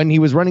him when he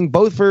was running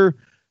both for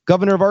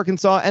governor of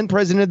Arkansas and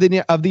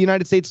president of the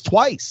United States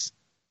twice.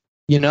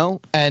 You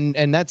know,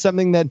 and that's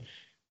something that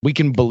we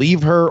can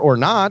believe her or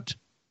not,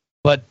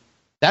 but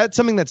that's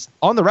something that's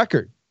on the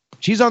record.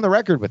 She's on the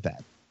record with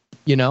that,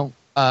 you know.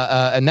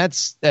 And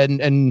that's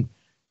and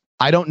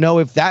I don't know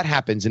if that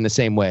happens in the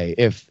same way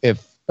if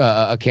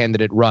a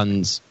candidate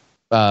runs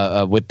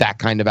with that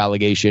kind of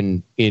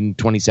allegation in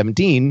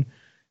 2017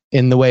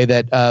 in the way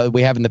that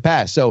we have in the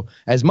past. So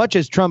as much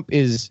as Trump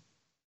is,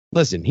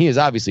 listen, he is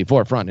obviously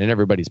forefront in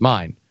everybody's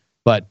mind,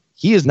 but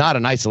he is not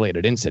an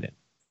isolated incident.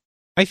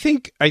 I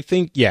think,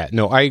 yeah,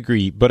 no, I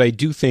agree. But I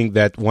do think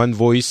that one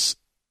voice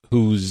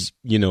whose,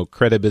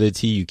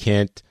 credibility you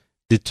can't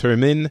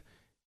determine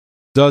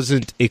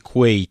doesn't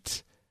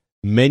equate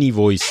many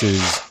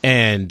voices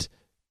and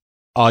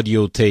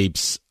audio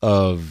tapes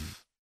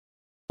of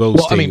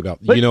boasting about,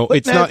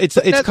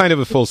 it's kind of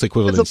a false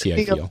equivalency,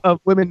 I feel. Of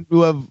women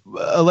who have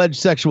alleged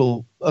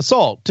sexual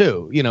assault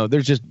too.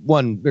 There's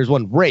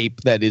one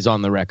rape that is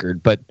on the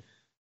record, but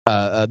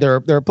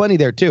there are plenty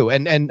there too.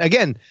 And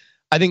again,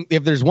 I think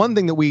if there's one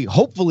thing that we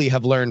hopefully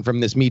have learned from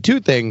this Me Too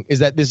thing is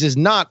that this is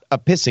not a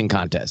pissing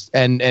contest.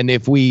 And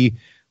if we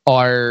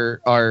are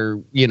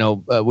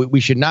we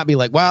should not be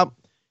like, well,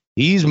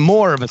 he's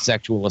more of a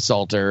sexual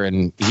assaulter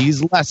and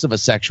he's less of a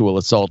sexual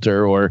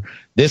assaulter, or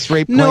this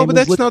rape. No, but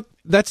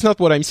that's not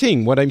what I'm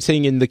saying. What I'm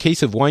saying in the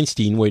case of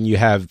Weinstein, when you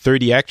have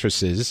 30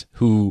 actresses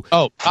who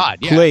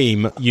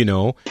claim,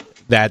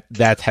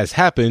 that has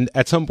happened,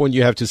 at some point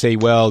you have to say,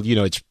 well,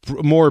 it's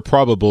more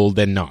probable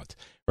than not.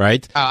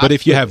 Right. But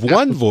if you have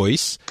one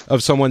voice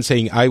of someone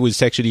saying I was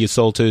sexually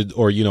assaulted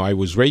or, I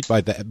was raped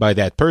by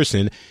that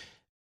person,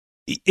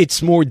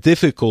 it's more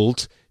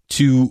difficult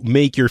to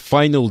make your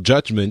final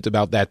judgment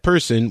about that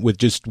person with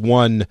just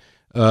one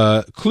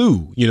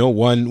clue,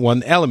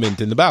 one element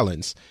in the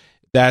balance.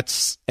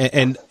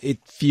 And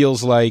it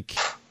feels like,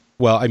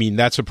 well, I mean,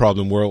 that's a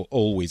problem we're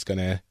always going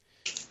to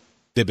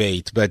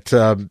debate. But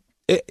can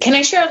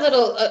I share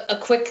a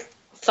quick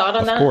thought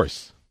on that? Of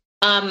course.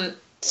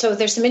 So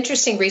there's some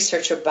interesting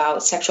research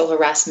about sexual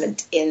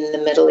harassment in the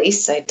Middle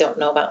East. I don't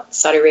know about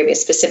Saudi Arabia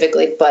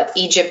specifically, but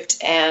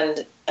Egypt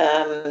and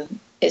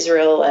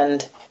Israel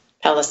and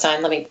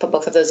Palestine, let me put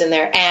both of those in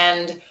there.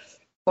 And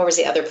what was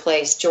the other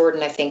place?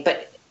 Jordan, I think,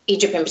 but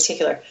Egypt in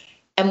particular.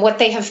 And what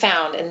they have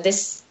found, and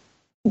this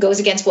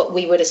goes against what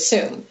we would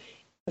assume,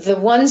 the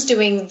ones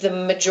doing the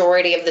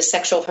majority of the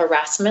sexual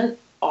harassment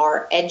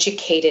are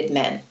educated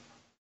men.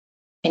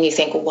 And you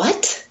think,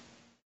 what?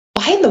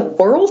 Why in the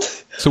world?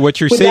 So what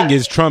you're saying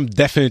is Trump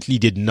definitely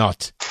did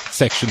not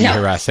sexually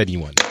harass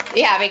anyone.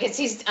 Yeah, because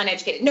he's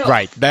uneducated. No,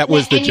 right. That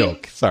was the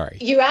joke. Sorry.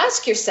 You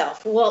ask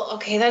yourself, well,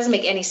 okay, that doesn't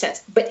make any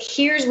sense. But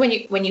here's when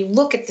you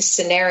look at the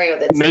scenario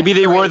that maybe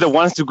they were the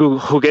ones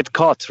who get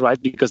caught,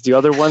 right? Because the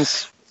other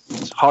ones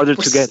it's harder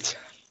to get.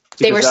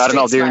 They were I don't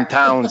know. They're in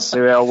towns.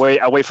 They're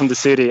away from the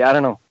city. I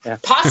don't know. Yeah.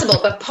 Possible,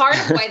 but part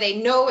of why they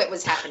know it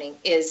was happening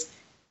is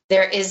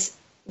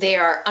they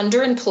are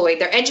underemployed.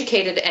 They're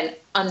educated and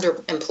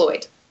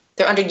underemployed.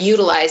 They're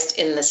underutilized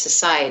in the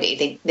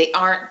society. They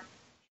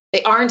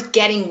aren't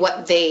getting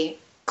what they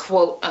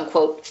quote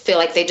unquote feel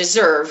like they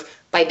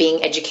deserve by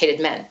being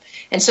educated men.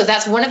 And so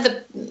that's one of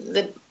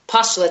the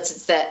postulates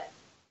is that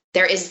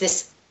there is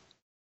this,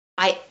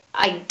 I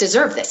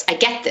deserve this. I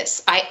get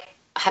this. I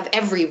have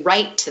every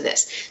right to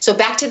this. So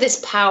back to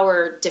this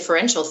power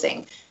differential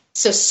thing.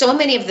 So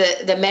many of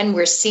the men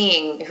we're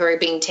seeing who are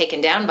being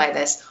taken down by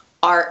this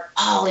are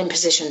all in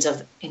positions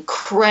of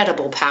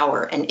incredible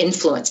power and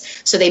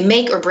influence. So they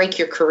make or break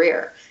your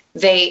career.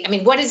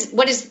 What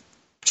is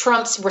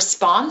Trump's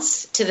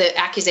response to the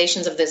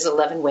accusations of those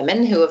 11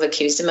 women who have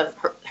accused him of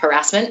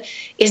harassment?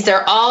 Is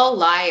they're all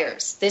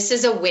liars. This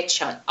is a witch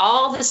hunt.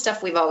 All the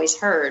stuff we've always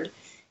heard.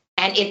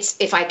 And it's,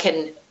 if I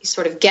can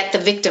sort of get the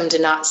victim to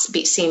not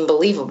seem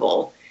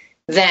believable,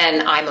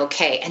 then I'm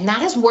okay. And that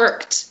has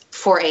worked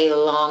for a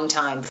long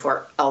time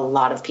for a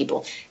lot of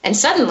people. And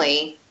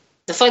suddenly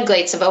the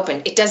floodgates have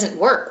opened. It doesn't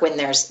work when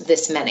there's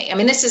this many. I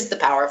mean, this is the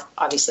power of,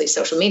 obviously,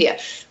 social media.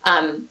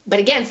 But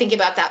again, think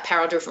about that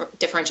power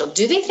differential.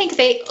 Do they think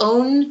they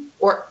own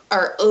or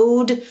are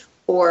owed,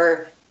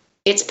 or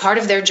it's part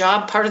of their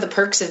job, part of the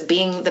perks of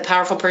being the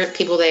powerful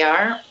people they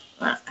are?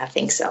 I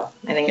think so.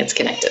 I think it's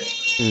connected.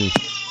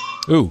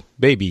 Ooh,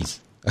 babies.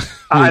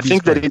 I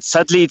think that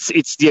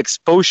it's the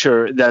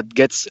exposure that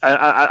gets.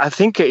 I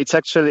think it's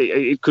actually,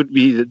 it could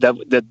be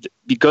that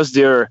because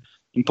they're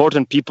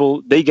important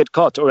people, they get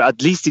caught, or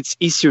at least it's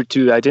easier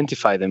to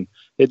identify them.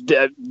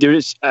 There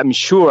is, I'm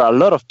sure, a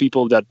lot of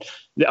people that,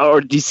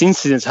 or these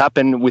incidents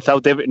happen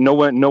without no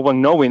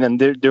one knowing, and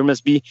there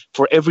must be,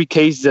 for every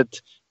case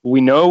that we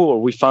know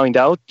or we find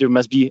out, there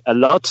must be a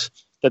lot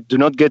that do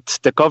not get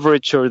the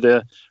coverage or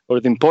the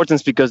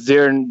importance because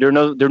there are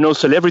no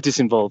celebrities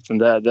involved, and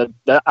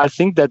that I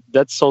think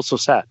that's also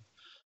sad.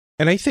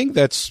 And I think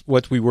that's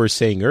what we were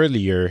saying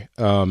earlier.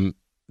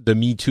 The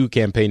Me Too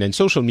campaign and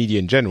social media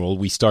in general,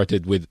 we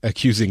started with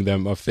accusing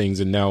them of things,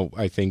 and now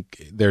I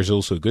think there's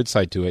also a good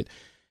side to it.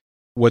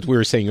 What we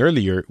were saying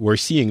earlier, we're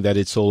seeing that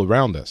it's all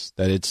around us,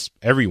 that it's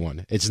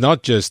everyone. It's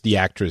not just the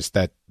actress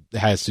that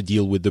has to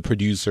deal with the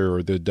producer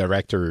or the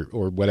director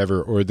or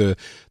whatever, or the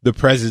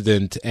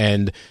president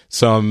and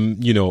some,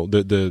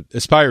 the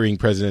aspiring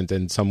president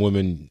and some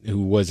woman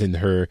who was in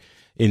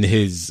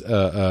his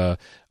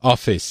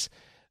office,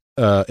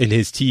 in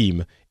his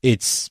team.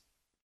 It's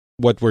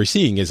what we're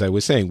seeing, as I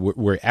was saying,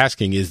 we're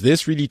asking, is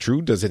this really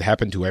true? Does it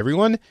happen to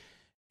everyone?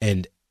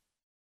 And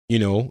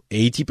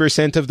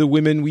 80% of the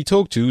women we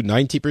talk to,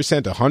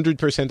 90%,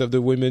 100% of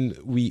the women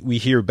we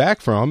hear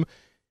back from,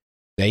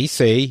 they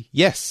say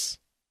yes.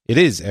 It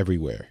is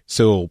everywhere.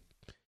 So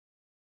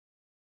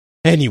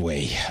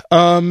anyway,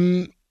 all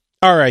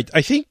right.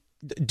 I think,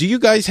 do you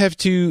guys have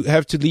to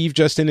leave,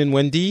 Justin and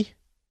Wendy,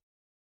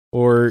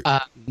 or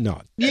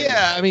not?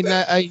 Yeah, I mean,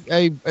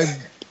 I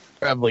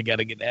probably got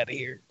to get out of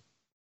here.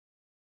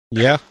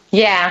 Yeah?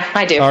 Yeah,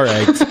 I do. All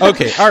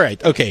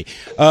right. Okay.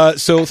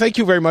 So thank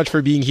you very much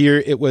for being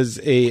here. It was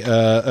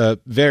a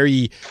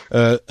very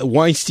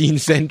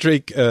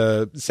Weinstein-centric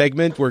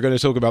segment. We're going to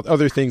talk about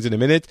other things in a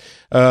minute.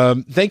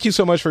 Thank you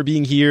so much for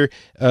being here.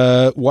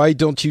 Why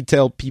don't you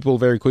tell people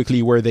very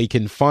quickly where they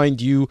can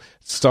find you?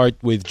 Start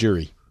with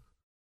Jury.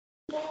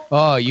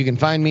 Oh, you can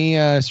find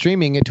me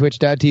streaming at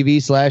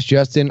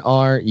twitch.tv/Justin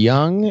R.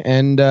 Young.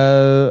 And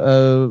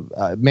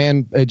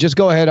man, just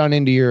go ahead on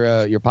into your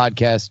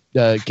podcast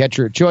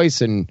catcher of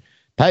choice and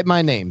type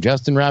my name,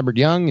 Justin Robert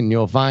Young, and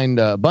you'll find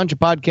a bunch of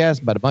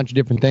podcasts about a bunch of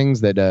different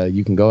things that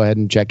you can go ahead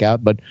and check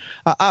out. But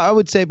I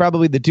would say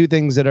probably the two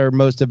things that are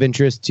most of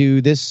interest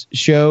to this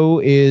show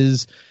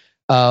is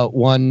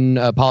one,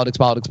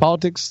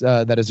 Politics.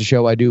 That is a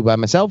show I do by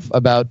myself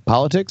about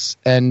politics.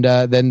 And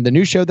then the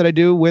new show that I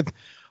do with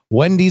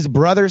Wendy's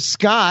brother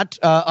Scott,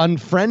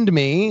 Unfriend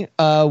Me,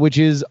 which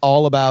is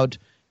all about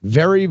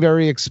very,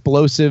 very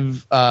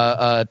explosive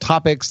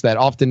topics that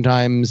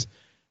oftentimes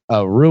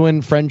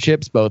ruin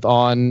friendships, both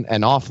on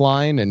and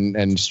offline,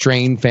 and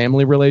strain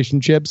family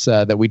relationships,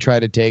 that we try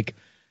to take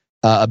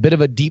a bit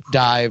of a deep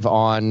dive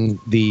on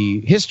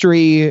the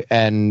history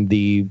and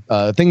the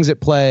things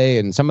at play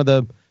and some of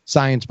the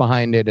science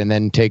behind it, and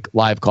then take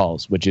live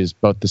calls, which is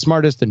both the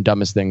smartest and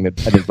dumbest thing that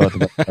I think both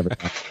of us ever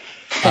done.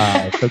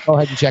 So go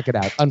ahead and check it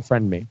out.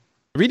 Unfriend Me.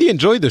 I really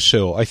enjoyed the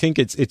show. I think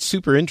it's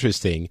super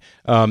interesting.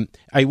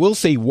 I will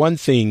say one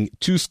thing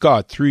to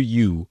Scott through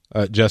you,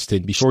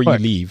 Justin, before you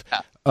leave,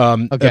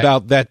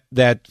 about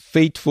that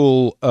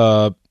fateful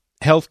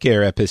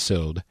healthcare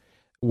episode,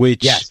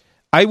 which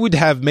I would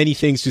have many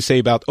things to say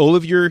about all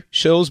of your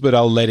shows, but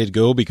I'll let it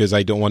go because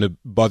I don't want to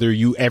bother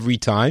you every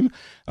time.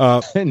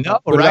 Right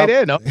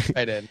in.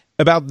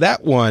 About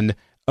that one.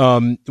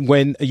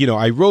 When,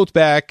 I wrote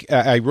back,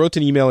 I wrote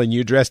an email and you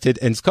addressed it,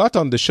 and Scott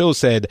on the show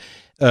said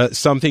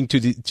something to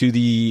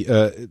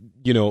the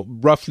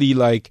roughly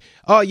like,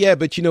 oh yeah,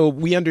 but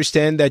we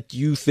understand that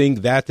you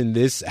think that and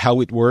this,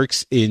 how it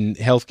works in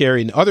healthcare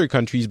in other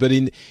countries, but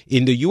in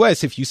the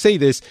US, if you say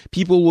this,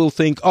 people will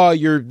think, oh,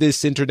 you're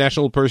this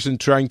international person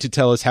trying to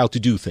tell us how to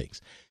do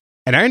things.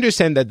 And I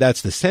understand that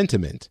that's the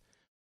sentiment,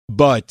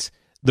 but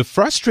the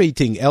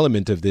frustrating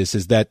element of this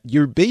is that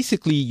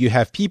you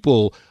have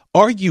people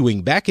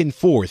arguing back and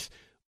forth,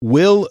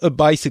 will a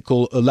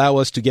bicycle allow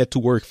us to get to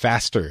work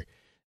faster?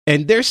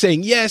 And they're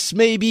saying, yes,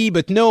 maybe,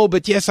 but no,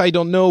 but yes, I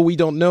don't know, we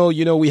don't know,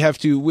 we have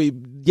to,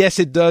 yes,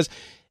 it does.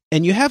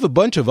 And you have a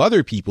bunch of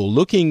other people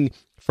looking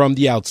from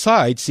the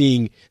outside,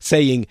 saying,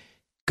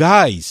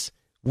 guys,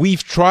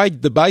 we've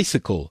tried the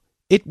bicycle.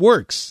 It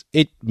works.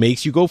 It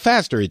makes you go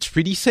faster. It's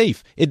pretty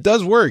safe. It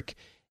does work.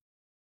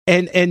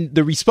 And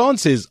the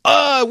response is,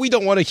 we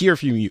don't want to hear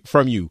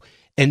from you.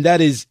 And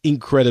that is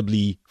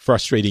incredibly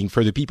frustrating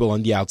for the people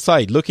on the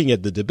outside looking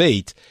at the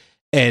debate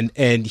and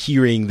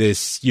hearing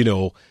this,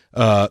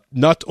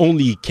 not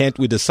only can't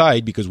we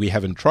decide because we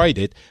haven't tried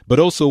it, but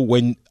also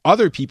when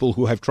other people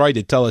who have tried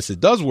it tell us it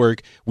does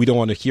work, we don't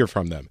want to hear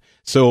from them.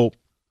 So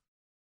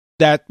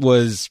that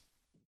was,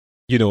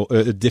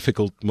 a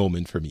difficult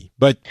moment for me.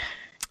 But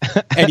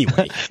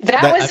anyway.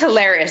 that was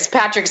hilarious.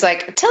 Patrick's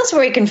like, tell us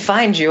where we can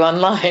find you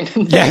online.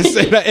 Yes,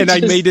 and I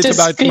made it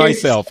about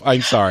myself.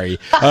 I'm sorry.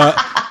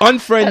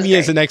 Unfriend Me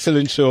is an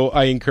excellent show.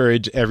 I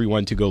encourage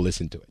everyone to go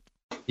listen to it.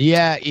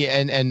 Yeah,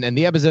 and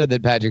the episode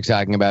that Patrick's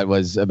talking about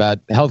was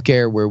about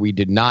healthcare, where we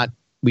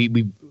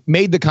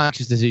made the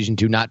conscious decision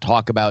to not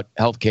talk about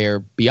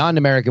healthcare beyond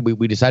America.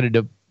 We decided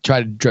to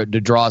try to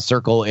draw a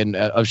circle in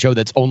a show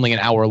that's only an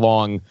hour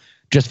long,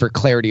 just for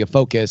clarity of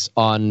focus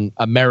on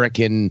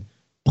American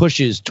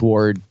pushes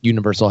toward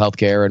universal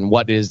healthcare and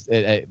what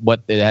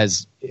it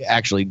has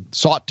actually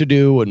sought to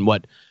do and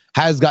what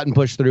has gotten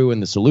pushed through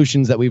and the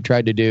solutions that we've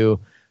tried to do.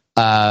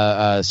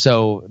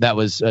 So that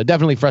was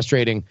definitely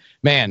frustrating,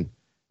 man.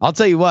 I'll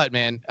tell you what,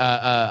 man.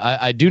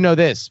 I do know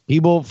this: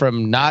 people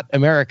from not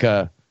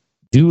America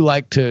do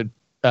like to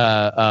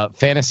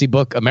fantasy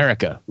book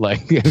America.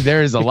 Like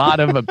there is a lot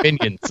of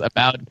opinions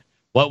about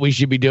what we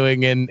should be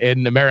doing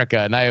in America,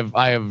 and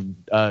I have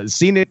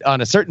seen it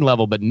on a certain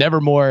level, but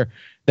never more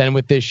than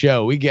with this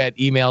show. We get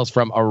emails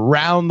from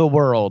around the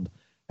world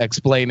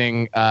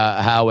explaining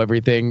how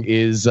everything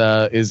is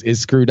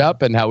screwed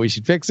up and how we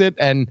should fix it.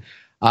 And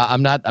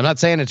I'm not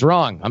saying it's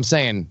wrong. I'm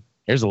saying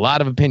there's a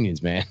lot of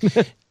opinions, man.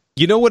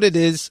 You know what it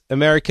is?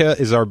 America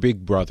is our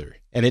big brother,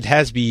 and it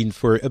has been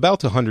for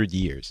about 100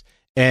 years.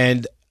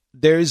 And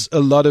there's a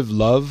lot of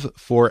love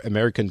for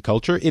American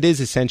culture. It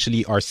is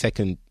essentially our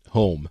second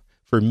home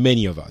for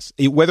many of us.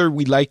 Whether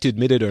we like to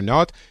admit it or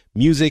not,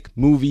 music,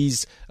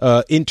 movies,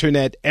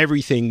 internet,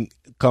 everything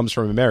comes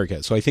from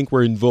America. So I think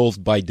we're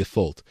involved by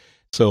default.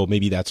 So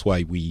maybe that's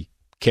why we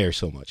care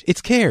so much.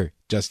 It's care,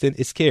 Justin.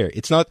 It's care.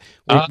 It's not,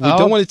 we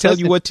don't want to tell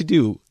you what to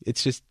do.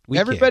 It's just,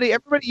 everybody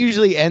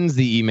usually ends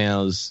the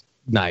emails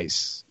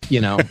nice. You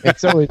know,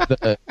 it's always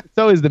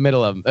the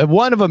middle of them.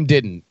 One of them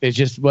didn't. It's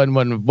just one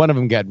of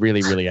them got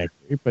really, really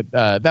angry. But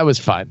that was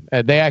fine.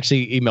 They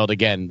actually emailed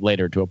again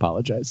later to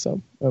apologize.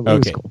 So it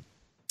was cool.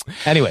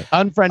 Anyway,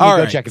 Unfriend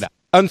me. Go check it out.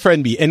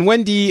 Unfriend me. And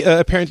Wendy,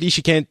 apparently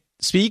she can't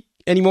speak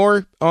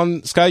anymore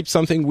on Skype.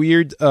 Something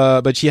weird,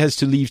 but she has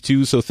to leave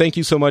too. So thank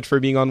you so much for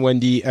being on,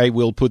 Wendy. I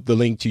will put the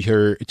link to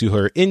her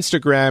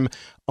Instagram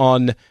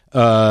on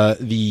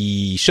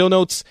the show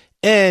notes.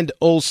 And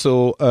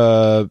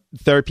also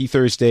Therapy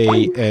Thursday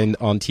and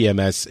on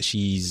TMS,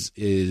 she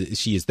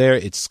is there.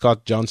 It's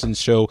Scott Johnson's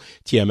show.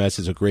 TMS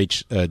is a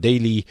great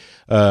daily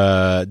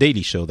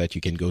show that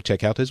you can go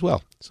check out as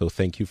well. So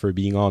thank you for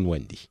being on,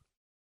 Wendy.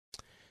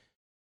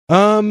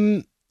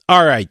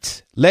 All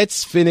right,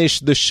 let's finish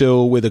the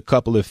show with a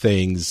couple of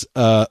things.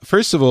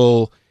 First of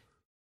all,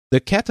 the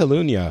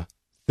Catalonia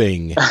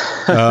thing.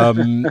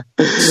 The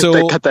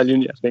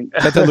Catalonia thing.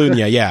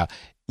 Catalonia, yeah.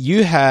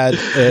 You had,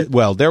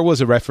 there was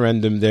a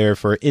referendum there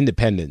for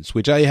independence,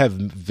 which I have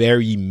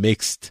very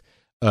mixed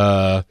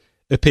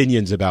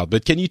opinions about.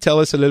 But can you tell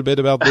us a little bit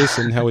about this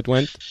and how it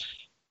went?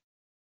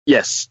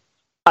 Yes.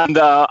 And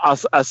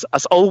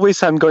as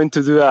always, I'm going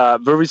to do a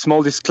very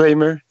small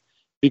disclaimer,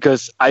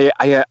 because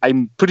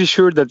I'm pretty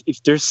sure that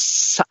if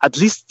there's at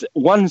least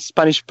one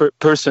Spanish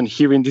person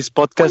hearing this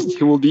podcast,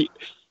 he will be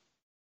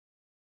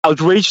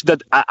outraged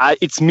that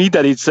it's me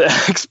that is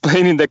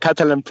explaining the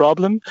Catalan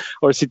problem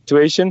or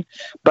situation.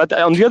 But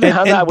on the other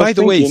hand, I was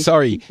way,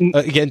 sorry,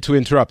 again to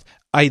interrupt.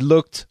 I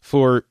looked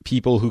for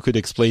people who could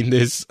explain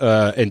this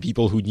and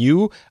people who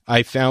knew.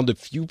 I found a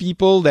few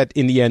people that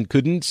in the end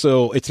couldn't.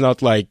 So it's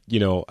not like,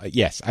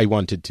 yes, I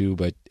wanted to,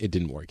 but it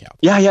didn't work out.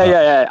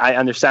 Yeah. I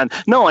understand.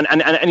 No, and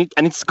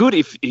it's good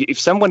if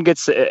someone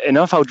gets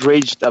enough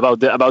outraged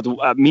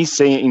about me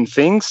saying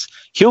things,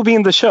 he'll be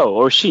in the show,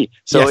 or she.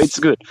 So yes. It's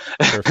good.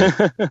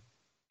 Perfect.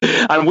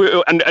 And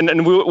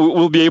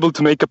we'll be able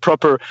to make a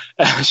proper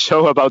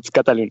show about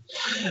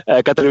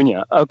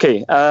Catalonia.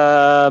 Okay.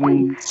 I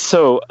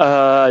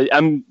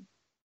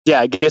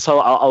guess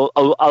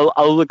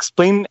I'll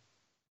explain,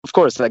 of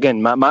course,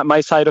 again, my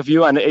side of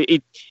view, and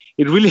it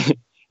really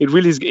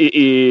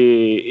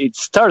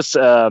starts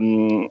not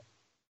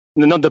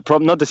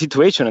the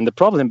situation and the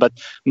problem, but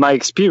my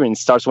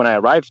experience starts when I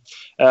arrived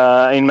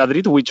in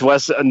Madrid, which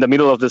was in the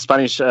middle of the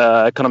Spanish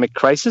economic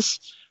crisis.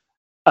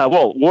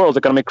 World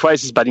economic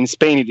crisis, but in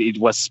Spain it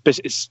was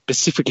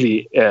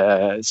specifically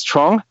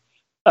strong.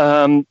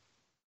 Of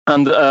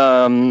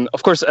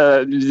course,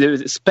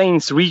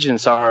 Spain's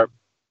regions are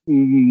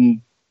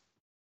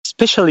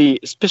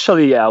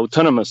especially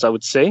autonomous, I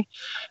would say,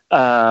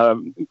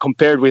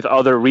 compared with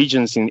other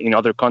regions in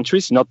other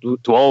countries. Not to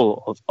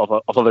all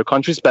of other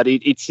countries, but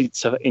it's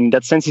in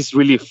that sense it's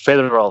really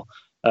federal.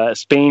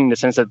 Spain, in the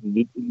sense that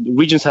the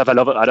regions have a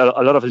lot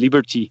of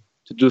liberty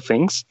to do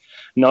things.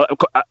 Now,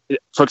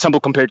 for example,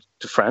 compared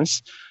to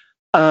France,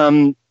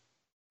 it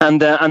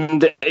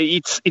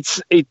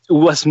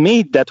was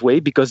made that way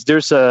because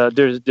there's a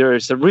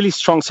really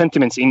strong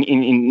sentiments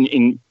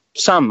in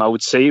some, I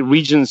would say,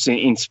 regions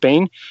in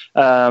Spain.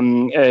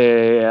 I'm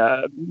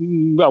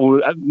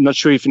not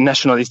sure if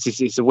nationalist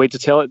is a way to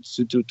tell it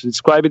to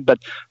describe it, but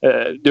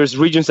there's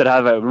regions that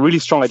have a really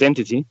strong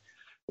identity.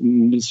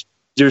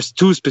 There's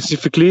two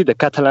specifically, the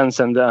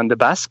Catalans and the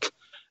Basque.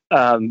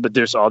 But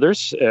there's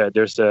others.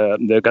 There's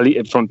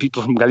from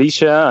people from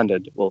Galicia,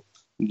 and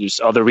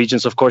there's other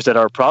regions, of course, that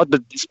are proud.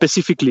 But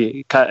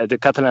specifically, the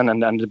Catalan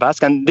and the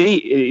Basque, and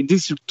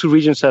these two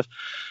regions have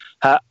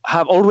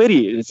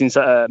already, since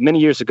many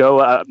years ago,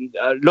 a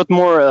lot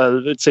more,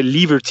 let's say,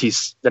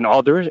 liberties than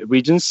other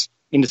regions,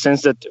 in the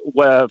sense that,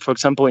 for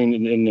example,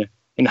 in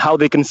how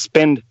they can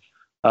spend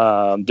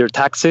their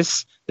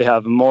taxes, They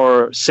have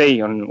more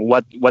say on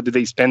what do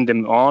they spend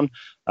them on.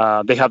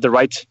 They have the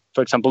right,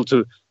 for example,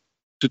 to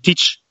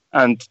teach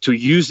and to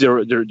use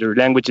their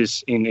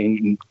languages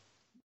in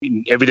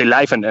everyday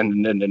life and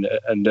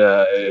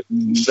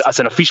as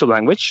an official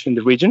language in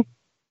the region.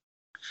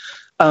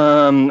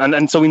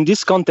 And so in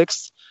this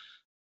context,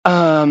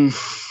 of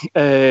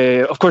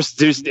course,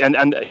 there's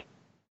and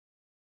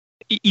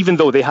even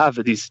though they have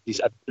this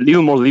a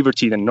little more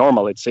liberty than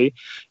normal, let's say,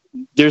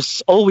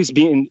 there's always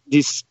been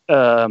this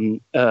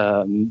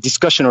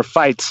discussion or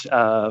fight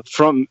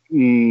from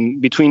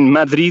between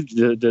Madrid,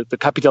 the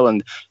capital,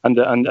 and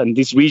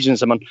these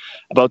regions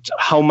about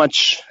how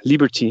much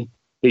liberty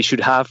they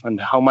should have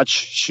and how much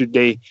should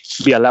they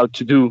be allowed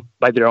to do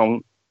by their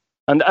own.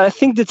 And I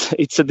think that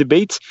it's a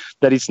debate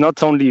that it's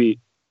not only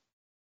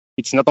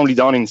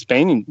done in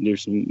Spain.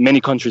 There's many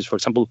countries, for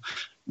example,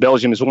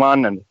 Belgium is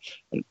one, and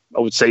I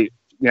would say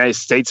the United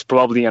States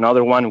probably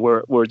another one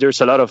where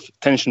there's a lot of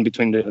tension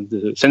between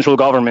the central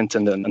government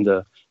and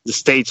the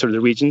states or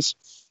the regions.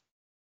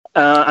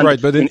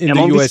 Right, but in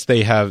the US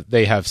they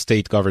have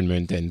state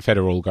government and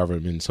federal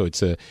government, so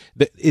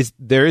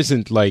there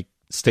isn't like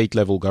state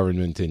level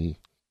government in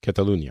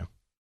Catalonia.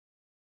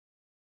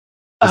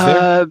 Is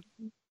there?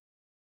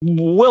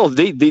 Well,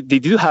 they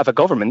do have a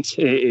government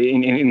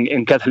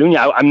in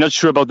Catalonia. I'm not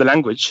sure about the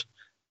language,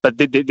 but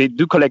they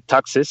do collect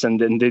taxes, and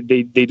then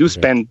they do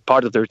spend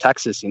part of their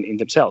taxes in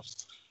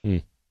themselves.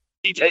 Mm.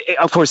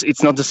 Of course,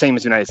 it's not the same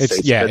as the United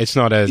States. Yeah, it's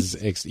not as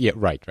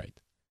right.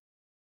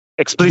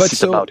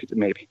 Explicit about it,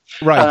 maybe.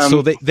 Right.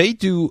 So they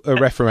do a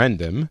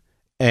referendum,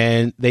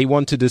 and they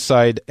want to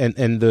decide.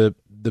 And the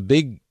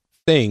big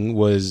thing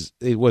was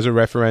it was a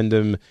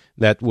referendum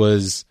that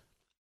was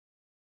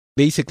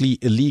basically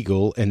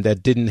illegal and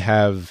that didn't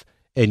have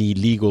any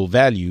legal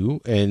value.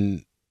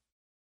 And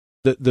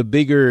the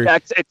bigger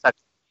exactly.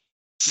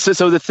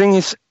 So the thing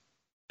is,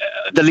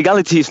 the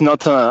legality is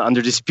not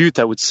under dispute,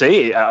 I would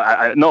say.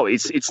 No,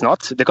 it's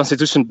not. The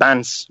Constitution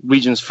bans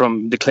regions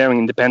from declaring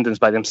independence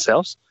by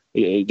themselves.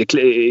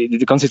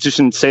 The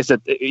Constitution says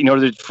that in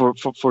order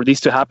for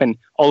this to happen,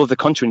 all of the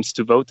country needs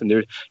to vote, and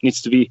there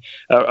needs to be,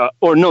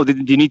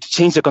 you need to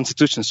change the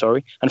Constitution.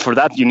 Sorry, and for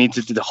that you need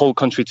the whole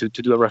country to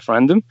do a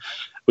referendum.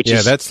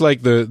 That's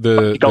like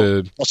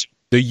the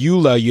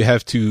EULA you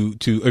have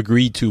to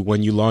agree to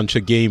when you launch a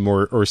game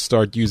or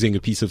start using a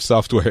piece of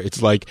software.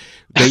 It's like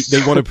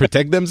they want to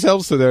protect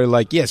themselves, so they're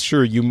like, yes,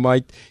 sure,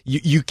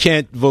 you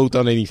can't vote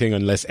on anything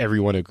unless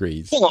everyone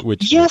agrees. Well,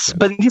 but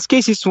in this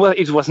case,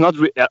 it was not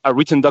a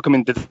written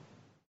document that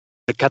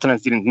the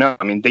Catalans didn't know.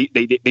 I mean,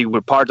 they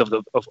were part of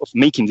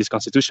making this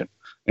constitution.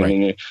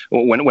 Right. I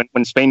mean,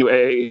 when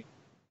Spain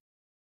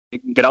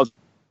got out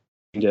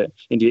in the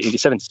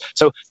 70s.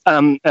 So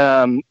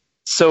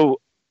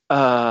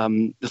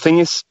the thing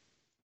is,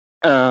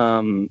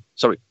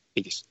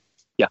 it is.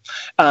 Yeah.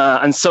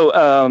 The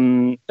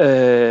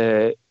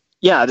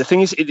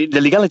thing is,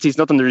 the legality is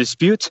not under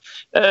dispute.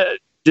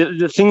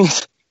 The thing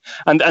is,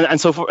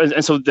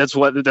 so that's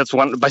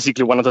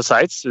basically one of the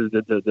sides,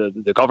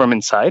 the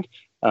government side,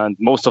 and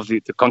most of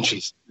the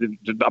countries,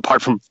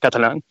 apart from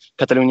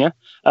Catalonia,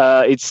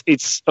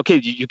 it's okay.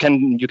 You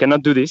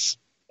cannot do this.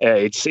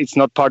 It's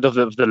not part of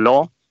the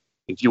law.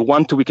 If you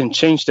want to, we can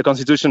change the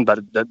constitution, but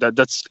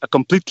that's a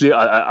completely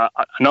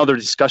another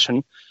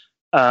discussion.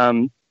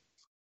 And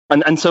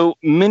so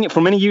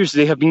for many years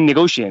they have been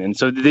negotiating. And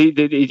so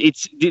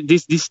these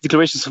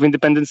declarations of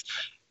independence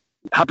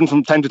happen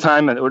from time to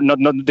time, or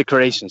not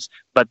declarations,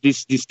 but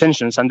these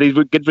tensions, and they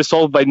would get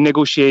resolved by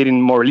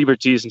negotiating more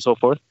liberties and so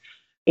forth.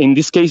 In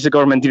this case, the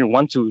government didn't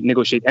want to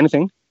negotiate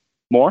anything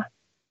more.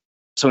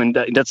 So in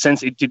that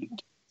sense, it did.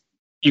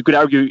 You could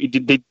argue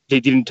they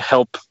didn't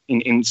help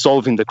in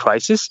solving the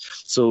crisis.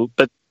 So,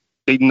 but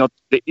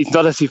it's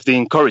not as if they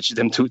encouraged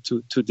them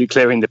to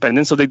declare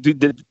independence. So they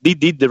did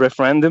the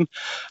referendum.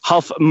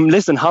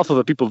 Less than half of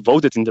the people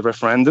voted in the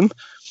referendum.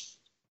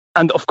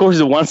 And of course,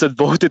 the ones that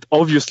voted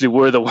obviously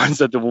were the ones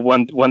that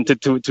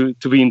wanted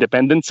to be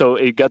independent. So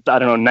it got,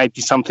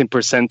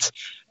 90-something%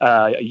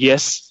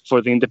 yes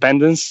for the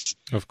independence.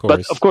 Of course.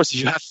 But of course, if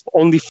you have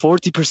only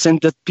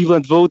 40% that people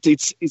that vote,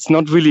 it's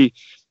not really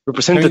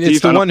representative.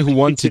 It's the one who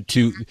wanted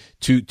to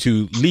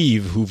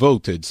leave who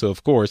voted. So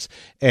of course,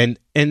 and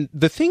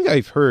the thing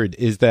I've heard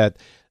is that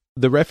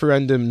the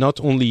referendum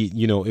not only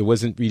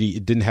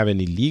it didn't have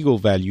any legal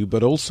value,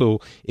 but also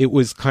it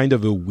was kind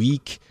of a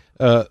weak.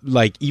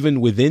 Like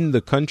even within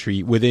the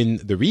country,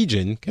 within the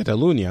region,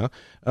 Catalonia,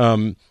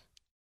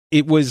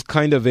 it was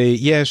kind of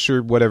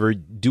sure, whatever,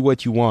 do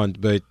what you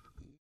want, but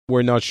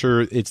we're not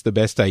sure it's the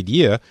best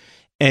idea.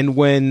 And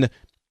when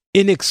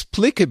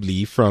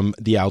inexplicably from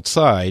the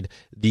outside,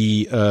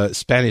 the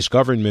Spanish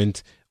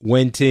government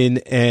went in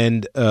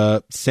and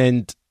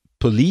sent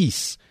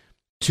police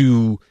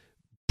to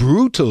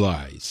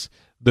brutalize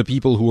the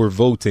people who were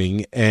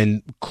voting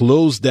and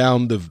close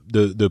down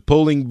the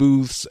polling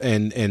booths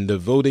and the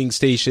voting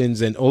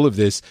stations and all of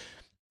this.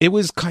 it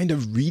was kind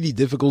of really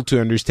difficult to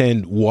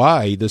understand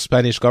why the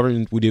Spanish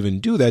government would even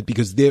do that,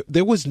 because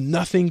there was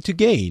nothing to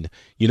gain.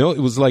 You know, it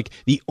was like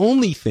the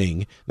only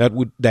thing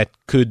that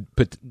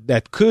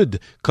could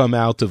come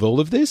out of all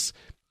of this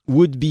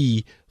would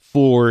be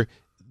for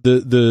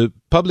the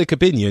public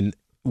opinion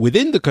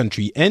within the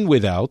country and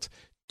without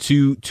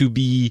to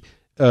be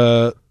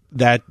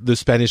that the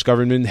Spanish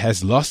government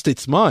has lost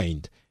its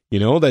mind. You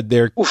know, that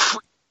they're.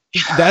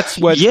 That's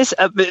what. Yes,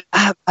 I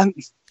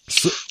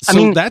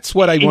mean, that's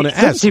what I want to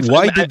ask.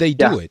 Why did they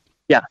do it?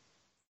 Yeah,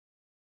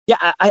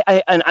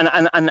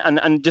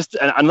 and just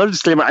another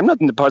disclaimer: I'm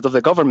not in the part of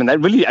the government.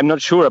 I'm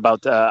not sure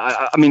about.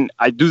 I mean,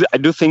 I do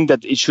think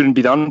that it shouldn't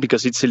be done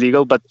because it's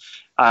illegal. But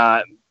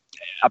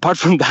apart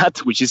from that,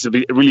 which is a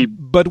really,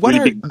 but what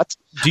really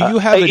do you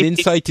have an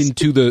insight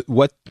into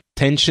what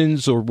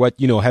tensions or what,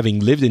 you know, having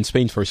lived in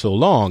Spain for so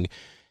long?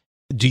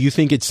 Do you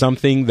think it's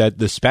something that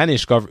the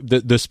Spanish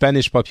the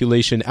Spanish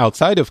population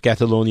outside of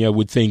Catalonia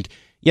would think?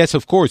 Yes,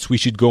 of course, we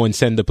should go and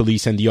send the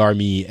police and the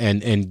army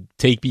and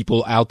take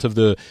people out of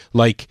the,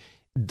 like,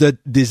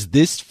 does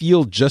this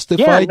feel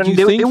justified, do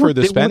you think, for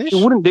the Spanish?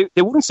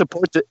 They wouldn't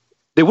support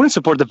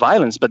the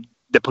violence, but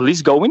the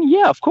police going,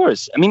 yeah, of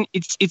course. I mean,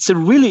 it's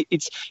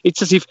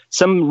as if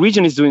some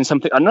region is doing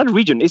something, not a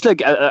region, it's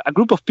like a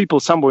group of people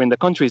somewhere in the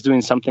country is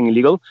doing something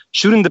illegal.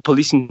 Shouldn't the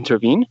police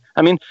intervene?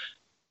 I mean,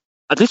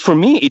 at least for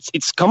me,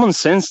 it's common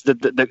sense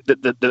that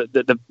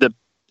the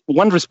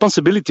one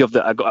responsibility of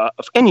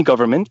any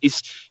government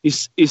is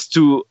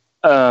to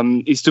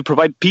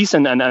provide peace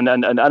and I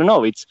don't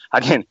know, it's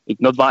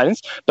not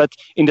violence, but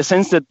in the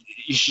sense that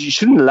you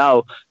shouldn't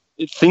allow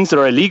things that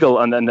are illegal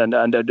and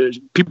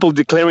people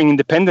declaring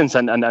independence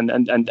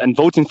and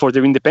voting for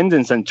their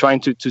independence and trying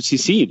to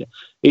secede.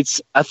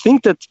 I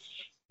think that.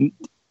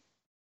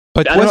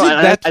 But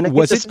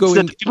was it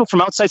going? That people from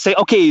outside say,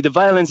 "Okay, the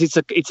violence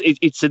the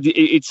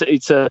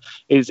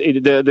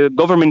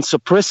government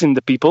suppressing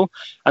the people."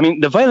 I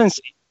mean, the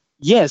violence.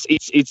 Yes,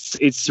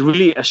 it's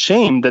really a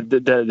shame that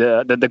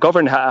the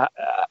government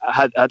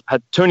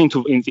had turned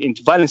into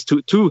violence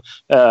to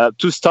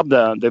stop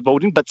the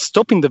voting. But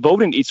stopping the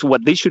voting is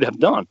what they should have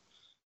done.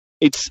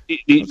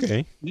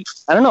 Okay.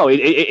 I don't know.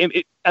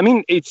 I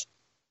mean, it's.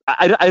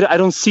 I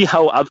don't see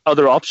how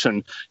other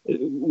option.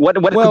 What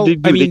could they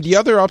do? I mean, the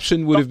other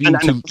option would have been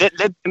to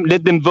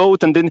let them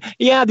vote, and then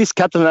these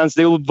Catalans,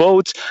 they will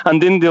vote,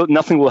 and then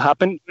nothing will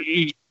happen.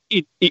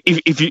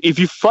 If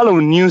you follow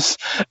news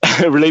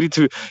related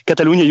to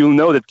Catalonia, you'll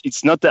know that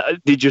it's not that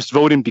they're just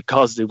voting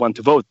because they want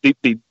to vote. They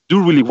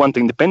do really want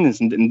independence,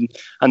 and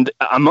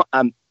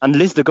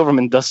unless the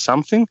government does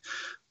something,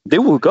 they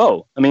will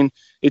go. I mean,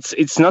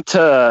 it's not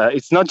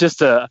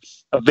just a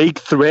vague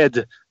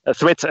threat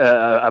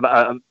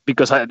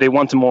because they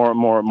want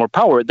more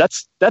power.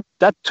 That's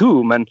that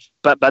too, man.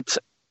 But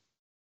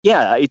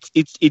yeah, it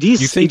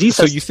is.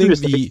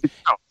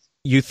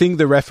 You think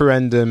the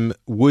referendum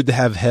would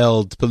have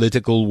held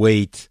political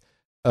weight,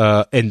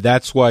 and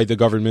that's why the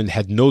government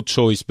had no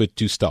choice but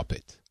to stop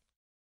it?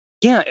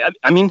 Yeah,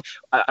 I mean,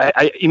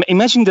 I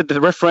imagine that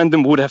the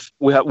referendum would have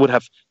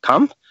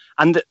come,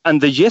 and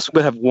the yes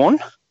would have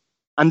won,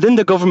 and then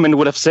the government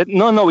would have said,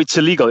 no, it's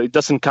illegal, it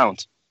doesn't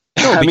count.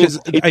 No, because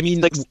the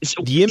image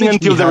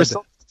until the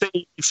results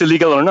say it's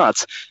illegal or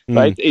not,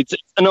 right? It's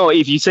no.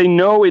 If you say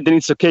no, then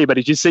it's okay. But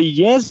if you say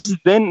yes,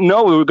 then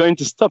no, we're going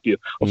to stop you.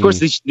 Of course,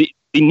 they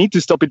need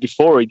to stop it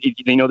before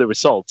they know the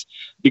results,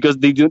 because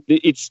they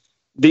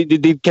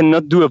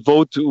cannot do a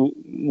vote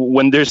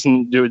when there's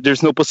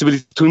no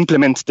possibility to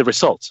implement the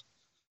results.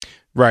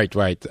 Right.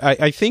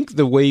 I think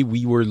the way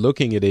we were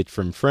looking at it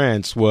from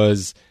France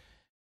was.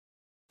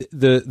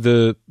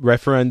 The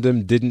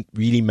referendum didn't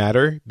really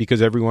matter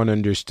because everyone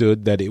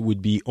understood that it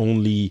would be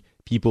only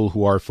people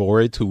who are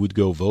for it who would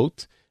go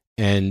vote,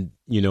 and,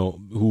 you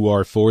know, who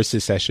are for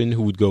secession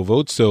who would go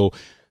vote. So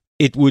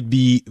it would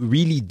be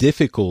really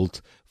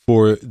difficult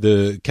for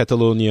the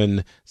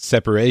Catalonian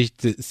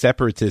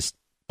separatist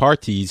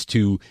parties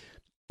to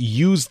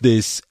use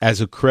this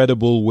as a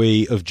credible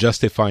way of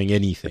justifying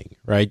anything,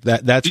 right?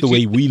 That's the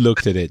way we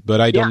looked at it, but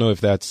I don't know if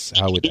that's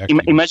how it actually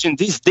imagine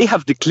this. They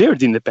have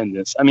declared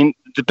independence. I mean,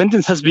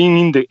 independence has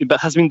been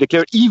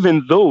declared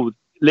even though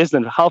less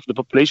than half the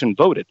population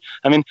voted.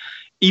 I mean,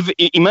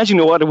 imagine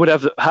what would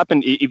have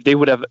happened if they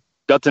would have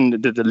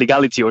gotten the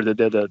legality or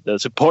the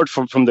support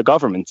from the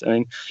government. I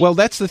mean, well,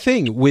 that's the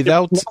thing.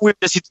 Without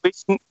the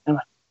situation,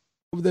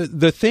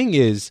 the thing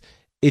is,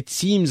 it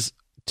seems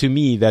to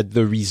me that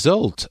the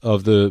result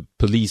of the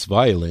police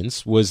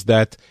violence was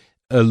that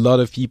a lot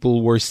of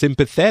people were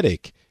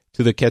sympathetic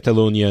to the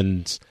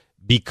Catalonians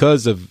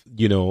because of,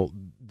 you know,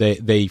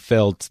 they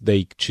felt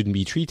they shouldn't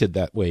be treated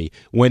that way,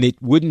 when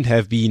it wouldn't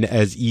have been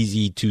as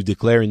easy to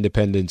declare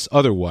independence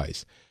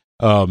otherwise.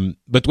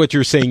 But what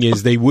you're saying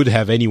is they would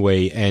have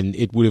anyway, and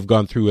it would have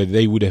gone through, and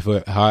they would have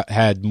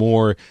had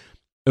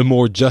a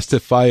more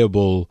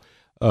justifiable.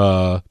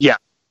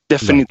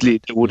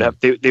 Definitely, right.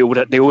 They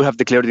would have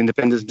declared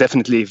independence.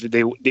 Definitely,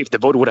 if the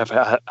vote would have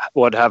had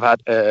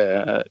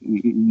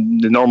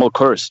the normal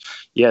course.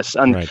 Yes,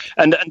 and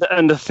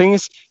the thing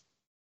is,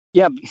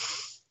 yeah,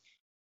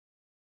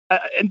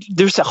 and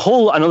there's a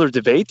whole another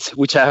debate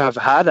which I have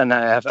had, and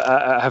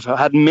I have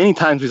had many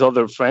times with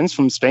other friends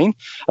from Spain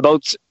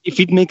about if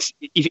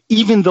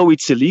even though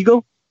it's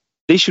illegal,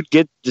 they should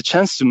get the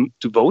chance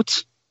to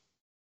vote,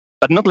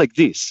 but not like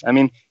this. I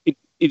mean,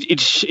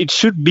 it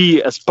should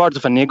be as part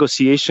of a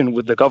negotiation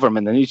with the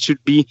government, and it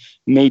should be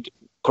made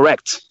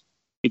correct.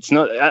 It's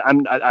not.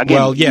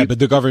 Again, but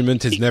the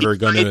government is never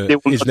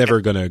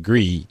gonna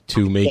agree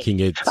to making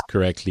it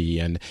correctly,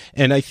 and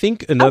I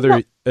think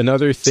another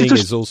thing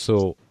is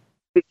also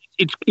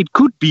it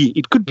could be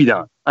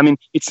done. I mean,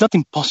 it's not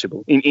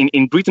impossible.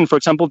 In Britain, for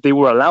example, they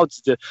were allowed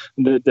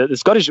the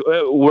Scottish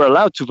were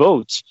allowed to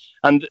vote,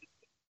 and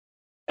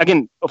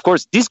again, of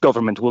course, this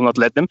government will not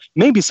let them.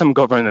 Maybe some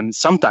government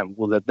sometime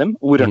will let them.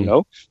 We don't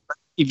know. But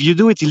if you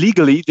do it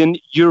illegally, then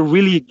you're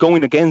really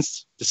going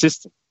against the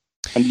system.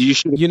 And you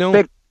should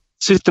expect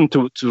the system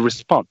to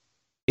respond.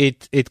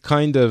 It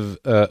kind of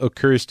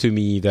occurs to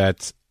me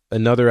that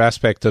another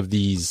aspect of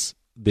these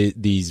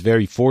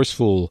very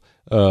forceful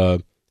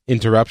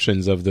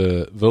interruptions of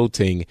the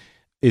voting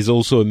is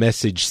also a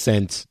message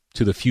sent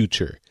to the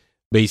future.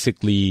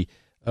 Basically,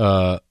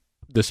 the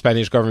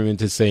Spanish government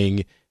is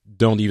saying,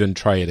 don't even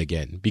try it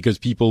again, because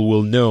people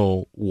will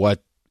know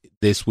what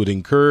this would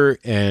incur,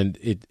 and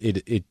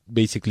it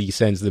basically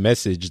sends the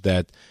message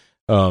that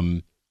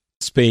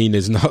Spain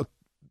is not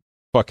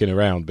fucking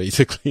around.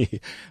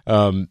 Basically,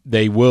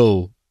 they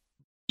will,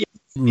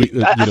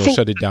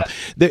 shut it down.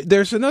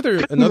 There's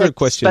another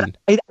question.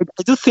 I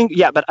do think,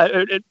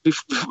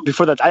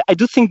 before that, I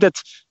do think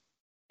that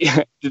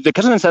the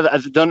Catalans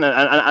have done,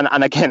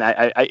 and again,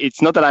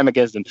 it's not that I'm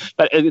against them,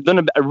 but they've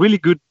done a really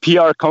good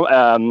PR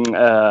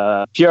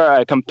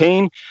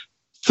campaign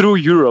through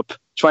Europe,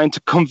 trying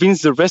to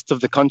convince the rest of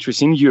the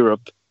countries in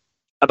Europe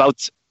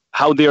about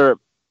how they are,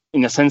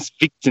 in a sense,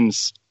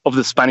 victims of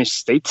the Spanish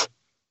state.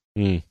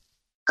 Mm.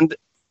 And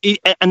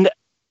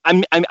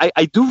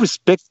I do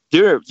respect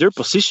their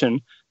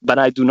position, but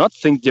I do not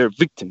think they're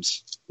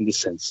victims in this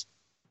sense.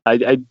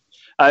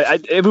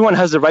 Everyone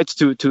has the right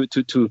to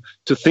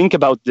think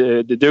about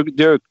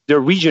their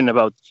region,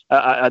 about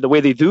the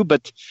way they do,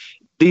 but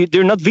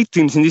they're not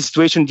victims in this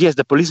situation. Yes,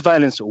 the police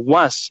violence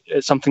was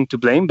something to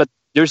blame, but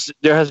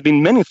there has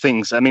been many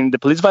things. I mean, the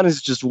police violence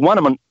is just one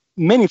among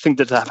many things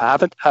that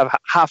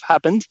have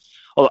happened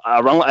all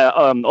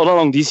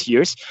along these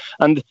years,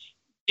 and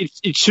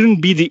it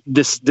shouldn't be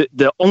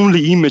the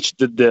only image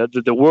that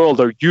the world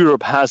or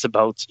Europe has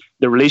about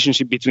the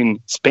relationship between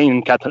Spain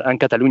and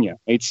Catalonia.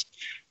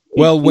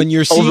 When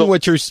you're seeing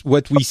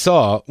what we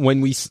saw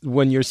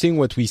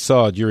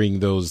during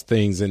those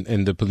things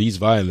and the police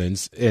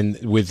violence and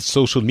with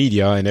social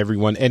media and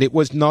everyone, and it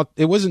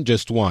wasn't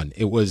just one,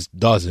 it was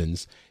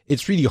dozens.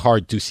 It's really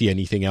hard to see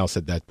anything else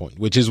at that point,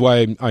 which is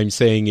why I'm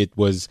saying it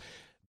was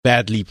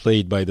badly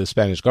played by the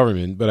Spanish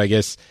government. But I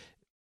guess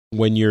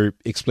when you're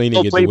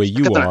explaining it the way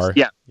you are,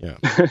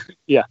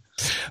 yeah.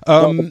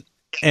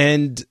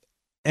 And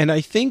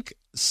I think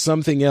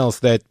something else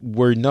that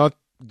we're not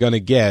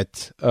gonna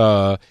get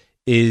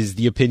is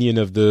the opinion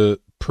of the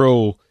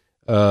pro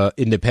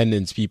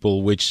independence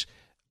people, which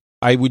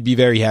I would be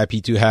very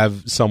happy to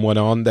have someone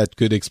on that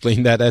could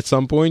explain that at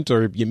some point,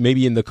 or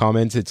maybe in the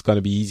comments. It's going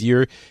to be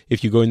easier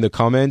if you go in the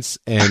comments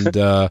and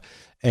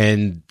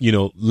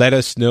let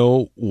us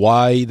know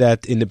why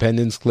that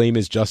independence claim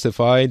is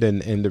justified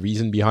and the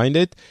reason behind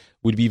it.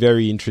 Would be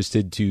very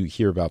interested to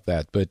hear about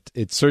that. But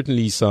it's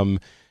certainly some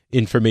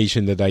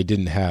information that I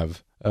didn't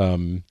have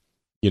in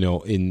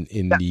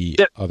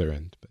the other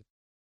end. But.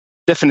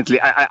 Definitely.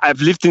 I've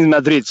lived in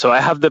Madrid, so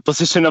I have the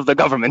position of the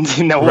government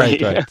in a way.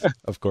 Right,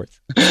 of course.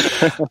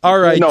 All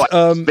right. No,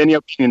 I have any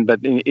opinion,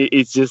 but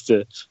it's just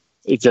that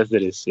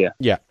it is, yeah.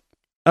 Yeah.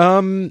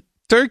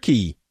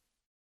 Turkey.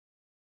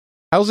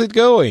 How's it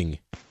going?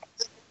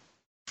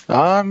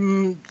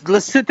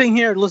 Sitting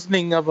here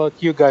listening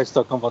about you guys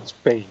talking about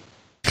Spain.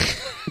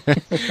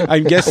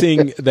 I'm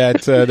guessing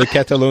that the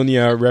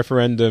Catalonia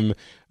referendum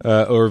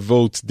or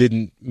vote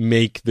didn't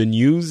make the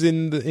news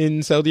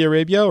in Saudi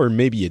Arabia, or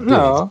maybe it did.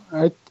 No,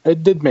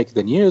 it did make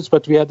the news,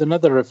 but we had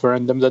another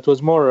referendum that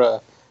was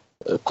more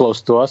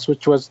close to us,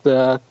 which was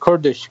the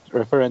Kurdish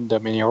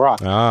referendum in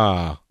Iraq.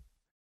 Ah.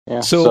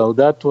 Yeah, so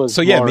that was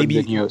more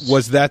maybe the news.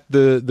 Was that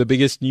the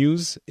biggest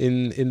news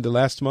in the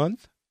last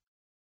month?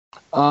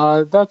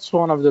 That's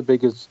one of the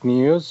biggest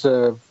news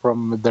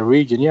from the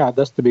region. Yeah,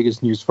 that's the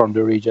biggest news from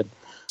the region.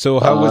 So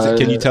how was it?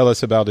 Can you tell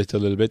us about it a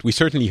little bit? We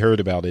certainly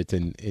heard about it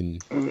in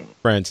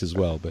France as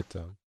well, but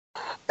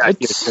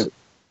it's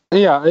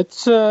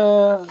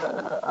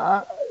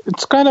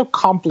kind of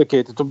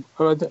complicated.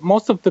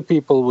 Most of the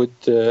people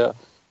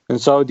in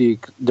Saudi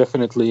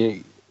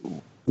definitely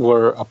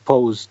were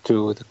opposed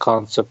to the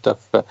concept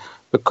of the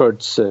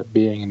Kurds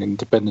being an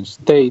independent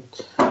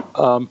state.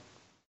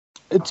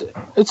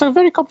 It's a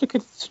very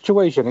complicated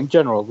situation in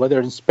general, whether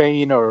in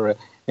Spain or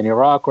in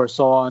Iraq or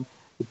so on.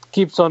 It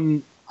keeps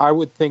on. I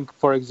would think,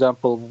 for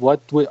example,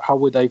 how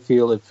would I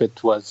feel if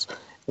it was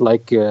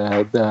like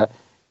the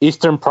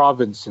eastern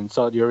province in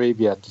Saudi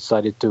Arabia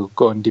decided to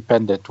go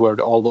independent,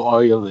 where all the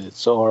oil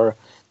is, or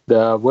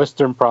the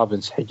western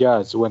province,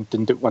 Hijaz,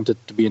 wanted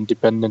to be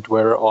independent,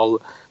 where all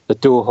the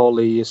two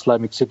holy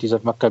Islamic cities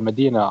of Mecca and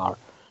Medina are.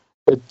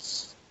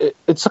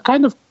 It's a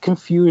kind of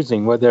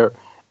confusing whether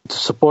to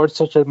support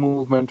such a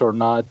movement or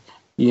not.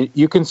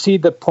 You can see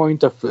the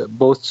point of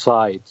both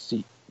sides.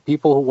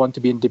 People who want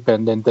to be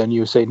independent, then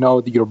you say, no,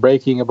 you're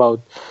breaking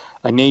about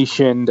a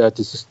nation that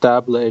is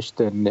established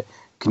and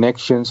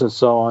connections and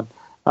so on.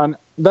 And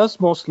that's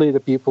mostly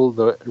the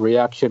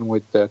reaction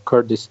with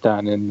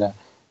Kurdistan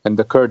and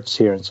the Kurds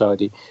here in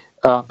Saudi.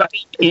 But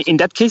in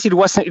that case, it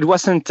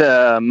wasn't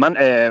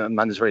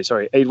mandatory.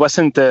 Sorry, it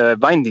wasn't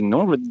binding, no,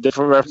 with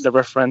the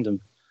referendum.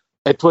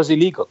 It was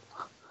illegal.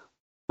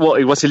 Well,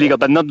 it was illegal,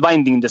 but not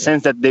binding in the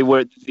sense that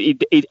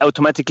it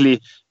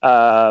automatically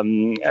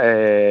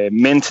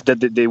meant that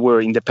they were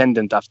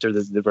independent after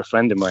the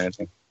referendum or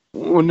anything.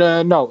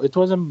 No, it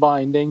wasn't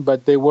binding,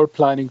 but they were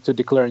planning to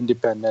declare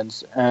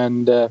independence.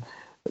 And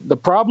the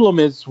problem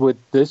is with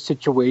this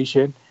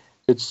situation,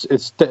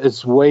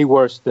 it's way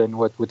worse than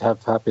what would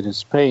have happened in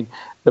Spain.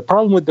 The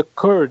problem with the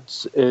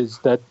Kurds is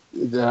that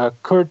the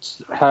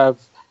Kurds have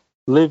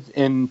lived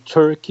in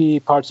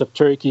Turkey, parts of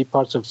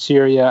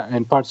Syria,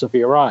 and parts of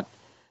Iran.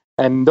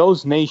 And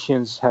those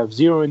nations have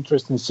zero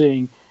interest in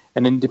seeing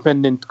an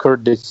independent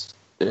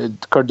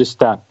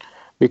Kurdistan,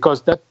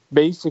 because that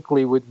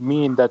basically would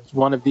mean that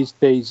one of these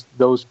days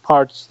those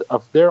parts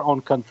of their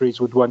own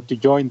countries would want to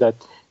join that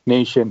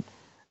nation,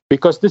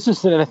 because this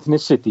is an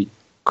ethnicity.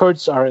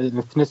 Kurds are an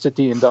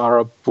ethnicity in the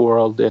Arab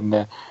world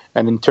and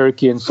in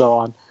Turkey and so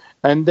on.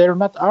 And they're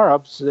not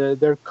Arabs,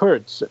 they're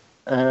Kurds.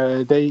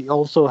 They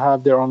also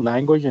have their own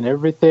language and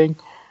everything,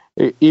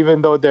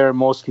 even though they're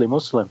mostly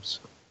Muslims.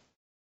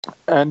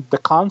 And the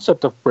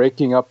concept of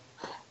breaking up,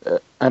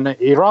 and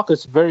Iraq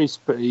is very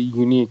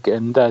unique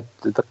in that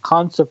the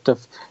concept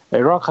of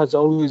Iraq has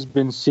always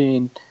been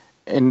seen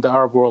in the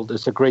Arab world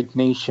as a great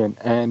nation.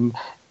 And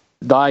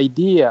the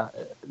idea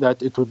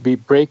that it would be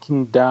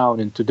breaking down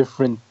into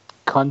different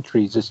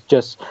countries is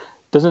just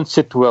doesn't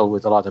sit well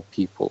with a lot of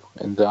people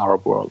in the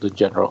Arab world in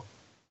general.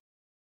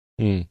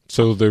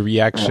 So the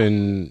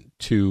reaction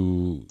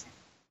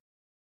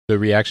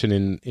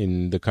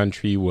in the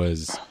country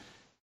was...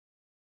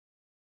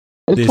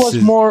 It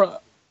was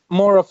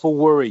more of a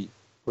worry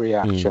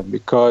reaction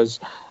because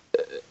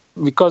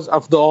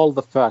of all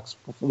the facts.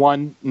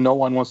 One, no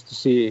one wants to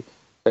see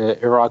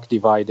Iraq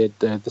divided.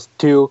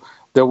 Two,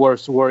 they were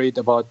worried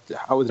about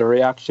how the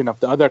reaction of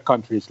the other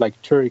countries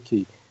like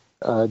Turkey.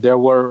 There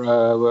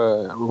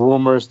were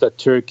rumors that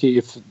Turkey,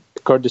 if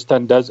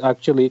Kurdistan does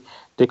actually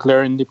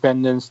declare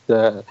independence,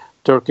 the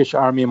Turkish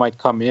army might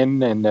come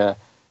in and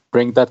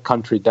bring that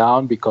country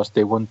down because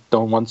they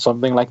don't want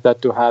something like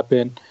that to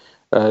happen.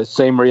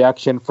 Same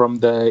reaction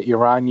from the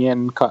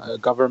Iranian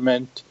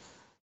government,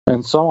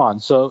 and so on.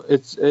 So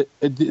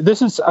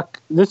this is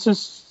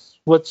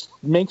what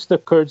makes the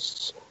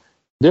Kurds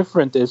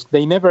different. Is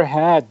they never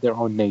had their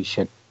own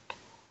nation.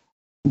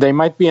 They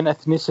might be an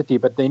ethnicity,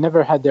 but they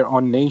never had their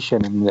own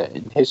nation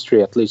in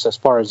history, at least as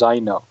far as I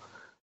know.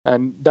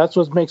 And that's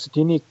what makes it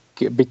unique,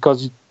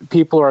 because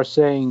people are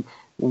saying,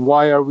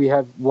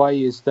 why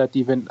is that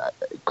even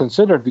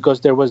considered?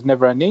 Because there was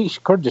never a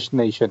Kurdish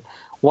nation.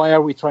 Why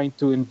are we trying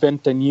to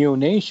invent a new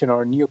nation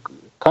or a new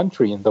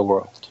country in the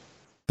world?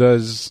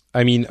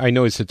 I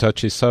know it's a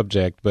touchy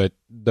subject, but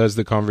does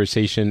the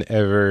conversation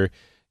ever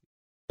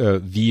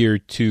veer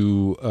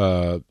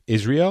to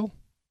Israel?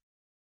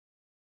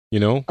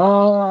 No,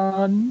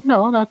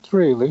 not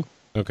really.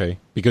 Okay,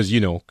 because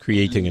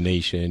creating a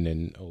nation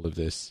and all of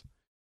this.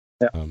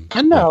 Yeah.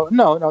 No.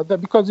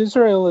 Because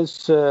Israel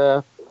is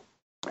the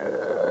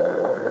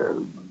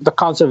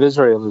concept of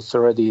Israel is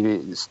already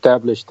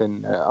established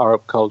in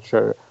Arab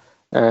culture,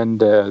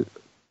 and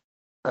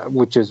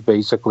which is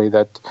basically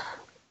that.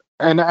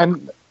 And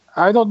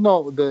I don't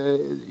know.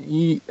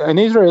 And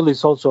Israel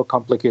is also a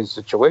complicated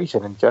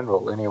situation in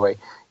general. Anyway,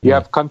 you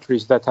have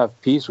countries that have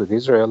peace with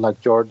Israel,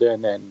 like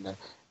Jordan and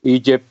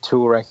Egypt,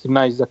 who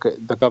recognize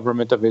the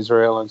government of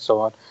Israel and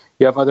so on.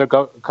 You have other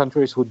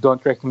countries who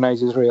don't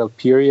recognize Israel,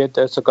 period,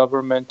 as a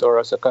government or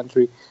as a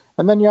country.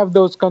 And then you have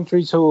those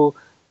countries who,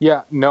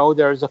 know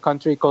there's a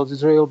country called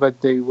Israel,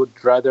 but they would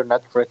rather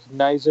not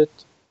recognize it,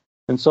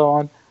 and so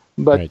on.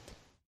 But right.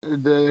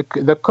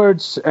 The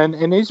Kurds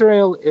and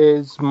Israel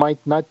might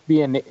not be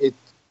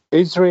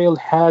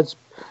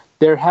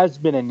there has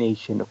been a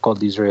nation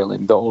called Israel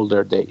in the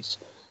older days.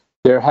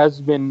 There has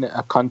been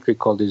a country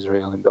called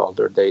Israel in the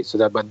older days,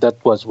 but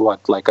that was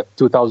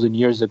 2,000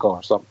 years ago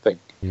or something.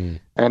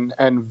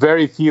 And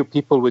very few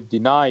people would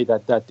deny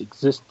that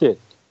existed.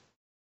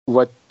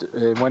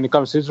 When it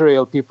comes to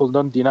Israel, people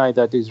don't deny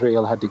that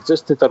Israel had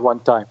existed at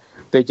one time.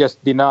 They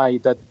just deny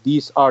that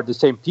these are the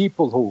same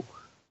people who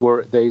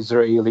were the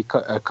Israeli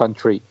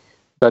country,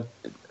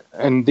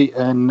 and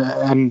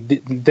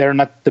they're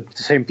not the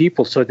same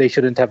people, so they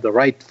shouldn't have the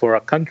right for a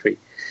country.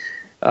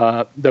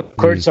 The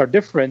Kurds are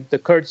different. The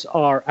Kurds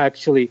are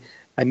actually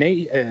an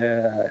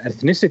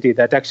ethnicity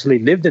that actually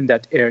lived in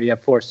that area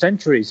for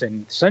centuries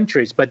and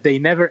centuries, but they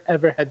never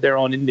ever had their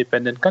own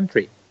independent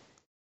country.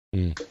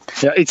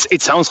 Yeah,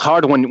 it sounds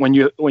hard when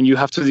you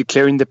have to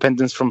declare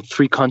independence from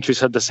three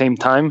countries at the same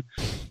time.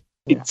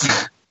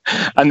 It's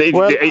and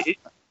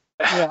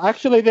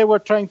actually, they were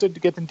trying to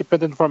get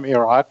independent from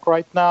Iraq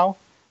right now,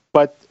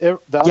 but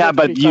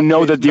but you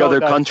know that the other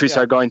countries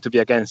are going to be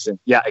against it.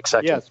 Yeah,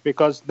 exactly. Yes,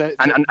 because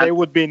they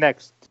would be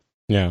next.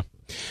 Yeah,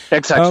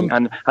 exactly.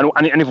 And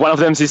if one of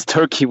them is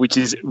Turkey, which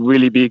is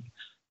really big.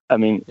 I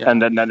mean,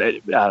 and then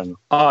I don't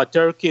know.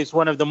 Turkey is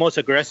one of the most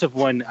aggressive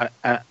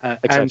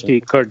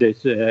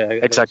anti-Kurdish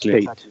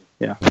exactly. states.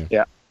 Yeah.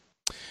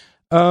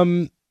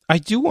 I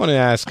do want to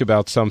ask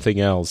about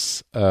something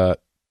else.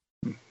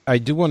 I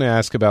do want to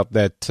ask about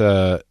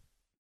that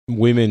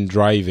women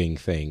driving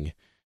thing,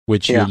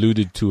 which you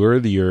alluded to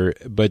earlier,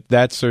 but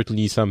that's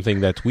certainly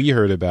something that we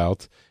heard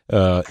about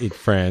in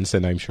France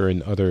and I'm sure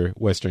in other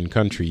Western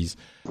countries.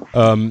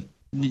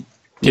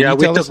 We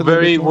took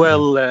very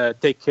well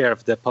take care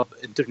of the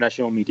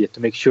international media to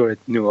make sure it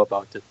knew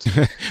about it.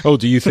 Oh,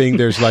 do you think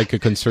there's like a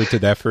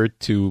concerted effort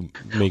to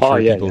make sure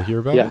people hear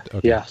about it?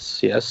 Okay.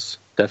 Yes,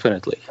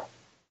 definitely.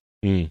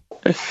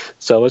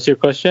 So what's your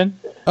question?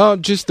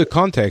 Just the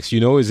context,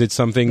 is it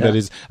something that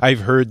is, I've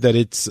heard that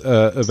it's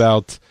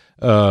about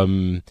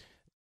the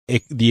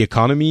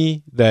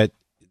economy, that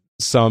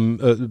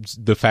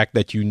the fact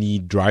that you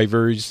need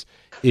drivers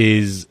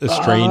is a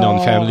strain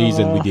on families,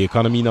 and with the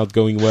economy not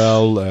going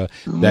well,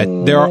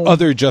 that there are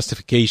other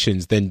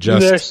justifications than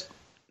just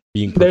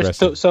being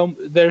progressive.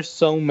 There's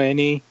so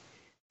many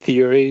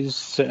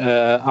theories.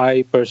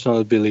 I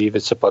personally believe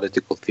it's a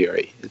political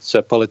theory. It's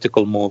a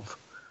political move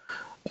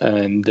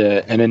and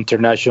an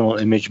international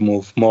image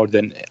move more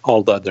than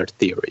all the other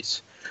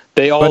theories.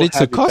 But it's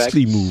a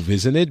costly move,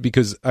 isn't it?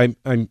 Because I'm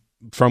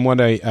from what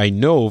I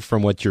know,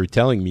 from what you're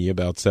telling me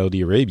about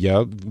Saudi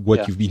Arabia,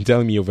 what you've been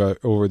telling me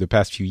over the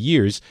past few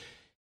years,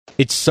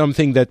 it's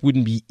something that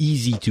wouldn't be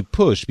easy to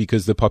push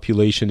because the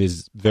population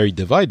is very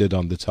divided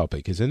on the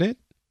topic, isn't it?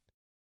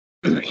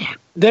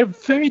 They're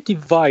very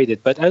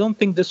divided, but I don't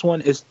think this one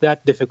is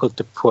that difficult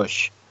to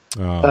push.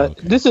 Okay.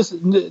 This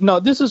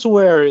is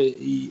where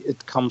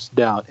it comes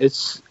down.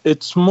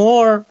 It's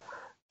more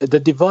the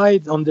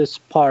divide on this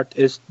part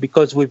is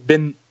because we've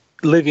been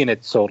living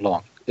it so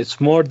long.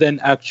 It's more than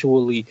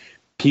actually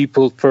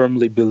people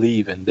firmly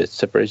believe in this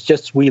separation. It's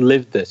just we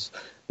live this.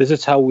 This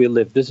is how we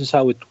live. This is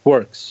how it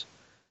works.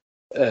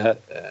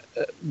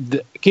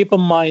 Keep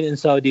in mind, in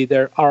Saudi,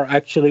 there are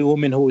actually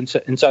women who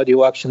in Saudi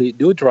who actually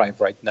do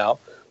drive right now,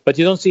 but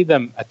you don't see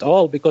them at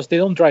all because they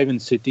don't drive in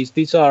cities.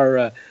 These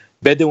are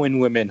Bedouin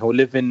women who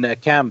live in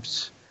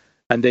camps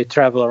and they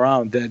travel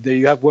around.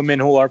 You have women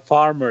who are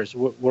farmers,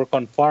 work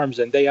on farms,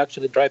 and they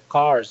actually drive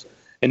cars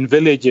in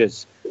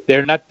villages.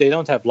 They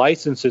don't have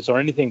licenses or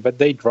anything, but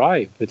they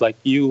drive. It's like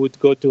you would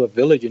go to a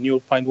village and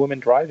you'll find women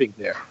driving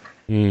there.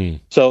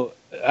 So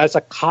as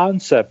a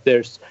concept,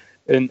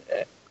 and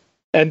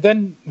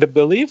then the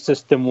belief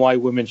system why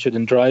women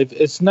shouldn't drive,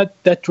 it's not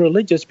that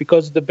religious,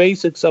 because the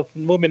basics of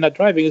women not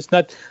driving is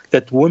not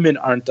that women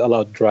aren't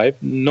allowed to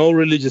drive. No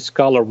religious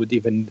scholar would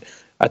even,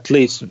 at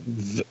least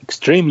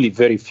extremely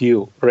very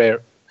few, rare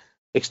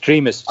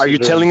extremists. Are you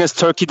telling us,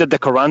 Turkey, that the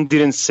Quran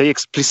didn't say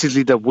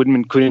explicitly that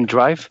women couldn't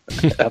drive?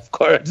 Of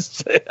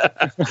course.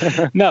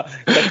 No,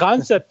 the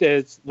concept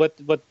is what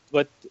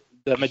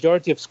the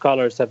majority of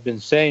scholars have been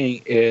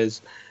saying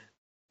is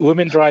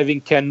women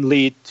driving can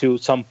lead to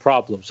some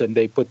problems, and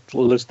they put a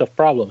list of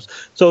problems.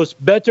 So it's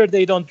better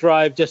they don't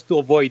drive just to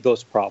avoid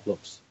those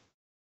problems.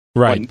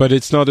 Right, but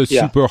it's not a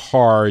super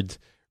hard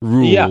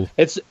rule.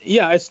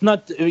 It's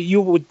not.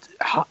 You would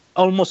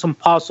almost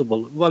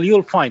impossible. Well,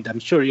 I'm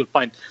sure you'll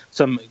find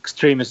some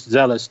extremist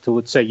zealots who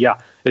would say,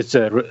 it's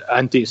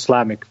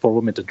anti-Islamic for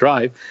women to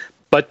drive.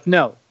 But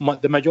no,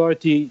 the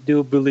majority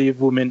do believe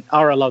women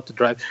are allowed to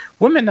drive.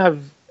 Women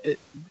have,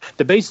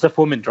 the basis of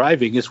women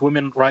driving is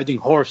women riding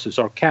horses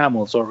or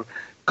camels or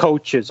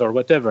coaches or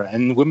whatever.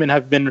 And women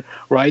have been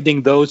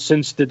riding those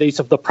since the days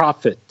of the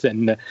Prophet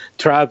and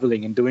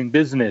traveling and doing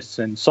business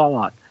and so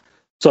on.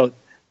 So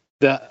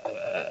the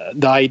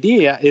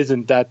idea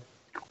isn't that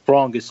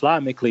wrong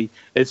Islamically.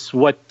 It's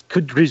what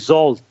could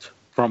result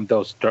from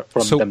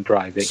them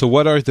driving. So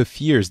what are the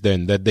fears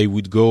then? That they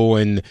would go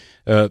and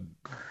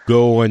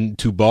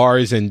to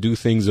bars and do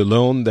things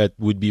alone that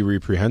would be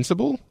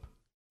reprehensible?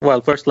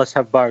 Well, first let's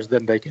have bars,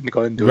 then they can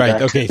go and do that.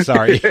 Right, okay,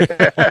 sorry.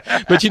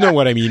 But you know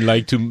what I mean,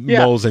 like to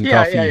malls and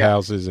coffee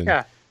houses.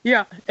 And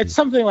it's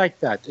something like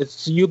that.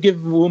 It's you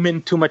give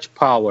women too much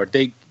power.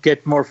 They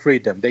get more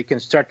freedom. They can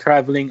start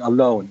traveling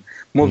alone,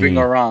 moving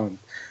around.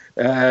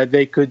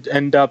 They could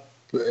end up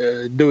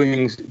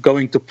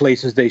going to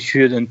places they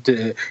shouldn't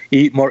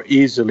eat more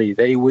easily.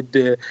 They would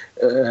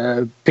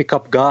pick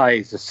up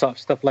guys,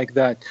 stuff like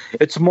that.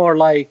 It's more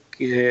like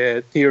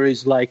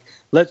theories like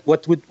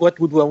what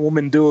would a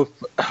woman do if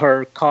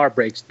her car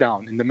breaks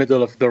down in the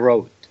middle of the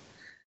road?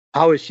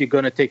 How is she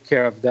going to take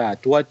care of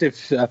that? What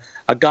if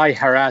a guy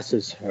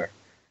harasses her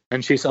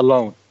and she's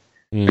alone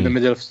in the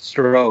middle of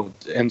the road,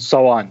 and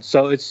so on?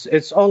 So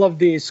it's all of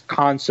these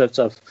concepts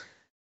of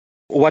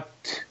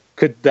what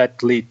could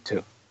that lead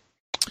to.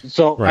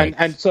 So Right.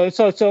 and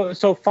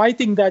so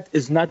fighting that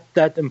is not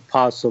that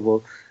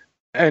impossible,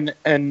 and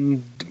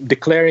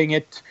declaring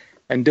it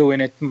and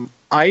doing it.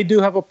 I do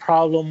have a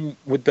problem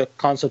with the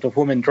concept of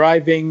women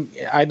driving.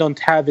 I don't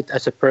have it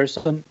as a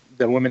person.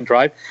 The women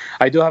drive.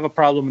 I do have a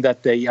problem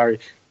that they are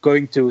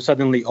going to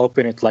suddenly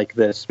open it like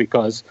this,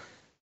 because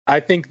I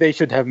think they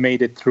should have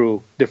made it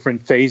through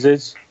different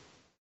phases.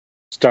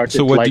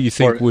 So what do you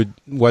think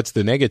what's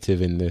the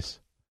negative in this?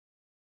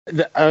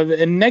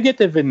 The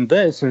negative in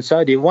this in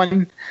Saudi,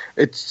 one,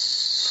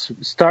 it's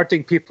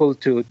starting people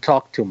to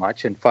talk too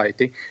much and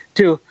fighting.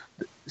 Two,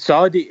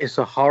 Saudi is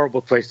a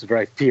horrible place to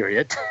drive,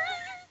 period.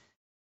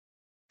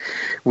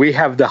 We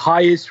have the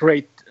highest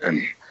rate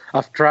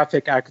of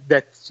traffic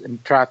deaths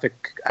and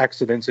traffic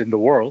accidents in the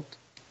world.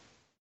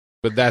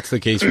 But that's the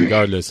case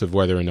regardless of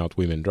whether or not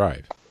women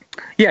drive.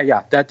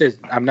 Yeah, that is.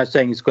 I'm not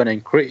saying it's going to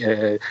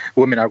increase.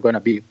 Women are going to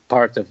be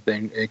part of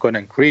going to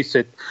increase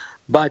it,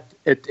 but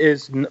it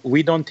is.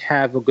 We don't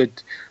have a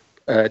good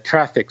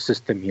traffic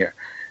system here,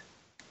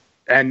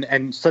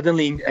 and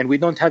suddenly, and we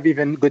don't have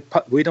even good.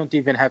 We don't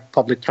even have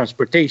public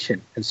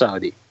transportation in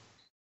Saudi.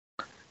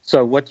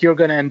 So what you're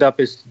going to end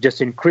up is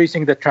just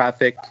increasing the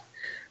traffic,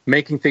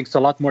 making things a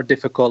lot more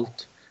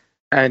difficult,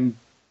 and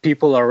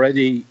people are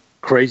already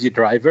crazy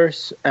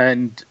drivers,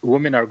 and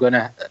women are going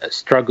to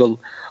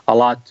struggle a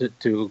lot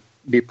to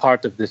be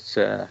part of this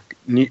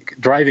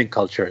driving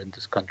culture in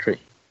this country.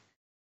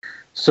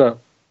 So,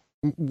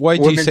 why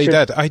do you say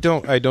that? I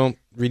don't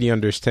really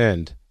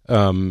understand.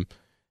 I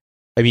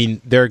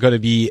mean, they're going to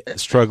be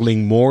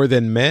struggling more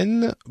than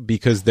men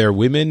because they're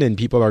women, and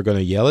people are going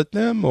to yell at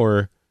them,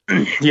 or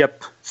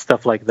yep,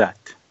 stuff like that.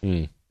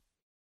 Yeah,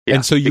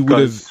 and so you would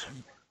have.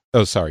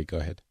 Oh, sorry. Go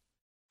ahead.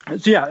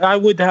 So yeah, I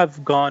would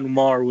have gone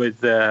more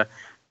with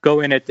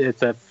going at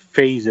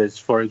phases.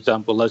 For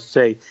example, let's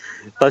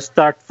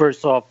start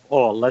first of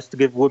all. Let's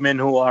give women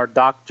who are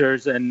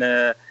doctors and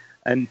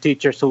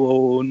teachers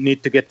who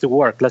need to get to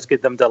work. Let's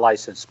give them the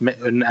license.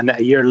 And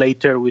a year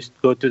later, we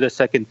go to the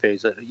second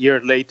phase. A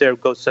year later,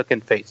 go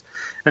second phase,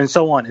 and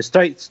so on. It's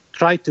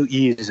try to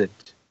ease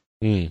it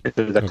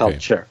into the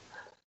culture.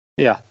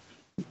 Yeah.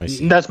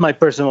 That's my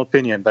personal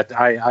opinion, but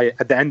I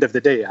at the end of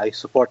the day, I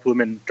support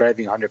women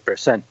driving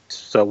 100%.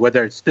 So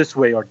whether it's this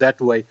way or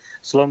that way,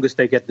 as long as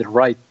they get the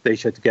right, they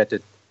should get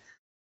it.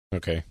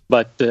 Okay.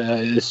 But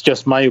it's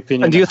just my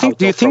opinion. And do you think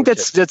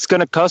that's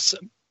going to cause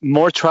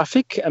more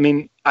traffic? I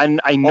mean,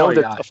 and I know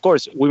that of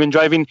course women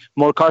driving,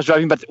 more cars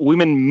driving, but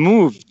women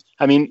moved.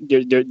 I mean,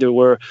 there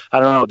were, I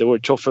don't know, there were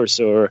chauffeurs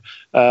or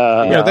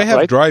they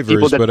have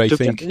drivers, but I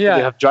think they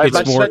have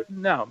drivers. It's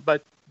more.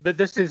 But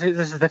this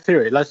is the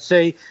theory. Let's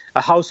say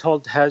a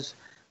household has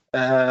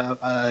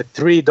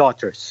 3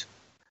 daughters.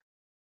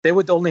 They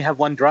would only have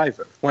one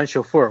driver, one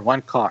chauffeur,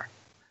 one car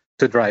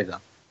to drive them.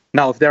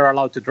 Now, if they're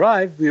allowed to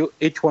drive,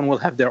 each one will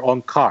have their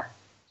own car.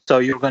 So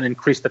you're going to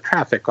increase the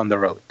traffic on the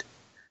road.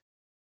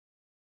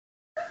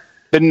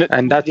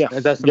 And that's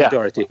the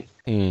majority.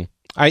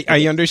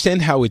 I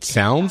understand how it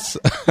sounds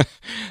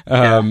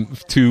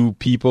to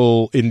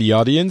people in the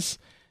audience.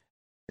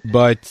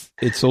 But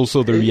it's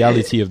also the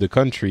reality of the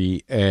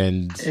country,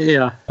 and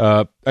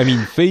I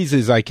mean,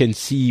 phases. I can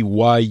see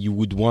why you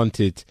would want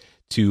it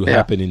to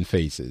happen in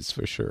phases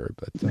for sure.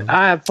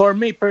 But for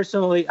me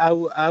personally,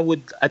 I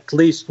would at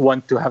least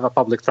want to have a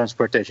public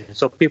transportation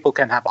so people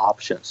can have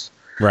options.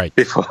 Right.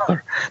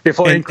 Before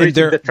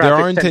increasing the traffic. There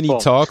aren't any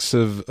talks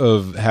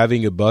of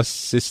having a bus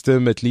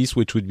system, at least,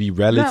 which would be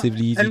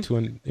relatively easy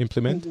to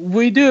implement.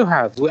 We do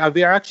have.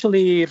 We are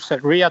actually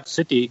Riyadh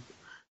City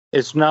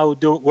is now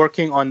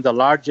working on the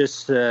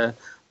largest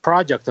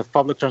project of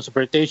public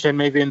transportation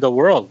maybe in the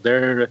world.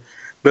 They're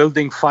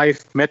building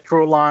 5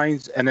 metro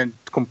lines and then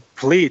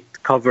complete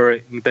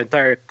covering the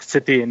entire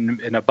city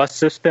in a bus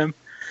system.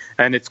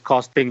 And it's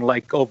costing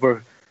like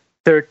over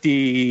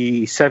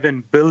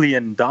 $37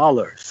 billion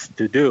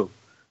to do.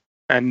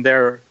 And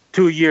they're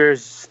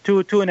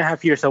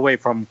 2.5 years away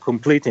from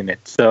completing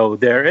it. So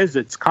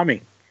it's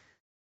coming.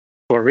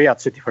 For Riyadh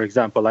City, for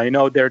example, I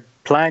know they're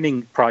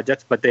planning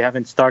projects, but they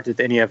haven't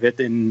started any of it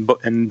in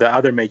the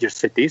other major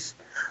cities,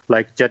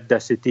 like Jeddah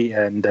City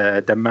and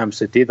Dammam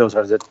City. Those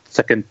are the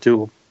second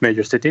 2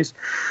 major cities.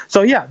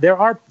 So yeah,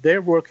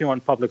 they're working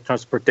on public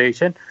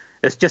transportation.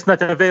 It's just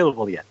not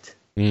available yet.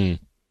 Yeah.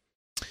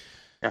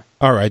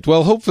 All right.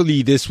 Well,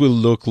 hopefully this will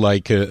look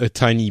like a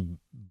tiny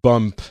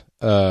bump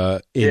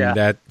in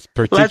that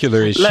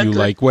particular issue,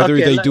 like whether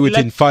they do it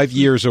in 5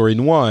 years or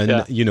in one,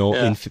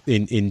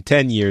 in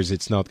 10 years,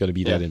 it's not going to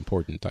be that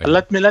important.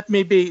 Let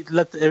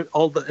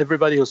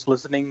everybody who's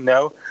listening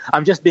know,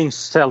 I'm just being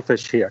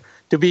selfish here.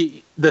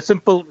 The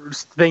simple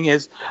thing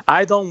is,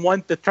 I don't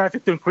want the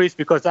traffic to increase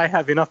because I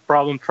have enough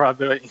problem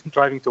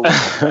driving to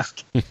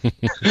work.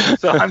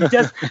 So I'm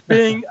just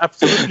being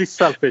absolutely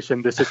selfish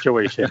in this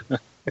situation.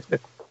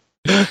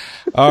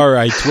 All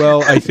right.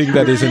 Well, I think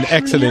that is an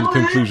excellent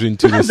conclusion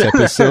to this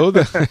episode.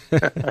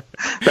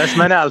 That's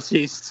Manal.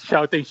 She's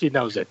shouting. She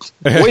knows it.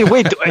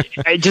 Wait.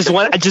 I just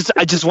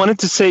wanted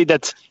to say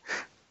that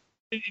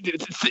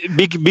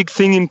big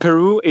thing in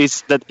Peru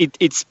is that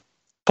it's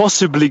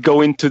possibly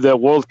go into the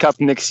World Cup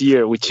next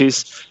year, which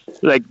is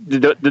like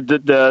the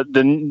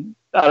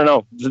I don't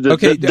know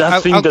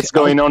that thing that's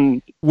going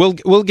on.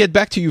 We'll get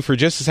back to you for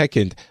just a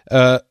second.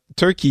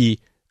 Turkey,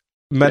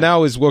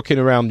 Manal is walking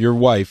around. Your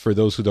wife, for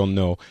those who don't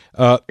know.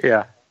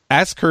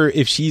 Ask her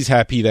if she's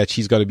happy that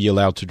she's going to be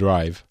allowed to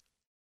drive.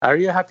 Are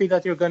you happy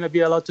that you're going to be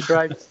allowed to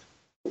drive?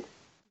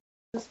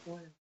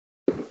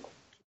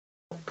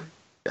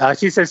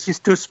 She says she's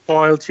too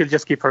spoiled. She'll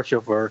just keep her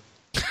chauffeur.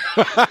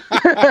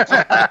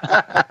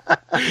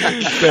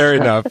 Fair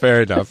enough.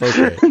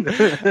 Okay.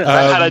 If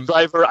I had a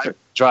driver, I'd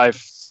drive.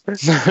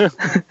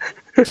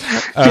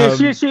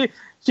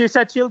 She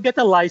said she'll get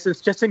a license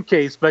just in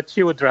case, but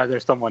she would rather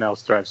someone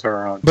else drives her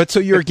around. But so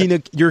you're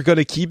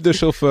gonna keep the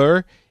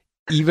chauffeur,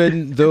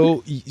 even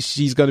though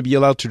she's gonna be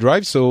allowed to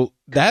drive. So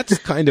that's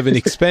kind of an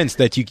expense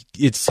that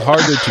it's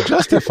harder to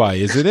justify,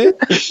 isn't it?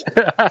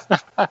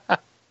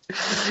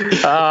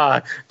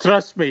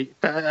 Trust me,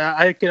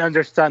 I can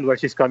understand where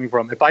she's coming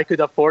from. If I could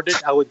afford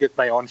it, I would get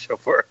my own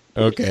chauffeur.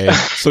 Okay,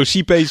 so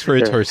she pays for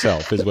it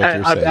herself, is what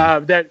you're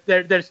saying.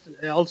 There's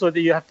also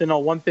you have to know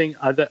one thing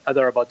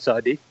other about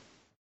Saudi,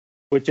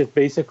 which is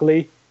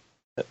basically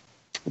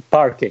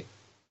parking.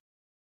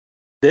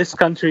 This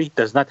country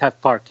does not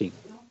have parking.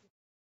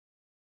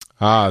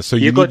 So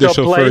you need the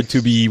chauffeur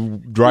to be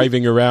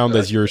driving around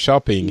as you're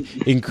shopping,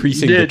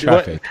 increasing the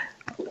traffic.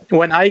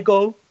 When I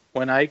go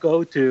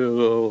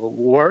to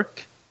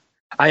work,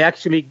 I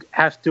actually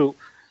have to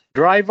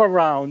drive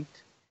around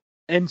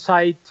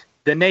inside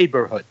the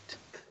neighborhood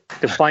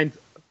to find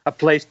a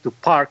place to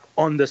park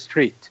on the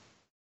street.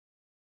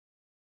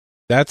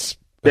 That's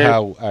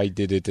how I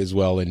did it as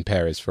well in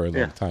Paris for a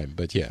long time,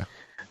 but yeah.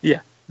 Yeah,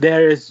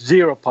 there is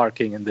zero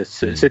parking in this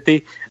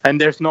city,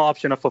 and there's no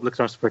option of public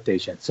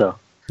transportation, so...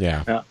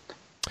 Yeah.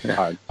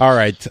 All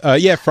right.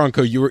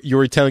 Franco, you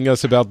were telling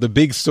us about the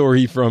big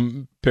story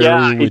from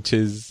Peru, which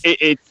is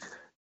it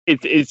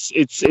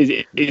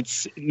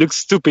looks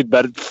stupid,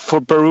 but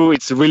for Peru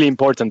it's really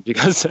important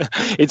because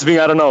it's been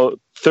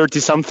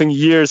 30-something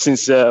years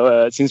since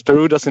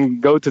Peru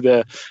doesn't go to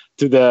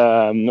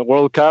the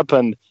World Cup,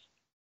 and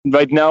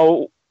right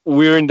now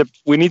we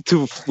need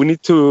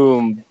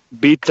to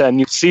beat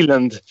New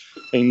Zealand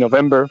in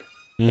November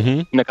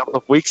in a couple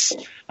of weeks,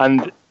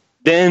 and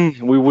then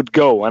we would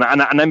go, and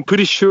I'm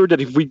pretty sure that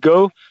if we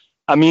go,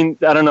 I mean,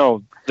 I don't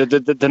know,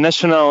 the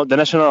national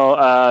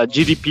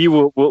GDP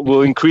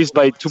will increase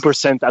by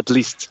 2% at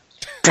least.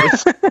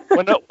 It's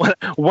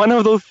one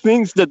of those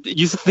things that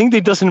you think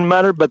it doesn't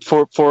matter, but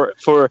for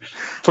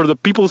the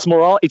people's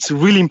morale, it's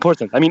really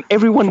important. I mean,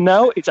 everyone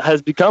now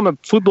has become a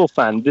football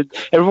fan.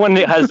 Everyone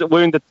has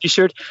wearing the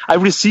T-shirt. I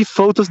receive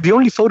photos. The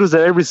only photos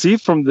that I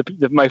receive from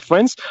my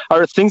friends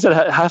are things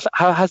that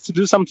has to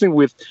do something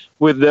with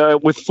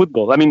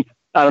football. I mean,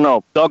 I don't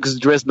know, dogs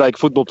dressed like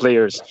football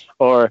players,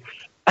 or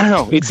I don't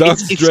know. It's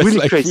really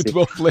like crazy.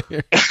 Football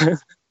players.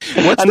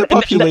 What's the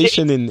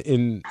population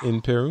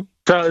in Peru?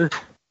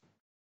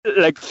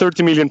 Like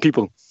 30 million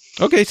people.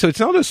 Okay, so it's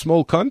not a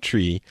small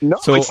country. No,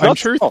 so it's I'm not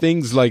sure small.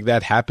 Things like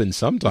that happen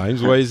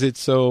sometimes. Why is it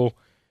so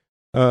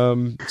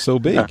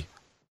big?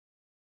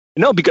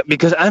 No,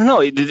 because I don't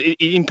know.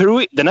 In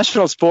Peru, the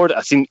national sport,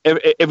 as in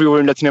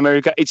everywhere in Latin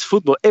America, it's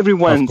football.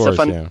 Everyone's a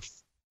fan of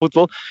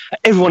football.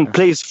 Everyone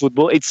plays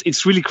football.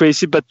 It's really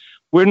crazy, but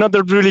we're not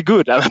that really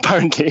good,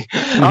 apparently.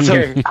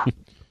 Okay.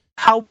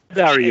 How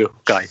good are you,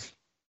 guys?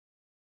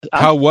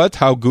 How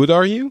good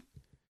are you?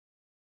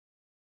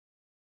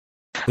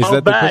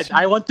 How bad?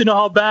 I want to know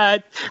how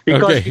bad,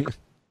 because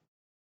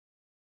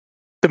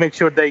to make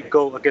sure they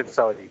go against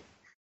Saudi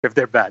if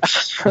they're bad.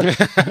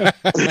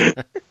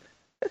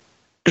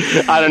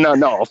 I don't know.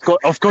 No,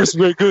 of course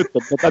we're good,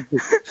 but not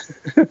good.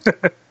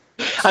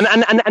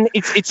 And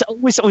it's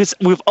always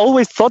we've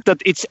always thought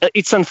that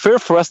it's unfair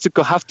for us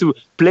to have to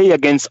play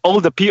against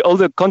all the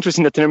countries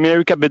in Latin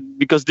America, but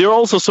because they're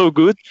also so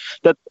good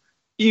that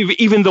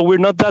even though we're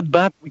not that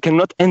bad, we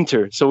cannot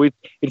enter. So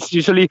it's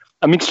usually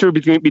a mixture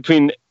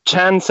between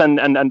chance and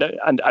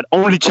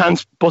only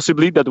chance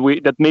possibly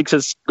that makes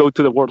us go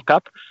to the World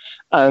Cup.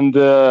 And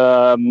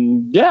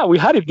we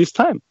had it this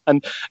time.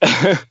 And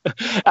I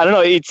don't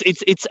know,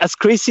 it's as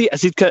crazy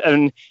as it can.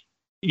 And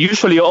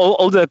usually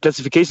all the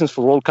classifications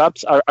for World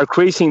Cups are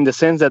crazy in the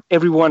sense that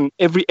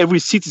every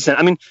citizen.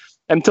 I mean,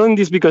 I'm telling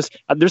this because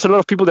there's a lot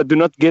of people that do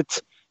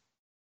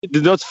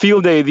not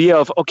feel the idea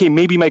of, okay,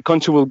 maybe my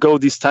country will go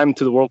this time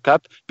to the World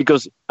Cup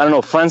because, I don't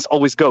know, France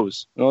always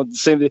goes.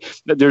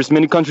 There's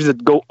many countries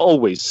that go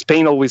always.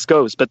 Spain always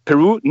goes. But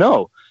Peru,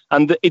 no.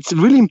 And it's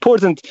really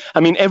important. I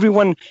mean,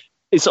 everyone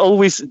is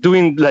always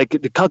doing like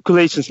the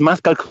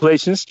math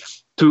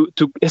calculations to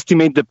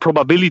estimate the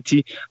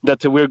probability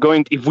that we're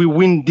going, if we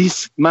win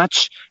this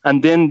match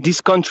and then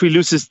this country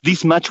loses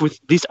this match with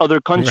this other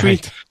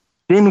country,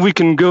 then we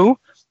can go.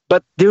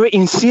 But they're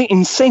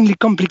insanely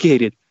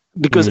complicated.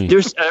 Because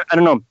there's, I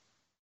don't know,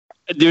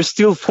 there's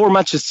still 4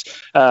 matches.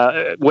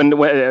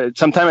 When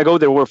some time ago,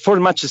 there were 4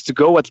 matches to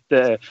go at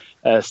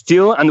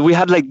still, and we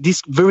had like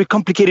these very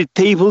complicated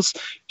tables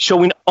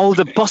showing all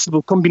the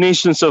possible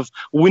combinations of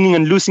winning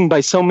and losing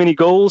by so many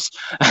goals.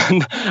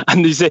 And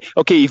they say,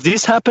 okay, if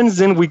this happens,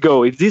 then we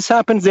go. If this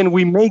happens, then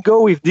we may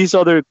go. If this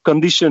other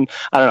condition,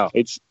 I don't know.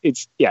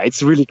 It's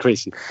really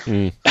crazy.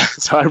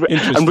 So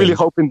I'm really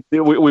hoping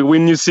we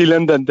win New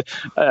Zealand and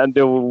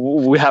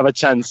we have a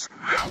chance.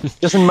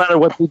 Doesn't matter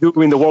what we do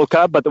in the World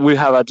Cup, but we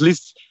have at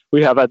least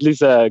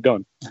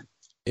gone.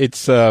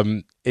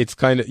 It's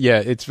kind of, yeah,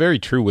 it's very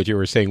true what you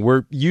were saying.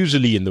 We're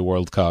usually in the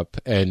World Cup,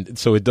 and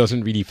so it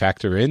doesn't really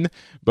factor in.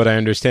 But I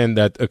understand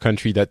that a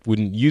country that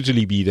wouldn't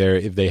usually be there,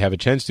 if they have a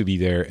chance to be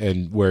there,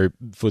 and where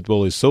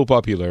football is so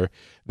popular,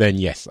 then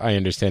yes, I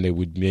understand it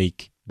would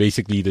make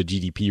basically the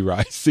GDP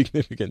rise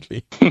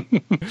significantly.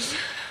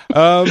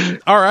 All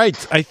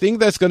right. I think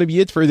that's going to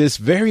be it for this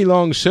very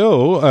long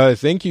show.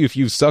 Thank you if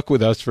you stuck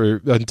with us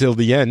until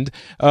the end.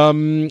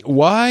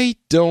 Why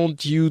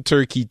don't you,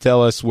 Turkey,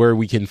 tell us where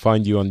we can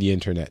find you on the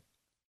internet?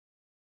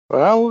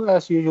 Well,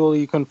 as usual,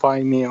 you can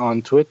find me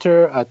on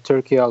Twitter at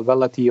Turkey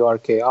Albella,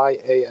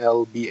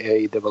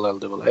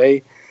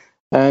 TurkiAlballa.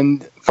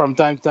 And from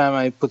time to time,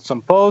 I put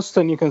some posts,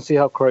 and you can see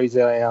how crazy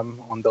I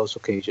am on those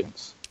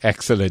occasions.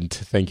 Excellent.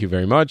 Thank you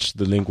very much.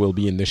 The link will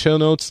be in the show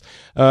notes.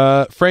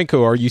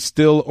 Franco, are you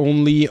still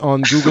only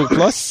on Google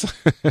Plus?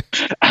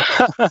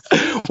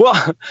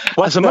 Well,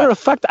 as a matter of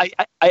fact,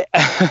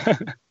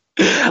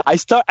 I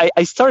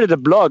started a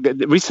blog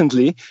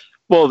recently.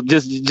 Well,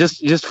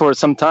 just for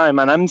some time,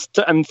 and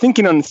I'm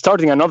thinking on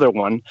starting another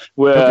one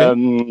where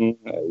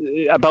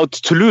about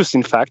Toulouse,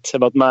 in fact,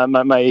 about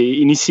my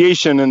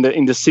initiation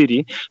in the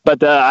city.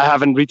 But I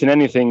haven't written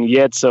anything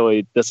yet, so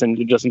it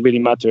doesn't really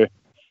matter.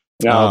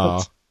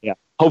 But, yeah,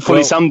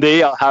 hopefully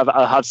someday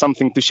I'll have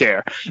something to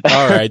share.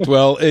 All right.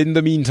 Well, in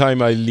the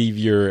meantime, I leave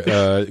your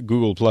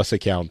Google Plus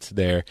account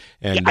there,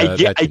 and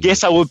I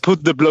guess I will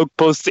put the blog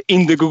post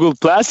in the Google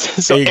Plus,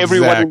 so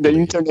everyone in the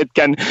internet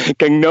can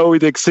know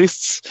it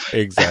exists.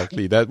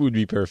 Exactly. That would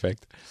be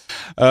perfect.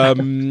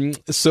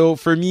 So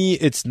for me,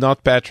 it's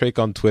Not Patrick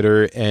on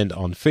Twitter and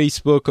on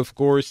Facebook, of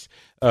course.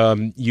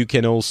 You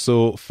can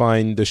also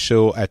find the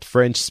show at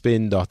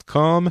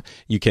FrenchSpin.com.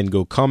 You can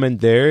go comment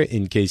there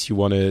in case you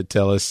want to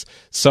tell us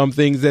some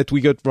things that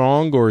we got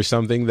wrong or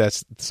some things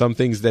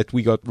that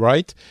we got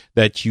right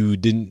that you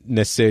didn't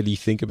necessarily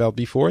think about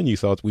before and you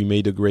thought we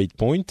made a great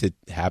point. It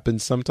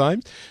happens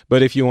sometimes.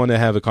 But if you want to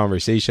have a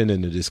conversation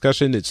and a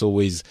discussion, it's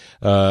always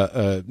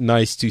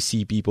nice to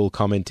see people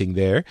commenting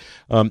there.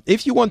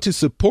 If you want to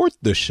support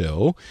the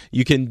show,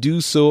 you can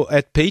do so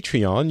at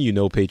Patreon. You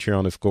know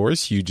Patreon, of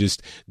course. You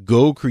just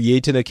go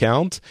create an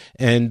account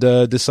and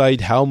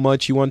decide how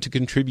much you want to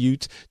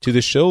contribute to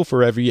the show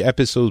for every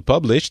episode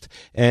published.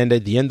 And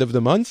at the end of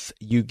the month,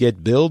 you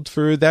get billed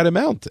for that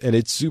amount. And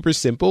it's super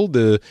simple.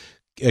 The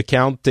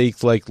account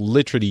takes like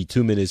literally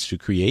 2 minutes to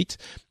create.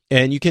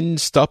 And you can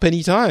stop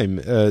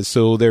anytime.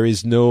 So there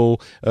is no,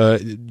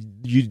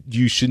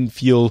 you shouldn't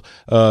feel,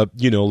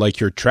 like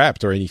you're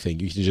trapped or anything.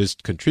 You can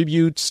just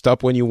contribute,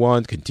 stop when you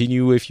want,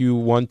 continue if you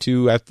want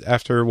to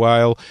after a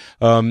while.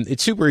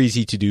 It's super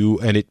easy to do,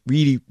 and it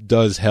really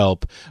does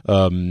help,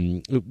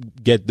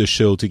 get the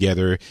show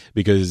together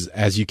because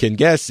as you can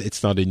guess,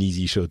 it's not an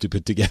easy show to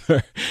put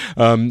together.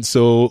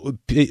 So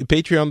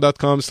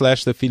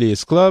patreon.com/the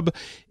Phileas Club.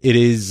 It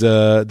is,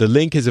 the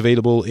link is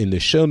available in the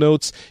show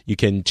notes. You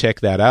can check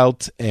that out.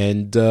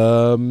 And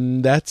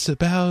that's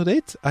about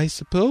it, I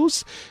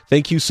suppose.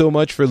 Thank you so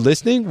much for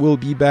listening. We'll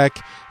be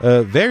back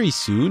very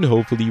soon,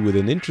 hopefully with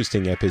an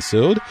interesting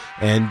episode.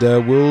 And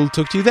we'll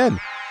talk to you then.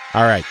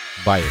 All right.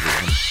 Bye,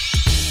 everyone.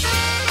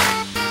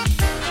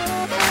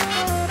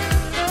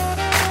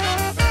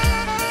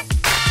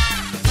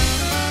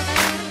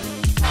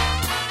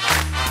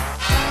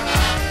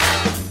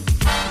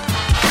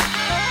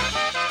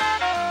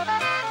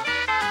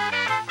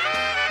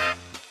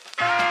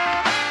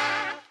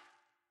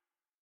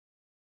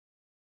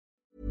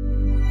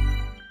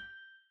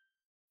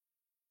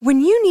 When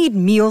you need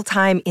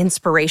mealtime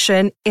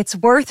inspiration, it's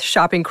worth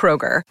shopping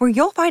Kroger, where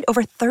you'll find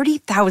over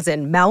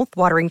 30,000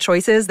 mouth-watering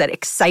choices that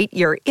excite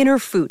your inner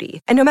foodie.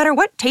 And no matter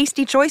what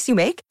tasty choice you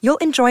make, you'll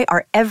enjoy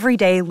our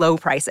everyday low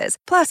prices,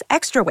 plus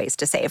extra ways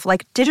to save,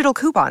 like digital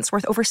coupons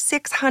worth over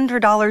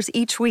 $600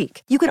 each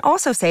week. You can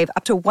also save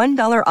up to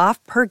 $1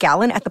 off per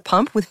gallon at the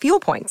pump with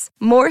fuel points.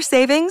 More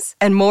savings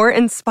and more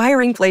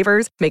inspiring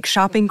flavors make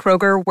shopping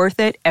Kroger worth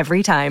it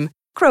every time.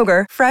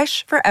 Kroger,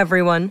 fresh for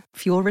everyone.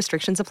 Fuel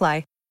restrictions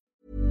apply.